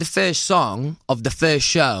lie, the first song of the first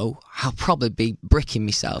show, I'll probably be bricking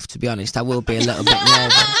myself, to be honest. I will be a little bit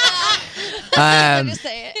nervous.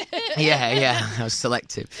 Yeah, I was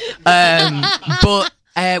selective. But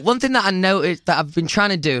one thing that I noticed that I've been trying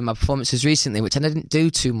to do in my performances recently, which I didn't do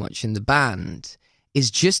too much in the band,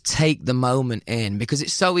 is just take the moment in, because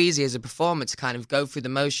it's so easy as a performer to kind of go through the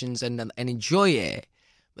motions and enjoy it.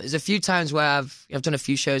 But there's a few times where I've done a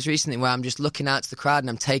few shows recently where I'm just looking out to the crowd and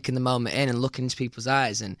I'm taking the moment in and looking into people's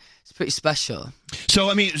eyes, and it's pretty special. So,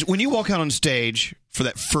 I mean, when you walk out on stage for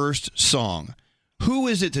that first song, who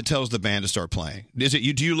is it that tells the band to start playing? Is it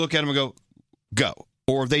you? Do you look at them and go,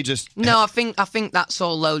 or they just? No, I think that's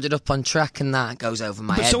all loaded up on track, and that goes over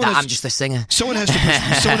my head. I'm just a singer. Someone has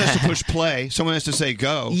to push play. Someone has to say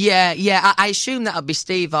go. Yeah. I assume that'll be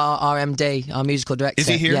Steve, our MD, our musical director. Is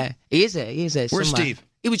he here? Yeah, he is here. Where's somewhere. Steve?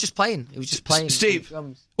 He was just playing. Steve.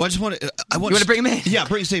 Well, I want you want to bring him in? Yeah,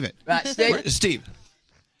 bring Steve in. Right, Steve. Steve.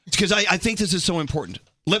 Because I think this is so important.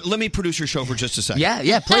 Let me produce your show for just a second.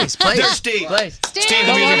 Yeah, please. There's Steve. Please. Steve,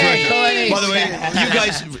 the music director. By the way, you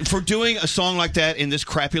guys, for doing a song like that in this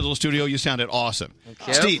crappy little studio, you sounded awesome.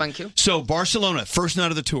 Steve, thank you. So, Barcelona, first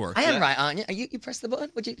night of the tour. I am right, aren't you? You pressed the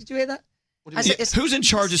button? Did you hear that? Who's in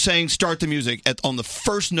charge of saying start the music on the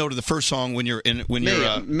first note of the first song when you're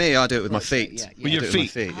Me, I do it with my feet. With your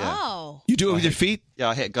feet. Oh. You do it with your feet? Yeah,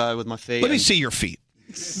 I hit go with my feet. Let me see your feet.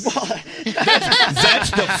 What? That's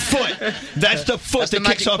the foot. That's the foot that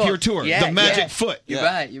kicks off your tour. Yeah, the magic foot. You're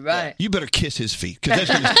right. You better kiss his feet. But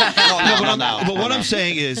what I'm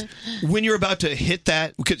saying is, when you're about to hit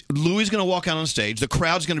that, because Louis is going to walk out on stage, the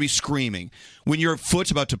crowd's going to be screaming. When your foot's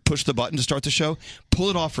about to push the button to start the show, pull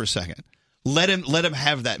it off for a second. Let him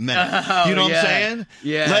have that minute. You know what I'm saying?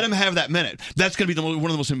 Yeah. Let him have that minute. That's going to be one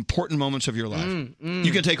of the most important moments of your life.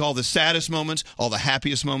 You can take all the saddest moments, all the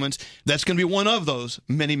happiest moments. That's going to be one of those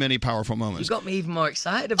many, many powerful moments. You got me even more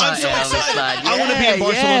excited about it. I'm so excited. I want to be in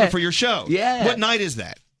Barcelona for your show. Yeah. What night is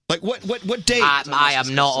that? Like what date? I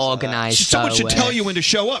am not organised. Someone should tell you when to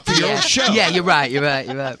show up for your own show. Yeah, you're right.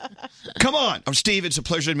 Come on. I'm Steve. It's a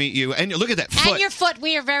pleasure to meet you. And look at that foot. And your foot.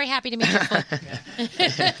 We are very happy to meet your foot.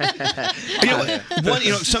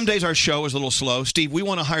 Some days our show is a little slow. Steve, we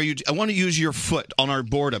want to hire you. I want to use your foot on our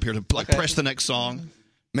board up here to press the next song.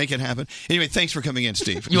 Make it happen. Anyway, thanks for coming in,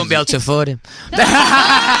 Steve. You won't be able to afford him. I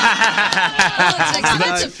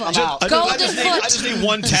just need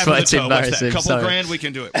one tap on the toe. What's that? A couple grand, we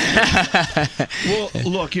can do it. Well,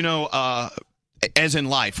 look, as in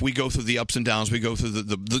life, we go through the ups and downs. We go through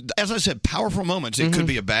the as I said, powerful moments. It could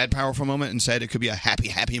be a bad, powerful moment. Instead, it could be a happy,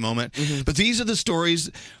 happy moment. But these are the stories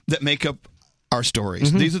that make up our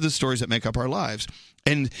stories. These are the stories that make up our lives.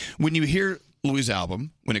 And when you hear Louis'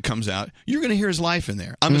 album, when it comes out, you're going to hear his life in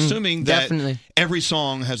there. I'm assuming that every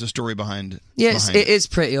song has a story behind Yes, behind it is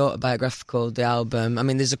pretty autobiographical, the album. I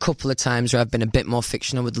mean, there's a couple of times where I've been a bit more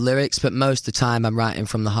fictional with the lyrics, but most of the time I'm writing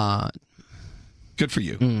from the heart. Good for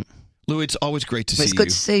you. Louis, it's always great to see you. It's good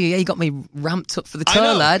to see you. Yeah, you got me ramped up for the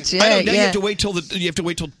tour, lads. Yeah, I know. Now yeah. you have to wait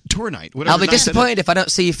till tour night. I'll be disappointed if I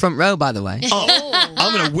don't see you front row, by the way.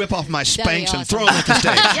 I'm going to whip off my Spanx and throw them at the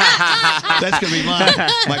stage. That's going to be mine.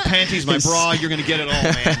 My panties, my bra, you're going to get it all,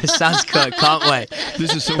 man. Sounds good. Can't wait.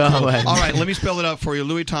 This is so Can't cool. wait. All right, let me spell it out for you.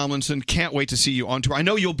 Louis Tomlinson, can't wait to see you on tour. I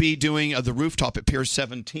know you'll be doing the Rooftop at Pier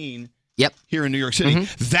 17. Yep. Here in New York City.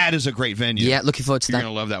 That is a great venue. Yeah, looking forward to You're that.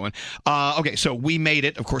 going to love that one. Okay, so We Made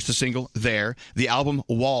It, of course, the single there. The album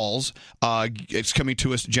Walls, it's coming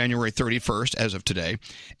to us January 31st as of today.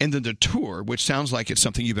 And then the tour, which sounds like it's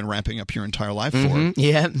something you've been ramping up your entire life for.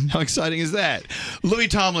 Yeah. How exciting is that? Louis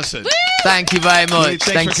Tomlinson. Thanks you very much. Louis,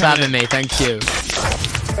 thanks for having me. Thank you.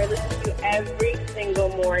 I listen to you every single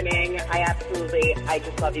morning. I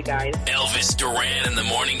just love you guys. Elvis Duran in the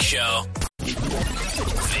Morning Show.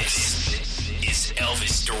 This is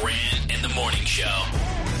Elvis Duran in the Morning Show.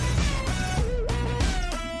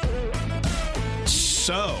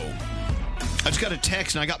 So, I just got a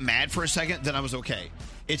text and I got mad for a second, then I was okay.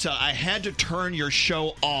 It's I had to turn your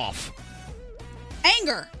show off.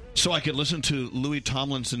 Anger. So I could listen to Louis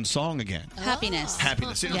Tomlinson's song again. Happiness.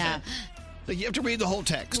 Happiness. See what I'm saying? So you have to read the whole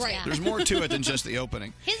text. Right. There's more to it than just the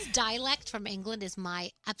opening. His dialect from England is my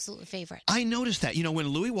absolute favorite. I noticed that. When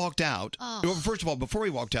Louis walked out, Oh. well, first of all, before he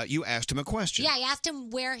walked out, you asked him a question. Yeah, I asked him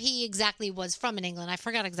where he exactly was from in England. I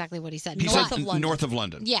forgot exactly what he said. He said north of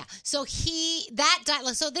London. Yeah. So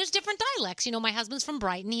so there's different dialects. My husband's from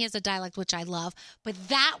Brighton. He has a dialect which I love. But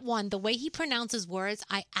that one, the way he pronounces words,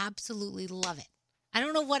 I absolutely love it. I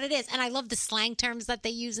don't know what it is. And I love the slang terms that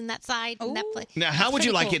they use in that side. In that place. Now, how would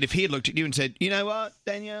you like it if he had looked at you and said, you know what,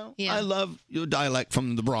 Danielle? Yeah. I love your dialect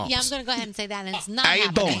from the Bronx. Yeah, I'm going to go ahead and say that. And it's not How you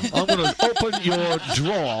happening. doing? I'm going to open your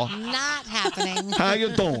drawer. Not happening. How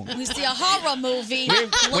you doing? We see a horror movie.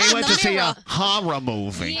 We went to see a horror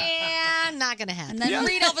movie. Yeah, not going to happen. And then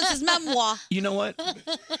read Elvis's memoir. You know what?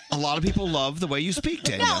 A lot of people love the way you speak,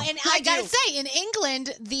 Danielle. No, and I got to say, in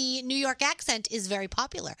England, the New York accent is very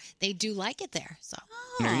popular. They do like it there. So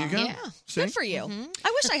There you go. Yeah. See? Good for you.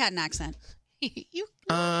 I wish I had an accent.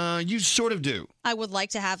 You sort of do. I would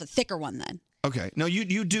like to have a thicker one then. Okay. No,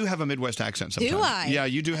 you do have a Midwest accent sometimes. Do I? Yeah,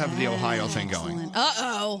 you do have the Ohio thing going.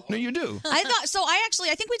 Uh-oh. No, you do. I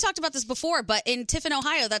think we talked about this before, but in Tiffin,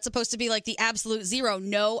 Ohio, that's supposed to be like the absolute zero,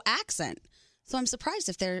 no accent. So I'm surprised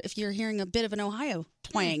if you're hearing a bit of an Ohio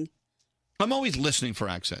twang. I'm always listening for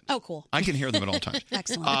accent. Oh, cool. I can hear them at all times.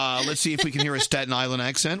 Excellent. Let's see if we can hear a Staten Island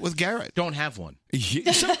accent with Garrett. Don't have one.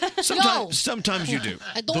 Sometimes you do.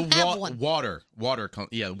 I don't have one. Water. Water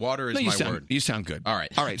is No, my word. You sound good. All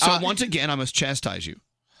right. All right. So once again, I must chastise you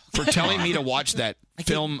for telling me to watch that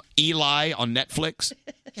film Eli on Netflix.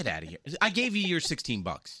 Get out of here. I gave you your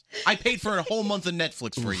 $16. I paid for a whole month of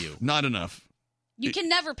Netflix for you. Not enough. You can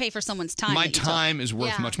never pay for someone's time. My that you time took. is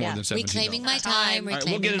worth much more than $17. Reclaiming my time. All right,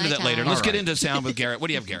 we'll get into that later. Let's get into sound with Garrett. What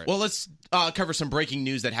do you have, Garrett? Well, let's cover some breaking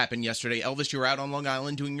news that happened yesterday. Elvis, you were out on Long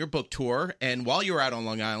Island doing your book tour, and while you were out on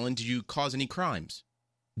Long Island, did you cause any crimes?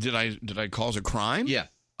 Did I cause a crime? Yeah.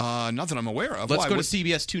 Not that I'm aware of. Let's Why? go to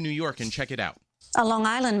CBS 2 New York and check it out. A Long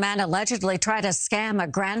Island man allegedly tried to scam a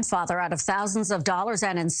grandfather out of thousands of dollars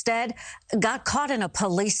and instead got caught in a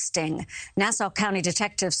police sting. Nassau County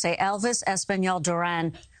detectives say Elvis Espanol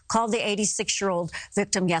Duran called the 86-year-old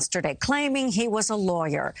victim yesterday, claiming he was a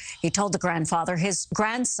lawyer. He told the grandfather his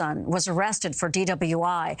grandson was arrested for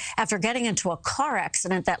DWI after getting into a car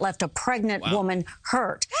accident that left a pregnant woman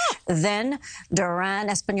hurt. Then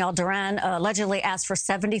Espanol Duran allegedly asked for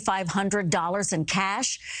 $7,500 in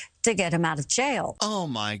cash to get him out of jail. Oh,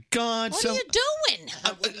 my God. What are you doing?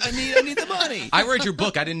 I need the money. I read your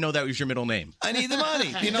book. I didn't know that was your middle name. I need the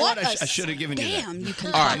money. You know what? I should have given you that. You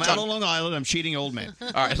can. All right, I'm out on Long Island. I'm cheating old man.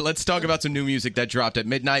 All right, let's talk about some new music that dropped at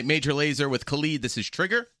midnight. Major Lazer with Khalid. This is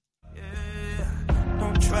Trigger.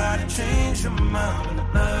 Don't try to change your mind when the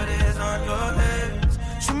blood is on your legs.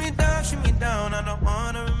 Shoot me down, I don't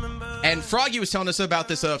wanna remember. And Froggy was telling us about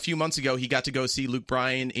this a few months ago. He got to go see Luke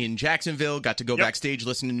Bryan in Jacksonville, got to go backstage,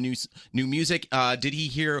 listen to new music. Did he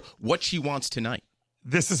hear What She Wants Tonight?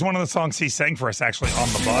 This is one of the songs he sang for us, actually, on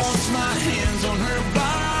the She bus. wants my hands on her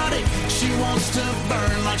body. She wants to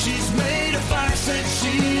burn like she's made of fire. Said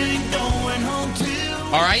she ain't going home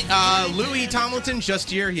till. All right, Louis Tomlinson, just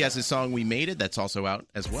here. He has his song We Made It. That's also out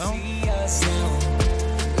as well. Yeah,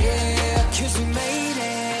 'cause we made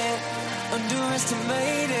it.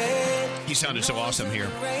 Underestimated. He sounded so awesome here,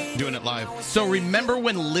 doing it live. So remember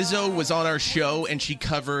when Lizzo was on our show and she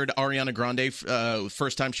covered Ariana Grande?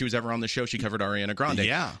 First time she was ever on the show, she covered Ariana Grande.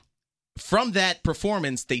 Yeah. From that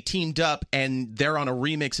performance, they teamed up and they're on a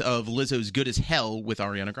remix of Lizzo's Good as Hell with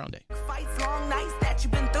Ariana Grande. Fights, long nights that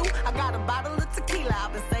you've been through. I got a bottle of tequila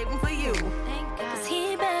I've been saving for you. Cause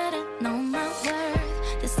he better know my worth.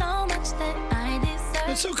 There's so much that I deserve.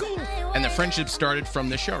 That's so cool. And the friendship started from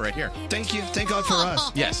this show right here. Thank you. Thank God for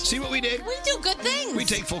us. Yes. See what we did? We do good things. We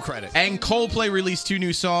take full credit. And Coldplay released 2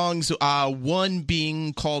 new songs, one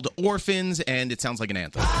being called Orphans, and it sounds like an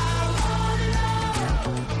anthem.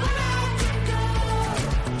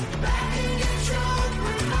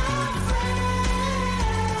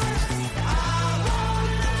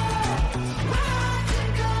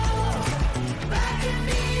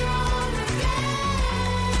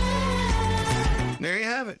 There you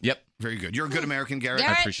have it. Yep. Very good. You're a good American, Garrett.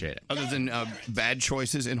 I appreciate it. Other than bad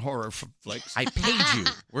choices in horror flicks. I paid you.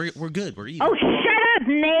 We're good. We're even. Oh, shut up,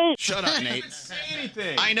 Nate. Shut up, Nate.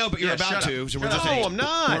 Anything. I know, but you're about shut to. up. So we're No, just I'm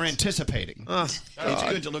not. We're anticipating. It's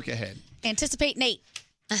good to look ahead. Anticipate Nate.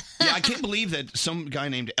 Yeah, I can't believe that some guy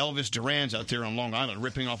named Elvis Duran's out there on Long Island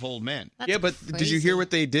ripping off old men. Yeah, but did you hear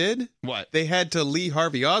what they did? What? They had to Lee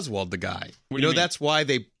Harvey Oswald the guy. What do You know, you mean? that's why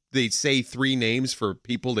they say 3 names for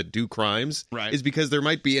people that do crimes. Right. Is because there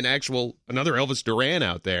might be another Elvis Duran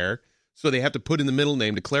out there. So they have to put in the middle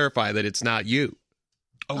name to clarify that it's not you.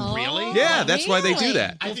 Oh, really? Yeah, that's why they do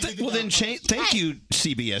that. Well, then thank you,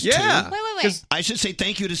 CBS2. Yeah. Wait. I should say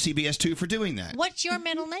thank you to CBS2 for doing that. What's your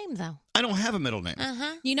middle name, though? I don't have a middle name.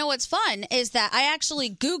 You know what's fun is that I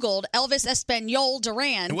actually Googled Elvis Espanol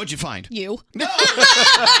Duran. And what'd you find? You. No!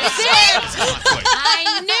 I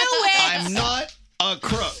knew it. I'm not a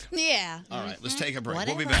crook. Yeah. All right, let's take a break.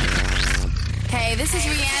 Whatever. We'll be back. Hey, this is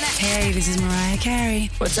Rihanna. Hey, this is Mariah Carey.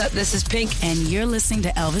 What's up? This is Pink, and you're listening to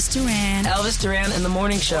Elvis Duran. Elvis Duran in the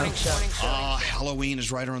Morning Show. Halloween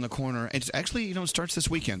is right around the corner. It's actually, it starts this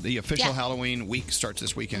weekend. The official Halloween week starts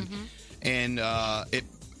this weekend. And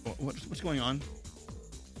what's going on?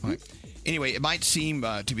 All right. Anyway, it might seem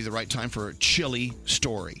to be the right time for a chilly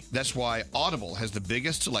story. That's why Audible has the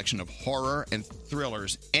biggest selection of horror and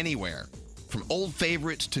thrillers anywhere. From old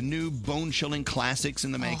favorites to new bone-chilling classics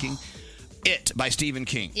in the making. It by Stephen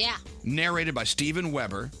King. Yeah. Narrated by Steven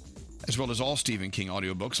Weber, as well as all Stephen King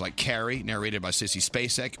audiobooks like Carrie, narrated by Sissy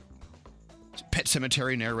Spacek. Pet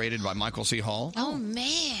Sematary, narrated by Michael C. Hall. Oh,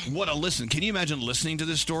 man. What a listen. Can you imagine listening to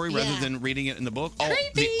this story rather than reading it in the book? Oh,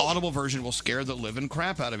 the Audible version will scare the living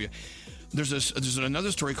crap out of you. There's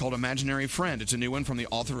another story called Imaginary Friend. It's a new one from the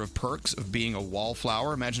author of Perks of Being a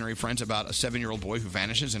Wallflower. Imaginary Friend's about a 7-year-old boy who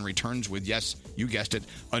vanishes and returns with, yes, you guessed it,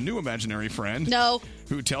 a new imaginary friend. No.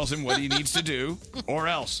 Who tells him what he needs to do or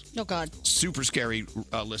else. Oh, God. Super scary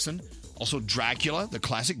listen. Also, Dracula, the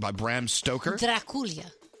classic by Bram Stoker. Dracula.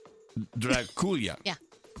 Yeah.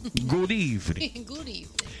 Good evening. Good evening.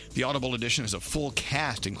 The Audible edition is a full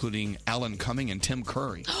cast, including Alan Cumming and Tim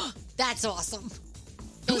Curry. That's awesome.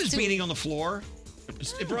 Who is beating on the floor?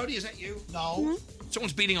 Brody, is that you? No.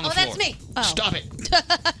 Someone's beating on the Oh, floor. that's me. Stop it.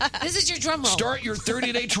 This is your drum roll. Start your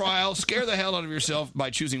 30-day trial. Scare the hell out of yourself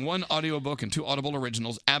by choosing 1 audiobook and 2 Audible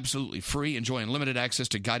originals absolutely free. Enjoy unlimited access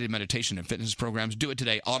to guided meditation and fitness programs. Do it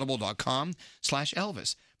today.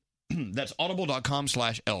 Audible.com/Elvis. That's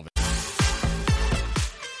Audible.com/Elvis.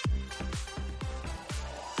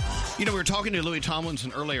 You know, we were talking to Louis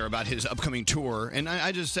Tomlinson earlier about his upcoming tour, and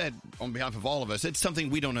I just said, on behalf of all of us, it's something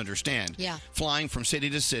we don't understand. Yeah. Flying from city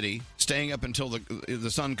to city, staying up until the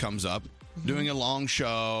sun comes up, doing a long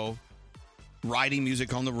show, writing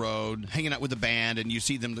music on the road, hanging out with the band, and you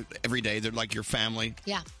see them every day. They're like your family.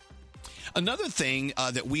 Yeah. Another thing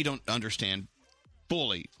that we don't understand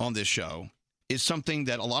fully on this show is something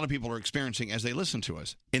that a lot of people are experiencing as they listen to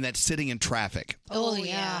us, and that's sitting in traffic. Oh,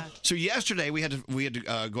 yeah. So yesterday we had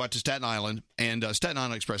to go out to Staten Island, and Staten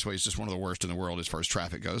Island Expressway is just one of the worst in the world as far as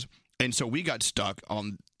traffic goes. And so we got stuck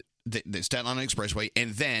on the Staten Island Expressway,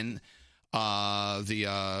 and then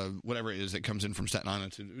whatever it is that comes in from Staten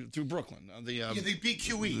Island through Brooklyn. The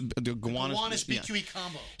BQE. The Gowanus BQE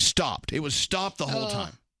combo. Stopped. It was stopped the whole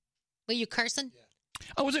time. Were you cursing?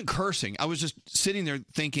 I wasn't cursing. I was just sitting there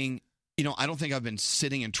thinking, I don't think I've been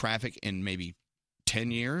sitting in traffic in maybe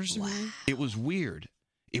 10 years. Wow. It was weird.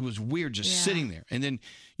 It was weird just sitting there. And then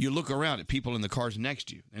you look around at people in the cars next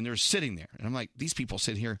to you, and they're sitting there. And I'm like, these people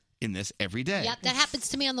sit here in this every day. Yeah, that happens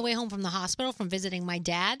to me on the way home from the hospital from visiting my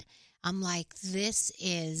dad. I'm like, this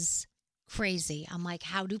is crazy. I'm like,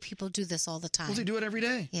 how do people do this all the time? Well, they do it every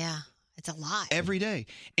day. Yeah, it's a lot. Every day.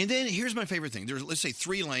 And then here's my favorite thing. There's, let's say,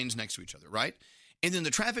 3 lanes next to each other, right? And then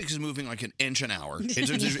the traffic is moving like an inch an hour.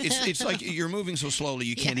 It's like you're moving so slowly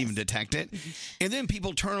you can't even detect it. And then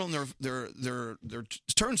people turn on their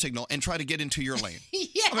turn signal and try to get into your lane.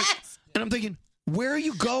 Yes. And I'm thinking, where are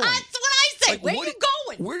you going? That's what I say. Like, where are you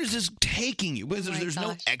going? Where is this taking you? There's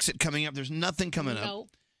no exit coming up. There's nothing coming up.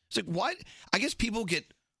 It's like, why? I guess people get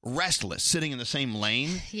restless sitting in the same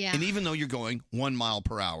lane. Yeah. And even though you're going 1 mile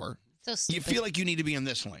per hour, So you stupid. feel like you need to be in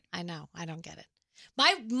this lane. I know. I don't get it.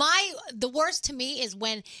 The worst to me is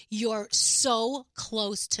when you're so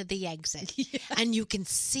close to the exit and you can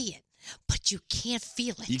see it, but you can't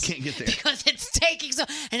feel it. You can't get there. Because it's taking so,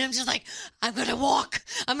 and I'm just like, I'm going to walk.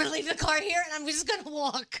 I'm going to leave the car here and I'm just going to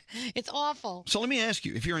walk. It's awful. So let me ask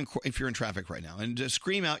you, if you're in traffic right now, and just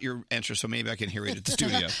scream out your answer so maybe I can hear it at the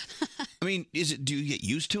studio. I mean, do you get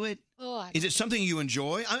used to it? Is it something you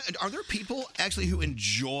enjoy? Are there people actually who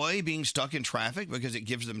enjoy being stuck in traffic because it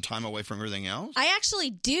gives them time away from everything else? I actually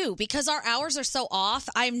do, because our hours are so off.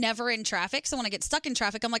 I'm never in traffic. So when I get stuck in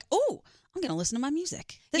traffic, I'm like, oh, I'm going to listen to my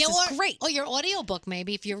music. This is great. Or your audiobook,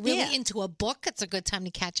 maybe. If you're really into a book, it's a good time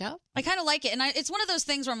to catch up. I kind of like it. And it's one of those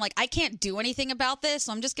things where I'm like, I can't do anything about this.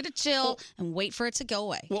 So I'm just going to chill and wait for it to go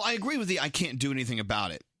away. Well, I agree with the I can't do anything about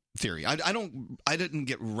it theory. I didn't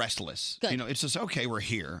get restless. Good. It's just, okay, we're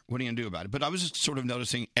here. What are you going to do about it? But I was just sort of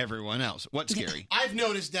noticing everyone else. What's scary? I've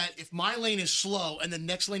noticed that if my lane is slow and the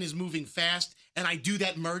next lane is moving fast, and I do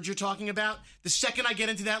that merge you're talking about, the second I get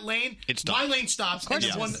into that lane, my lane stops, and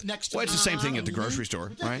there's one next to me. Well, it's the same thing at the grocery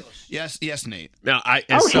store, right? Yes, Nate. Now,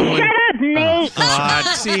 shut up, Nate.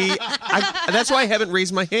 See, that's why I haven't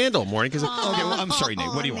raised my hand all morning. Okay, well, I'm sorry, Nate.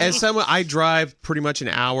 What do you want? As someone, I drive pretty much an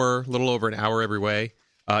hour, a little over an hour every way,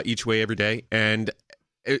 each way every day. And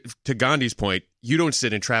to Gandhi's point, you don't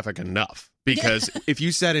sit in traffic enough, because if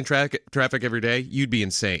you sat in traffic every day, you'd be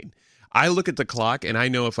insane. I look at the clock, and I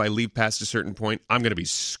know if I leave past a certain point, I'm going to be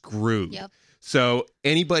screwed. Yep. So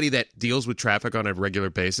anybody that deals with traffic on a regular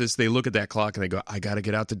basis, they look at that clock and they go, I got to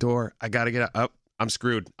get out the door. I got to get out. Oh, I'm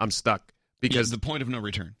screwed. I'm stuck. Because the point of no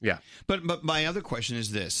return. Yeah. But my other question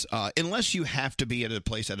is this. Unless you have to be at a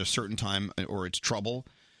place at a certain time or it's trouble,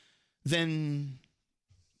 then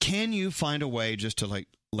can you find a way just to,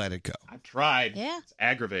 let it go? I've tried. Yeah. It's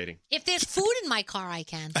aggravating. If there's food in my car, I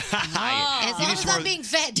can. As You long need as some I'm more- being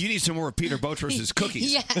fed. You need some more of Peter Botrus's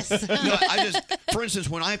cookies. Yes. For instance,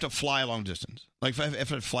 when I have to fly a long distance, like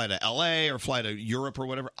if I fly to L.A. or fly to Europe or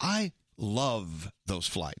whatever, I love those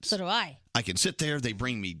flights. So do I. I can sit there. They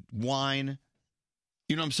bring me wine.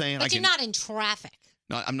 You know what I'm saying? But you're not in traffic.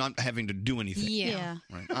 No, I'm not having to do anything. Yeah.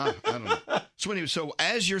 Right. I don't know. So anyway,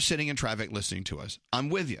 as you're sitting in traffic listening to us, I'm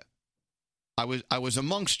with you. I was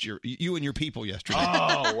amongst you and your people yesterday.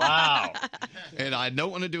 Oh, wow. And I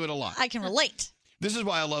don't want to do it a lot. I can relate. This is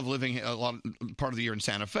why I love living part of the year in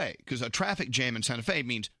Santa Fe, because a traffic jam in Santa Fe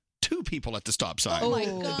means 2 people at the stop sign. Oh, my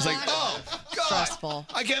God. It's like, oh, God. Stressful.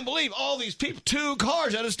 I can't believe all these people, 2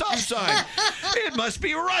 cars at a stop sign. It must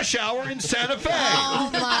be rush hour in Santa Fe.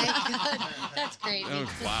 Oh, my God. That's crazy. Oh,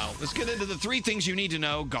 wow. Let's get into the 3 things you need to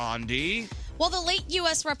know, Gandhi. Well, the late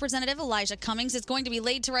U.S. Representative Elijah Cummings is going to be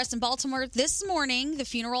laid to rest in Baltimore this morning. The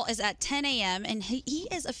funeral is at 10 a.m., and he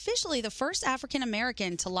is officially the first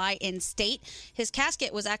African-American to lie in state. His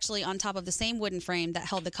casket was actually on top of the same wooden frame that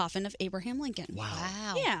held the coffin of Abraham Lincoln.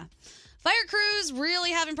 Wow. Yeah. Fire crews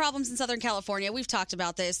really having problems in Southern California. We've talked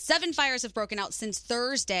about this. 7 fires have broken out since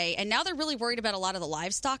Thursday, and now they're really worried about a lot of the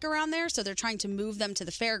livestock around there, so they're trying to move them to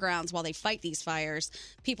the fairgrounds while they fight these fires.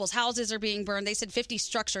 People's houses are being burned. They said 50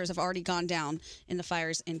 structures have already gone down in the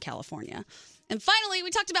fires in California. And finally,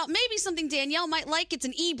 we talked about maybe something Danielle might like. It's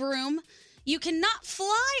an e-broom. You cannot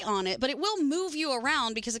fly on it, but it will move you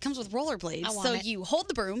around because it comes with rollerblades. So you hold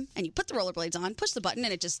the broom and you put the rollerblades on, push the button,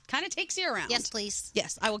 and it just kind of takes you around. Yes, please.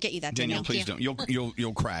 Yes, I will get you that, Danielle, Danielle. please don't.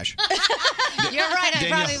 You'll crash. You're right. I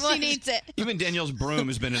Danielle- probably would. She needs it. Even Danielle's broom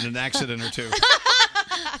has been in an accident or 2.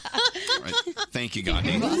 Right. Thank you,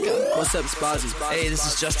 Gandhi. What's up, Spazzy? Hey, this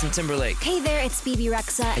is Justin Timberlake. Hey there, it's BB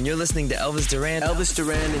Rexa. And you're listening to Elvis Duran. Elvis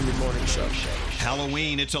Duran in the Morning Show.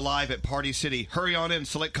 Halloween, it's alive at Party City. Hurry on in.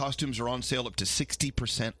 Select costumes are on sale up to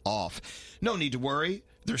 60% off. No need to worry.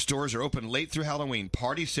 Their stores are open late through Halloween.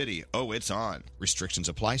 Party City. Oh, it's on. Restrictions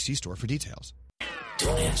apply. See store for details.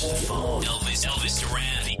 Don't answer the phone. Elvis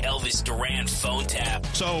Duran, the Elvis Duran phone tap.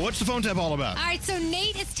 So, what's the phone tap all about? All right, so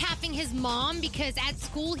Nate is tapping his mom because at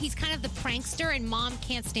school he's kind of the prankster, and mom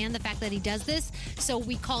can't stand the fact that he does this. So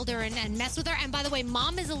we called her and messed with her. And by the way,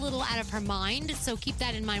 mom is a little out of her mind, so keep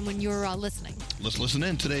that in mind when you're listening. Let's listen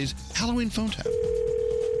in today's Halloween phone tap.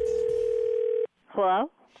 Hello?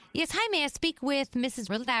 Yes, hi, may I speak with Mrs.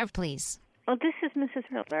 Riddler, please? Oh, this is Mrs.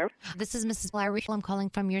 Riddler. This is Mrs. Larry. I'm calling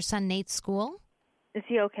from your son Nate's school. Is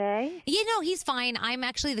he okay? Yeah, no, he's fine. I'm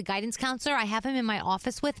actually the guidance counselor. I have him in my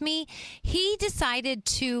office with me. He decided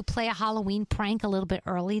to play a Halloween prank a little bit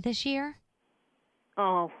early this year.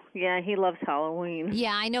 Oh, yeah, he loves Halloween.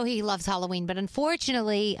 Yeah, I know he loves Halloween, but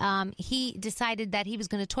unfortunately, he decided that he was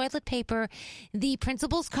going to toilet paper the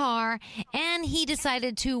principal's car, and he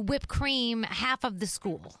decided to whip cream half of the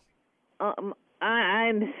school.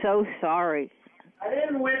 I'm so sorry. I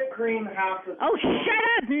didn't whip cream half the... Oh,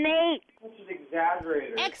 shut up, Nate! This is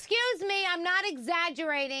exaggerated. Excuse me, I'm not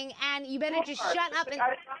exaggerating, and you better just shut up and...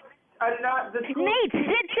 I did not... Nate,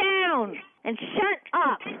 sit down and shut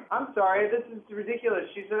up. I'm sorry, this is ridiculous.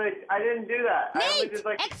 She said I didn't do that. Nate,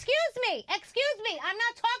 excuse me, I'm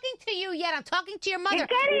not talking to you yet. I'm talking to your mother. You're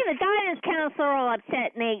getting the guidance counselor all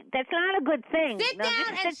upset, Nate. That's not a good thing. Sit now, down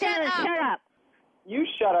just and sit down and shut up. You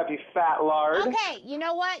shut up, you fat lard. Okay, you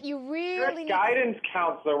know what? You really You're a guidance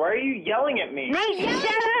counselor. Why are you yelling at me? Nate,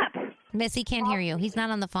 shut up! Miss, he can't hear you. He's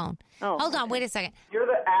not on the phone. Oh. Hold on, wait a second. You're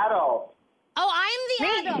the adult. Oh, I'm the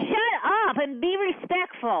Nate, adult. shut up and be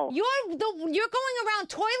respectful. You're going around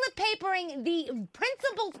toilet papering the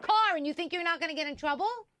principal's car, and you think you're not going to get in trouble?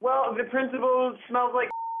 Well, the principal smells like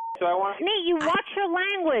so I want... Nate, you watch your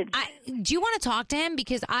language. Do you want to talk to him?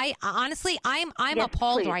 Because honestly, I'm Yes,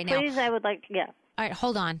 appalled please, right now. Please, I would like to, yeah. All right,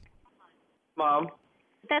 hold on. Mom.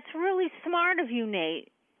 That's really smart of you,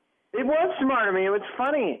 Nate. It was smart of me. It was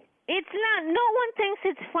funny. It's not. No one thinks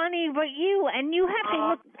it's funny but you, and you have to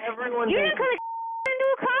look. Everyone You're thinks... not going to into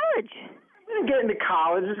a college. I'm going to get into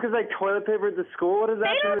college just because I toilet papered the school. What is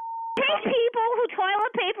that? They don't take people who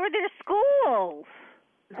toilet paper their schools.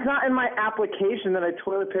 It's not in my application that I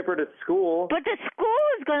toilet papered at school. But the school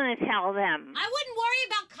is going to tell them. I wouldn't worry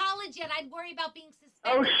about college yet. I'd worry about being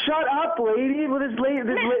suspended. Oh, shut up, lady. Well,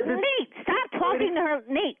 Nate, stop talking to her.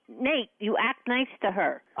 Nate, you act nice to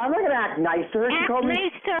her. I'm not going to act nice to her. She Act called me...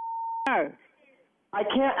 nice to her. I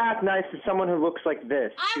can't act nice to someone who looks like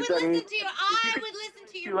this. I would listen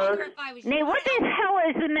to your mother if I was you. Nate, what the hell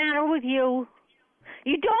is the matter with you?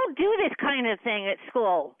 You don't do this kind of thing at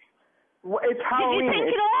school. Well, it's Halloween. Did you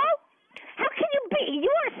think it all? How can you be?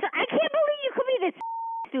 I can't believe you could be this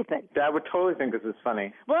stupid. Dad would totally think this is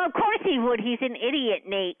funny. Well, of course he would. He's an idiot,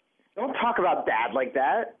 Nate. Don't talk about Dad like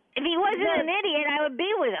that. If he wasn't an idiot, I would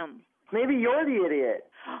be with him. Maybe you're the idiot.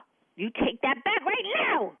 You take that back right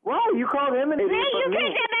now. Whoa, you called him an idiot. Nate, you but take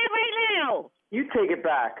me. that back right now. You take it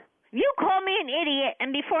back. You call me an idiot,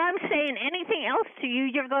 and before I'm saying anything else to you,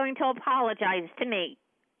 you're going to apologize to me.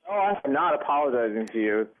 Oh, I'm not apologizing to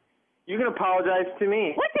you. You can apologize to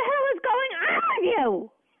me. What the hell is going on with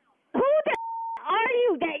you? Who the are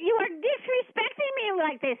you that you are disrespecting me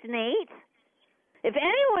like this, Nate? If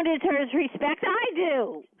anyone deserves respect, I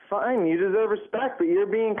do. Fine, you deserve respect, but you're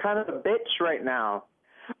being kind of a bitch right now.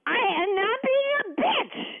 I am not being a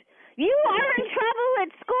bitch. You are in trouble at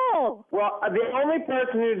school. Well, the only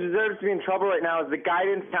person who deserves to be in trouble right now is the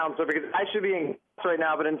guidance counselor because I should be in right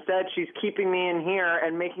now, but instead she's keeping me in here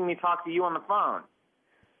and making me talk to you on the phone.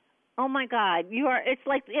 Oh my God, you are! It's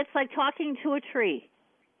like talking to a tree.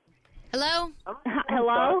 Hello?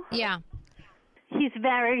 Hello? Yeah. He's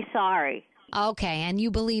very sorry. Okay, and you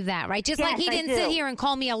believe that, right? Just like he Yes, I didn't sit do. here and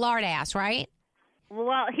call me a lard ass, right?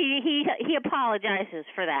 Well, he apologizes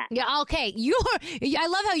for that. Yeah, okay. I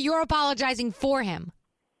love how you're apologizing for him.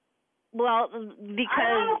 Well, because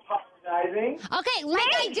I'm apologizing. Okay,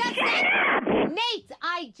 like I just said, Nate,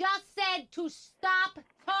 I just said to stop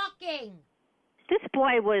talking. this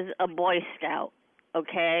boy was a Boy Scout,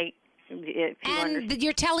 okay? If you And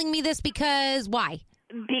you're telling me this because why?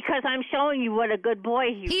 Because I'm showing you what a good boy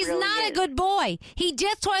He's really not is. a good boy. He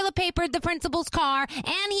just toilet papered the principal's car,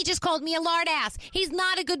 and he just called me a lard ass. He's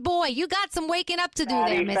not a good boy. You got some waking up to do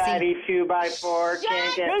there, Missy. Fatty 2x4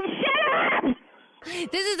 can't get... Shut up!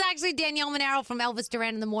 This is actually Danielle Monaro from Elvis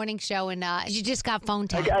Duran in the Morning Show, and you just got phone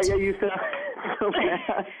tapped. You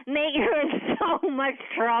Nate, you're in so much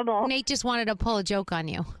trouble. Nate just wanted to pull a joke on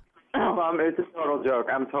you. Oh, it's a total joke.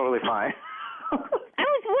 I'm totally fine. I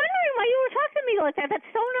was wondering why you were talking to me like that. That's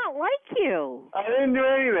so not like you. I didn't do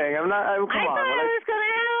anything. Come I on. thought I was going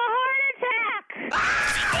to have a heart attack.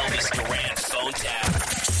 The Elvis Duran phone tap.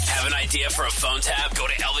 Have an idea for a phone tap? Go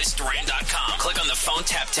to ElvisDuran.com. Click on the phone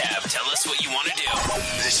tap tab. Tell us what you want to do.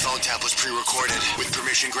 This phone tap was pre-recorded with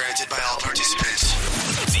permission granted by all participants.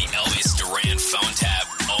 The Elvis Duran phone tap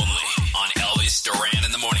only on Elvis Duran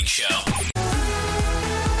in the Morning Show.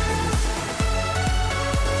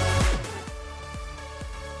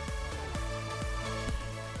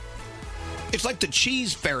 It's like the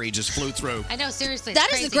cheese ferry just flew through. I know, seriously. That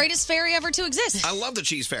is the greatest ferry ever to exist. I love the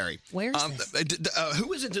cheese ferry. Where's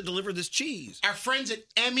who is it to deliver this cheese? Our friends at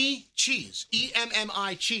Emmy Cheese,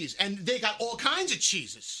 EMMI Cheese, and they got all kinds of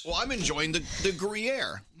cheeses. Well, I'm enjoying the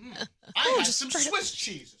Gruyere. I had some Swiss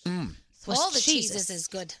cheeses. All the cheeses is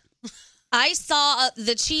good. I saw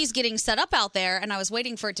the cheese getting set up out there, and I was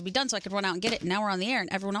waiting for it to be done so I could run out and get it. And now we're on the air,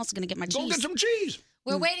 and everyone else is going to get my cheese. Go get some cheese.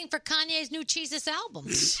 We're waiting for Kanye's new Cheeses album.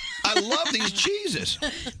 I love these cheeses.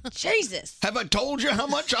 Jesus. Have I told you how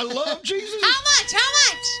much I love cheeses? How much? How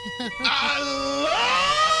much? I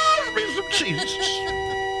love me some cheeses.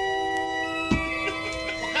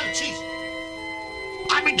 What kind of cheese?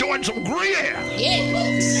 I'm enjoying some Gruyere.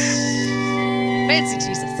 Fancy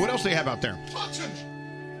cheeses. What else do they have out there? Talk to me.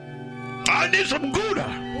 I need some Gouda.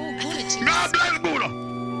 Ooh, Gouda cheese. God bless Gouda.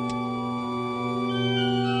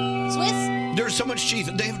 Swiss? There's so much cheese.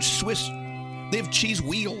 They have Swiss. They have cheese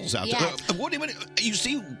wheels out Yeah. there. What even? You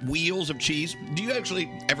see wheels of cheese? Do you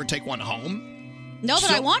actually ever take one home? No,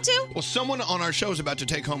 but I want to. Well, someone on our show is about to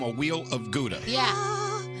take home a wheel of Gouda. Yeah.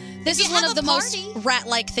 This If is you one have of the a most party-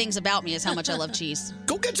 rat-like things about me is how much I love cheese.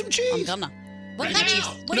 Go get some cheese. I'm gonna. What kind of cheese?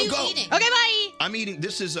 What are you eating? Okay, bye. I'm eating.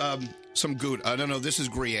 This is some Gouda. No, this is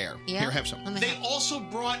Gruyere. Yeah? Here, have some. They also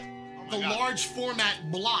brought the large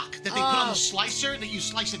format block that they put on the slicer that you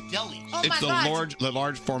slice at delis. Oh, It's my the God.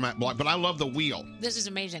 large format block, but I love the wheel. This is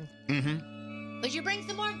amazing. Mm-hmm. Would you bring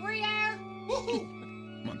some more Gruyere? Oh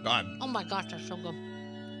my God. Oh, my gosh, they're so good.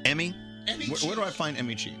 Emmy? Emmy Where do I find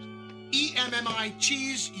Emmy cheese? EMMI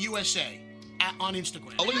Cheese USA on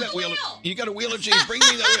Instagram. Oh, look at that wheel. You got a wheel of cheese. Bring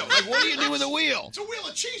me the wheel. Like, what do you do with the wheel? It's a wheel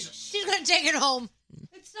of cheeses. She's going to take it home.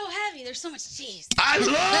 It's so heavy. There's so much cheese. I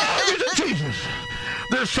love the cheeses.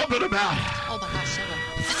 There's something about Oh, my gosh, so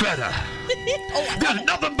good. feta. There's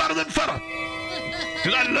nothing better than feta.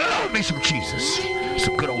 Because I love me some cheeses.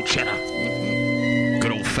 Some good old cheddar.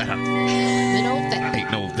 Good old feta. Good old thing.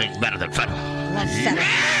 Ain't no thing better than feta. Love feta.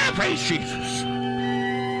 Yeah, praise Jesus.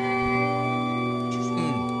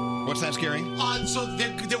 What's that, Scary? So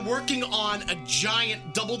they're working on a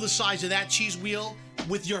giant, double the size of that cheese wheel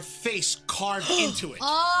with your face carved into it.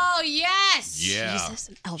 Oh, yes. Yeah. Jesus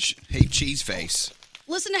and Elvis. Hey, cheese face.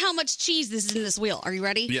 Listen to how much cheese this is in this wheel. Are you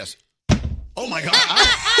ready? Yes. Oh, my God.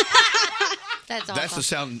 That's awesome. That's the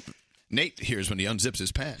sound Nate hears when he unzips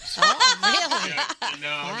his pants. Oh, really? No,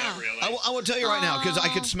 not really. I will tell you right now, because I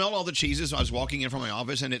could smell all the cheeses. I was walking in from my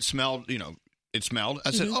office, and it smelled, it smelled.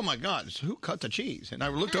 I said, oh, my God, who cut the cheese? And I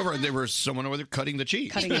looked over, and there was someone over there cutting the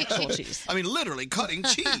cheese. Cutting actual cheese. I mean, literally cutting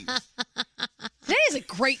cheese. Today is a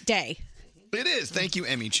great day. It is. Thank you,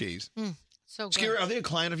 Emmy Cheese. So good. Scary, are they a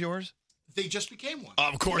client of yours? They just became one.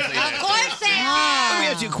 Of course they Of did. course they Let me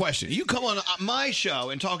are. ask you a question. You come on my show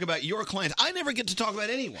and talk about your clients. I never get to talk about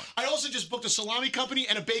anyone. I also just booked a salami company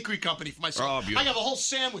and a bakery company for myself. Oh, beautiful. I have a whole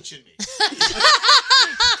sandwich in me.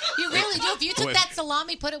 You really do. If you took Wait. that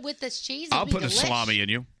salami, put it with this cheese, it'd I'll be put delish. a salami in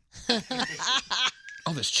you.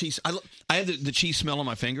 Oh, this cheese. I have the cheese smell on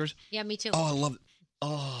my fingers. Yeah, me too. Oh, I love it.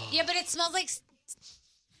 Oh. Yeah, but it smells like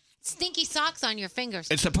stinky socks on your fingers.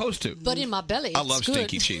 It's supposed to. But in my belly, I it's love good.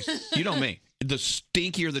 stinky cheese. You know me. The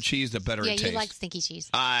stinkier the cheese, the better Yeah, it you tastes. like stinky cheese.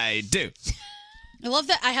 I do. I love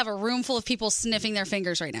that I have a room full of people sniffing their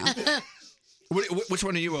fingers right now. Which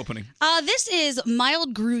one are you opening? This is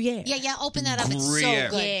mild Gruyere. Yeah, open that up. It's Gruyere.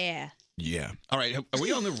 so good. Yeah. Yeah. All right. Are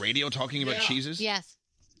we on the radio talking about cheeses? Yes.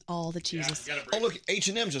 All the cheeses. Oh, look.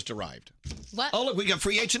 H&M just arrived. What? Oh, look. We got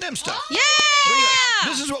free H&M stuff. Yeah!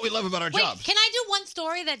 This is what we love about our Wait, job. can I do one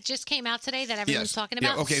story that just came out today that everyone's Yes. talking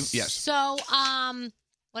Yeah, about? okay, yes. So,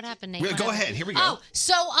 what happened, Nate? Well, What go happened? ahead. Here we go. Oh,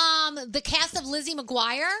 so the cast of Lizzie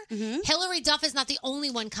McGuire, Hilary Duff is not the only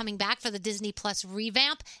one coming back for the Disney Plus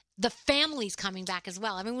revamp. The family's coming back as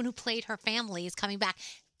well. Everyone who played her family is coming back.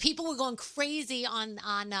 People were going crazy on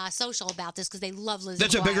social about this because they love Lizzie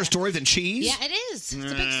That's McGuire. a bigger story than cheese? Yeah, it is.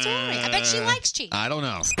 It's a big story. I bet she likes cheese. I don't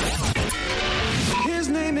know. His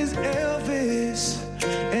name is Elvis,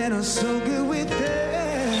 and I'm so good with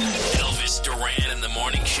that. Elvis Duran in the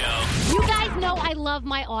Morning Show. You guys know know I love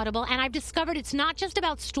my Audible, and I've discovered it's not just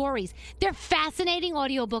about stories. They're fascinating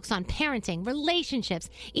audiobooks on parenting, relationships,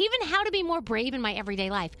 even how to be more brave in my everyday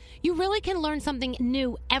life. You really can learn something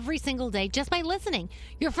new every single day just by listening.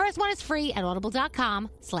 Your first one is free at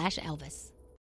audible.com/Elvis.